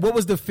 But he said, what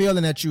was the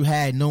feeling that you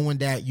had knowing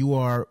that you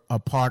are a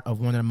part of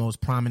one of the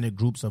most prominent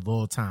groups of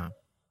all time?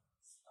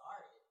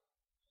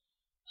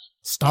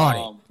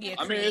 Started.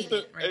 I mean, it's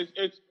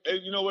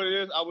you know what it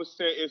is? I would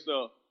say it's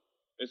a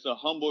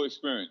humble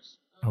experience.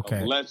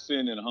 Okay. A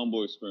lesson and a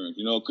humble experience,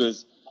 you know,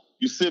 because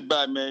you sit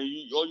back, man,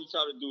 all you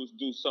try to do is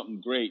do something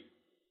great.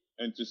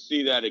 And to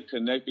see that it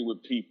connected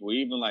with people,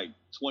 even like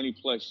 20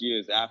 plus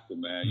years after,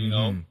 man, you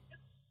know?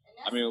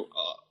 I mean,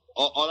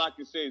 all I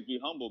can say is be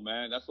humble,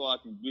 man. That's all I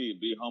can be.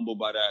 Be humble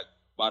by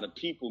the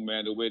people,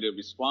 man, the way they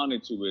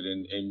responded to it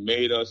and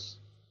made us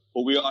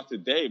what we are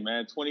today,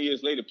 man. 20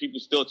 years later, people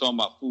still talking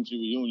about Fuji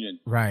Reunion.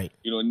 Right.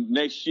 You know,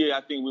 next year,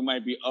 I think we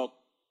might be up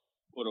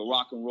for the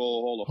Rock and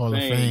Roll Hall of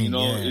Fame. You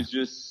know, it's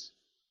just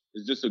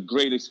a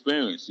great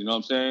experience. You know what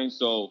I'm saying?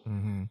 So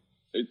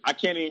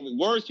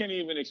words can't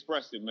even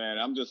express it, man.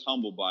 I'm just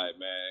humbled by it,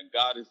 man.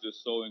 God is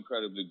just so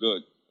incredibly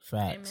good.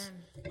 Facts.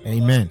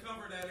 Amen.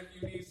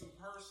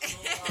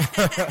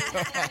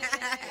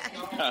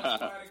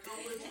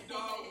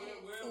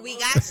 We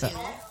got you. Facts.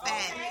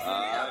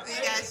 We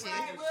got you.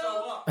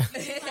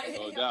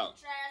 No doubt.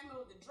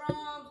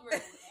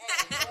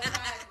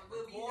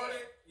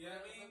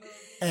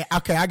 Hey,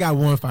 okay, I got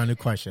one final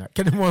question.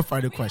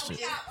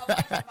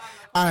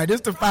 All right, this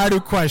is the final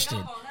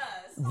question.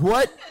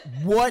 What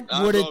would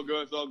it?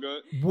 It's all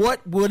good.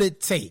 What would it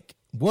take?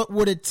 What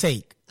would it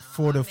take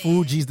for the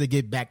Fugees to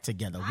get back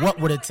together? What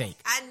would it take?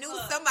 I knew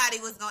somebody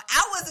was going.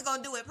 I wasn't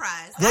going to do it,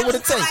 Prize. What would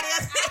it take? Look,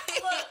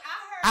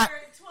 I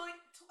heard 20 million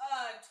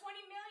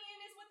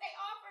is what they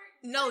offered.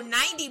 No,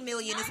 90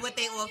 million is what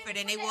they offered,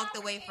 and they walked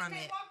away from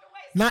it.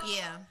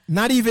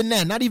 Not even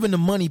that. Not even the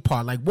money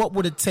part. Like, what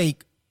would it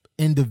take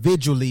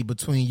individually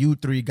between you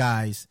three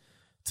guys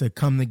to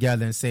come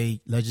together and say,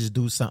 let's just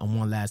do something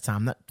one last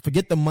time?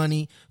 Forget the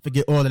money,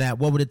 forget all of that.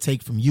 What would it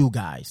take from you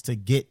guys to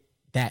get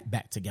that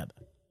back together?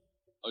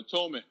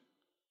 Atonement.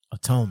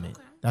 Okay.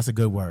 That's a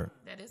good word.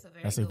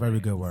 That's a very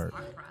good word.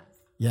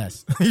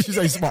 Yes. You should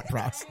say smart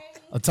Prize.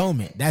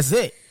 Atonement. That's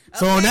it.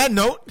 So on that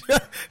note,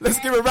 let's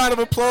give a round of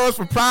applause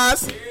for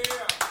Prize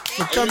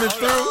for coming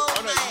through.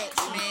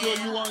 Sure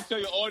you want to tell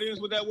your audience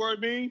what that word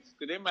means?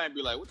 Because they might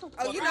be like, what the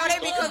fuck? Oh, you know they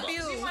be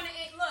confused. We want to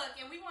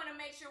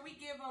make sure we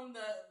give them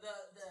the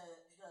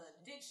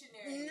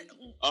dictionary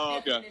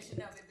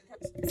definition of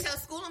it. So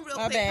school them real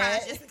quick,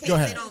 Prize, just in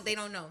case they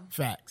don't know.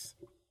 Facts.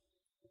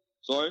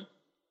 Sorry?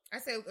 I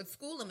said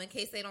school them in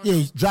case they don't know.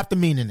 Yeah, drop the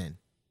meaning in.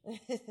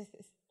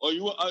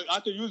 I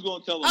thought you was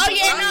going to tell them. Oh,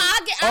 yeah,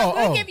 no,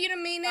 I'll give you the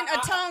meaning.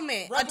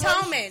 Atonement.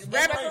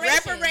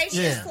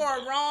 Reparations for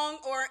a wrong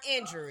or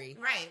injury.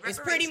 Right. It's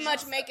pretty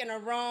much making a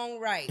wrong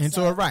right.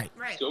 Into a right.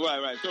 So,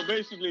 right. So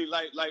basically,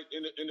 like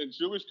in the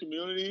Jewish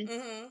community,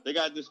 they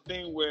got this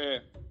thing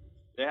where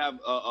they have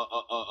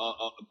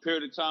a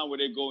period of time where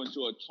they go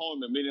into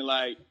atonement, meaning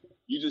like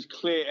you just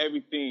clear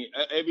everything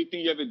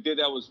you ever did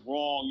that was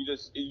wrong. You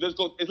just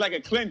go. It's like a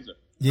cleanser.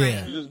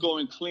 Yeah. You just go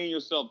and clean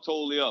yourself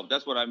totally up.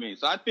 That's what I mean.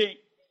 So I think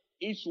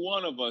each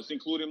one of us,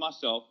 including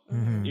myself,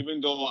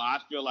 even though I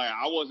feel like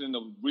I wasn't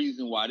the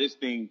reason why this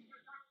thing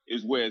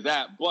is where it's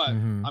at, but I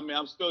mean,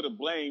 I'm still to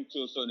blame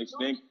to a certain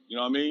extent. You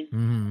know what I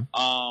mean?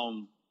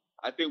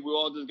 I think we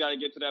all just got to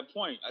get to that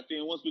point. I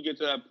think once we get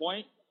to that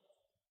point,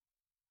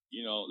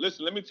 you know,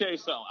 listen, let me tell you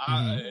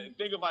something.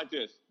 Think about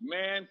this.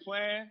 Man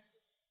planned,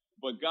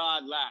 but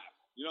God laughed.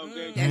 You know what I'm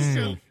saying? That's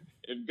true.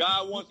 If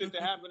God wants it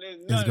to happen,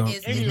 there's nothing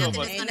of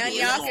us. Ain't nothing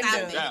y'all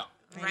can do.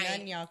 Right.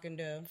 Nothing y'all can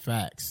do.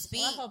 Facts.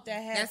 Well, I hope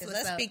that happens.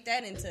 Let's speak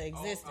that into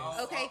existence.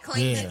 Okay,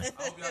 claim it.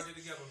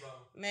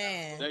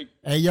 Man.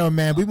 Hey, yo,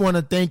 man, we want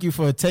to thank you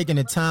for taking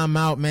the time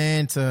out,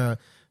 man, to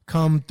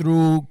come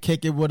through,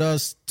 kick it with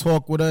us,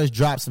 talk with us,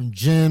 drop some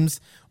gems,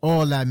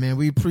 all that, man.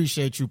 We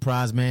appreciate you,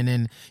 Pras, man.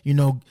 And, you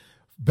know,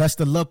 best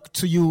of luck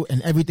to you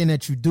and everything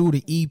that you do.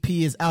 The EP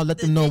is out. Let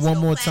them know one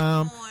more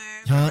time.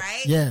 Right?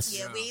 Yes.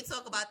 Yeah, we ain't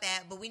talk about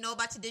that, but we know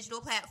about your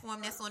digital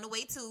platform that's on the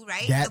way too,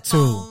 right? That the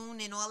too.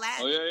 phone and all that.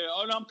 Oh, yeah.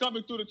 Oh, no, I'm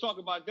coming through to talk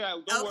about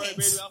that. Don't worry,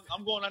 baby.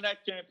 I'm going on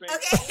that campaign.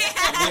 Okay.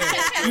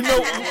 You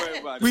know, don't worry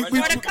about it.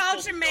 For the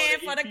culture, man.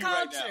 For the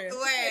culture.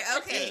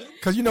 Okay.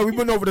 Because, you know, we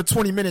went over the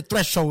 20-minute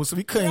threshold, so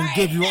we couldn't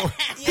give you all.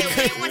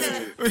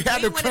 We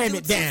had to cram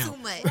it down. Too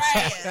much.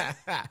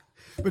 Right.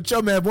 But,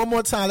 yo, man, one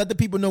more time, let the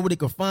people know where they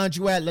can find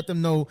you at. Let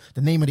them know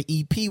the name of the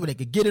EP, where they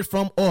could get it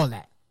from, all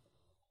that.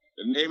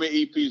 The name of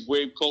the EP is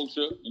Wave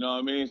Culture. You know what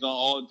I mean? It's on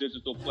all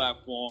digital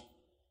platforms.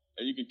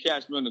 And you can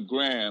catch me on the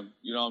gram.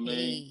 You know what I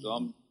mean?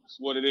 So that's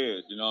what it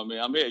is. You know what I mean?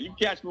 I'm here. You can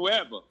catch me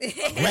wherever.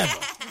 Wherever.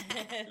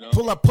 You know?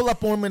 Pull up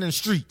on them in the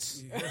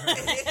streets.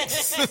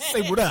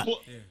 Say what up.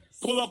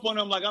 Pull up on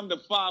them like I'm the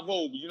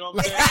 5-0. You know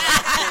what I'm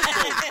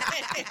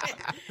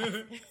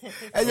saying?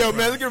 Hey, yo,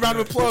 man, let's give a round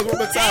of applause one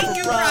more time Thank for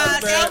you,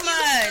 Pras, Pras, man. so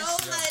much.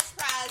 So much,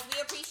 Pras.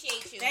 We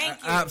appreciate you.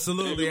 Thank you.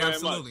 Absolutely, Thank you very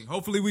absolutely. much.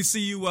 Hopefully we see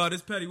you,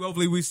 this Petty.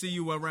 Hopefully we see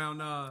you around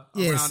the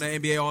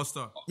NBA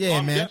All-Star. Yeah,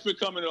 I'm man. definitely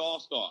coming to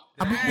All-Star.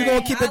 We're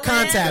going to keep in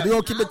contact. We're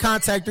going to keep in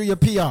contact through your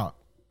PR. All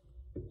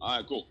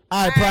right, cool.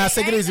 All right, Pras,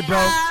 take it easy, bro.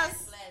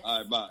 All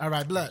right, bye. All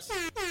right, bless.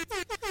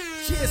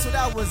 Yeah, so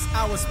that was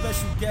our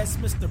special guest,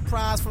 Mr.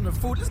 Pras from the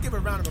Food. Let's give a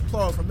round of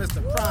applause for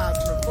Mr. Pras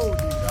from the Food,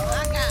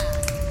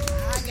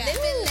 I got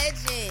living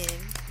legend.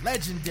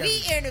 Legendary.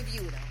 We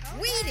interviewed him.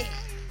 We did.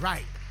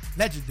 Right.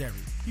 Legendary.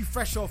 He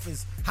fresh off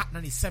his Hot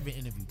 97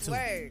 interview, too.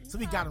 Word. So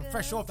we got him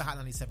fresh off the Hot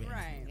 97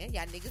 interview. Right. And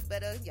y'all niggas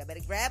better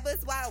grab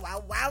us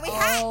while we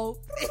hot.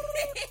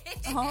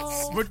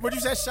 What you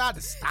said, Shot?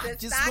 The stock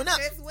just went up.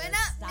 Just went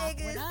up,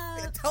 niggas.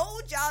 I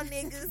told y'all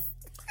niggas.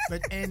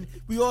 And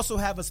we also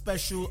have a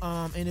special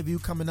interview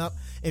coming up.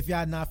 If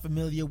y'all not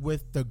familiar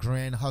with the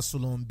Grand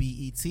Hustle on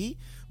BET,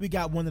 we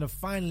got one of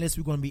the finalists.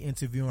 We're going to be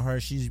interviewing her.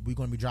 We're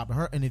going to be dropping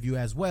her interview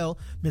as well.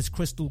 Miss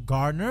Crystal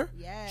Gardner.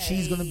 Yes.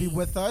 She's going to be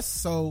with us.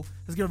 So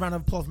let's give a round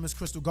of applause for Miss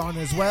Crystal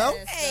Gardner as well.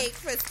 Hey,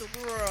 Crystal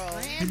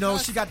girl. You know,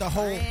 she got the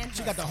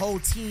whole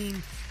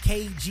team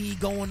KG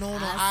going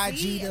on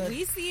IG.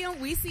 We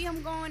see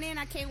him going in.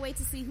 I can't wait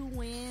to see who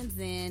wins.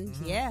 And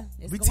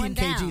it's we going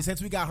team down. KG.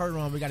 Since we got her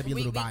on, we got to be a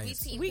little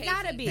biased. We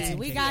gotta be.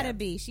 We gotta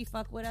be. She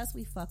fuck with us.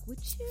 We fuck with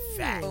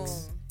you.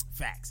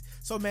 Facts.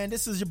 So, man,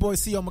 this is your boy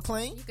C.O.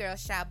 McLean. Your girl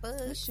Shot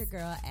Buzz. It's your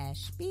girl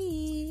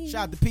Ashby.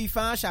 Shout out to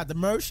P-Fine. Shout out to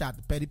Merch. Shout out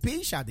to Petty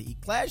P. Shout out to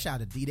E-Class.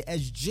 Shout out to D to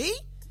SG.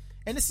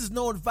 And this is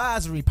No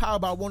Advisory,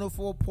 powered by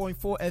 104.4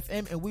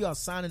 FM. And we are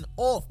signing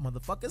off,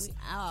 motherfuckers. We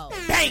out.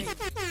 Bang!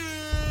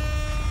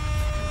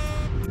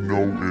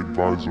 No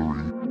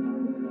advisory.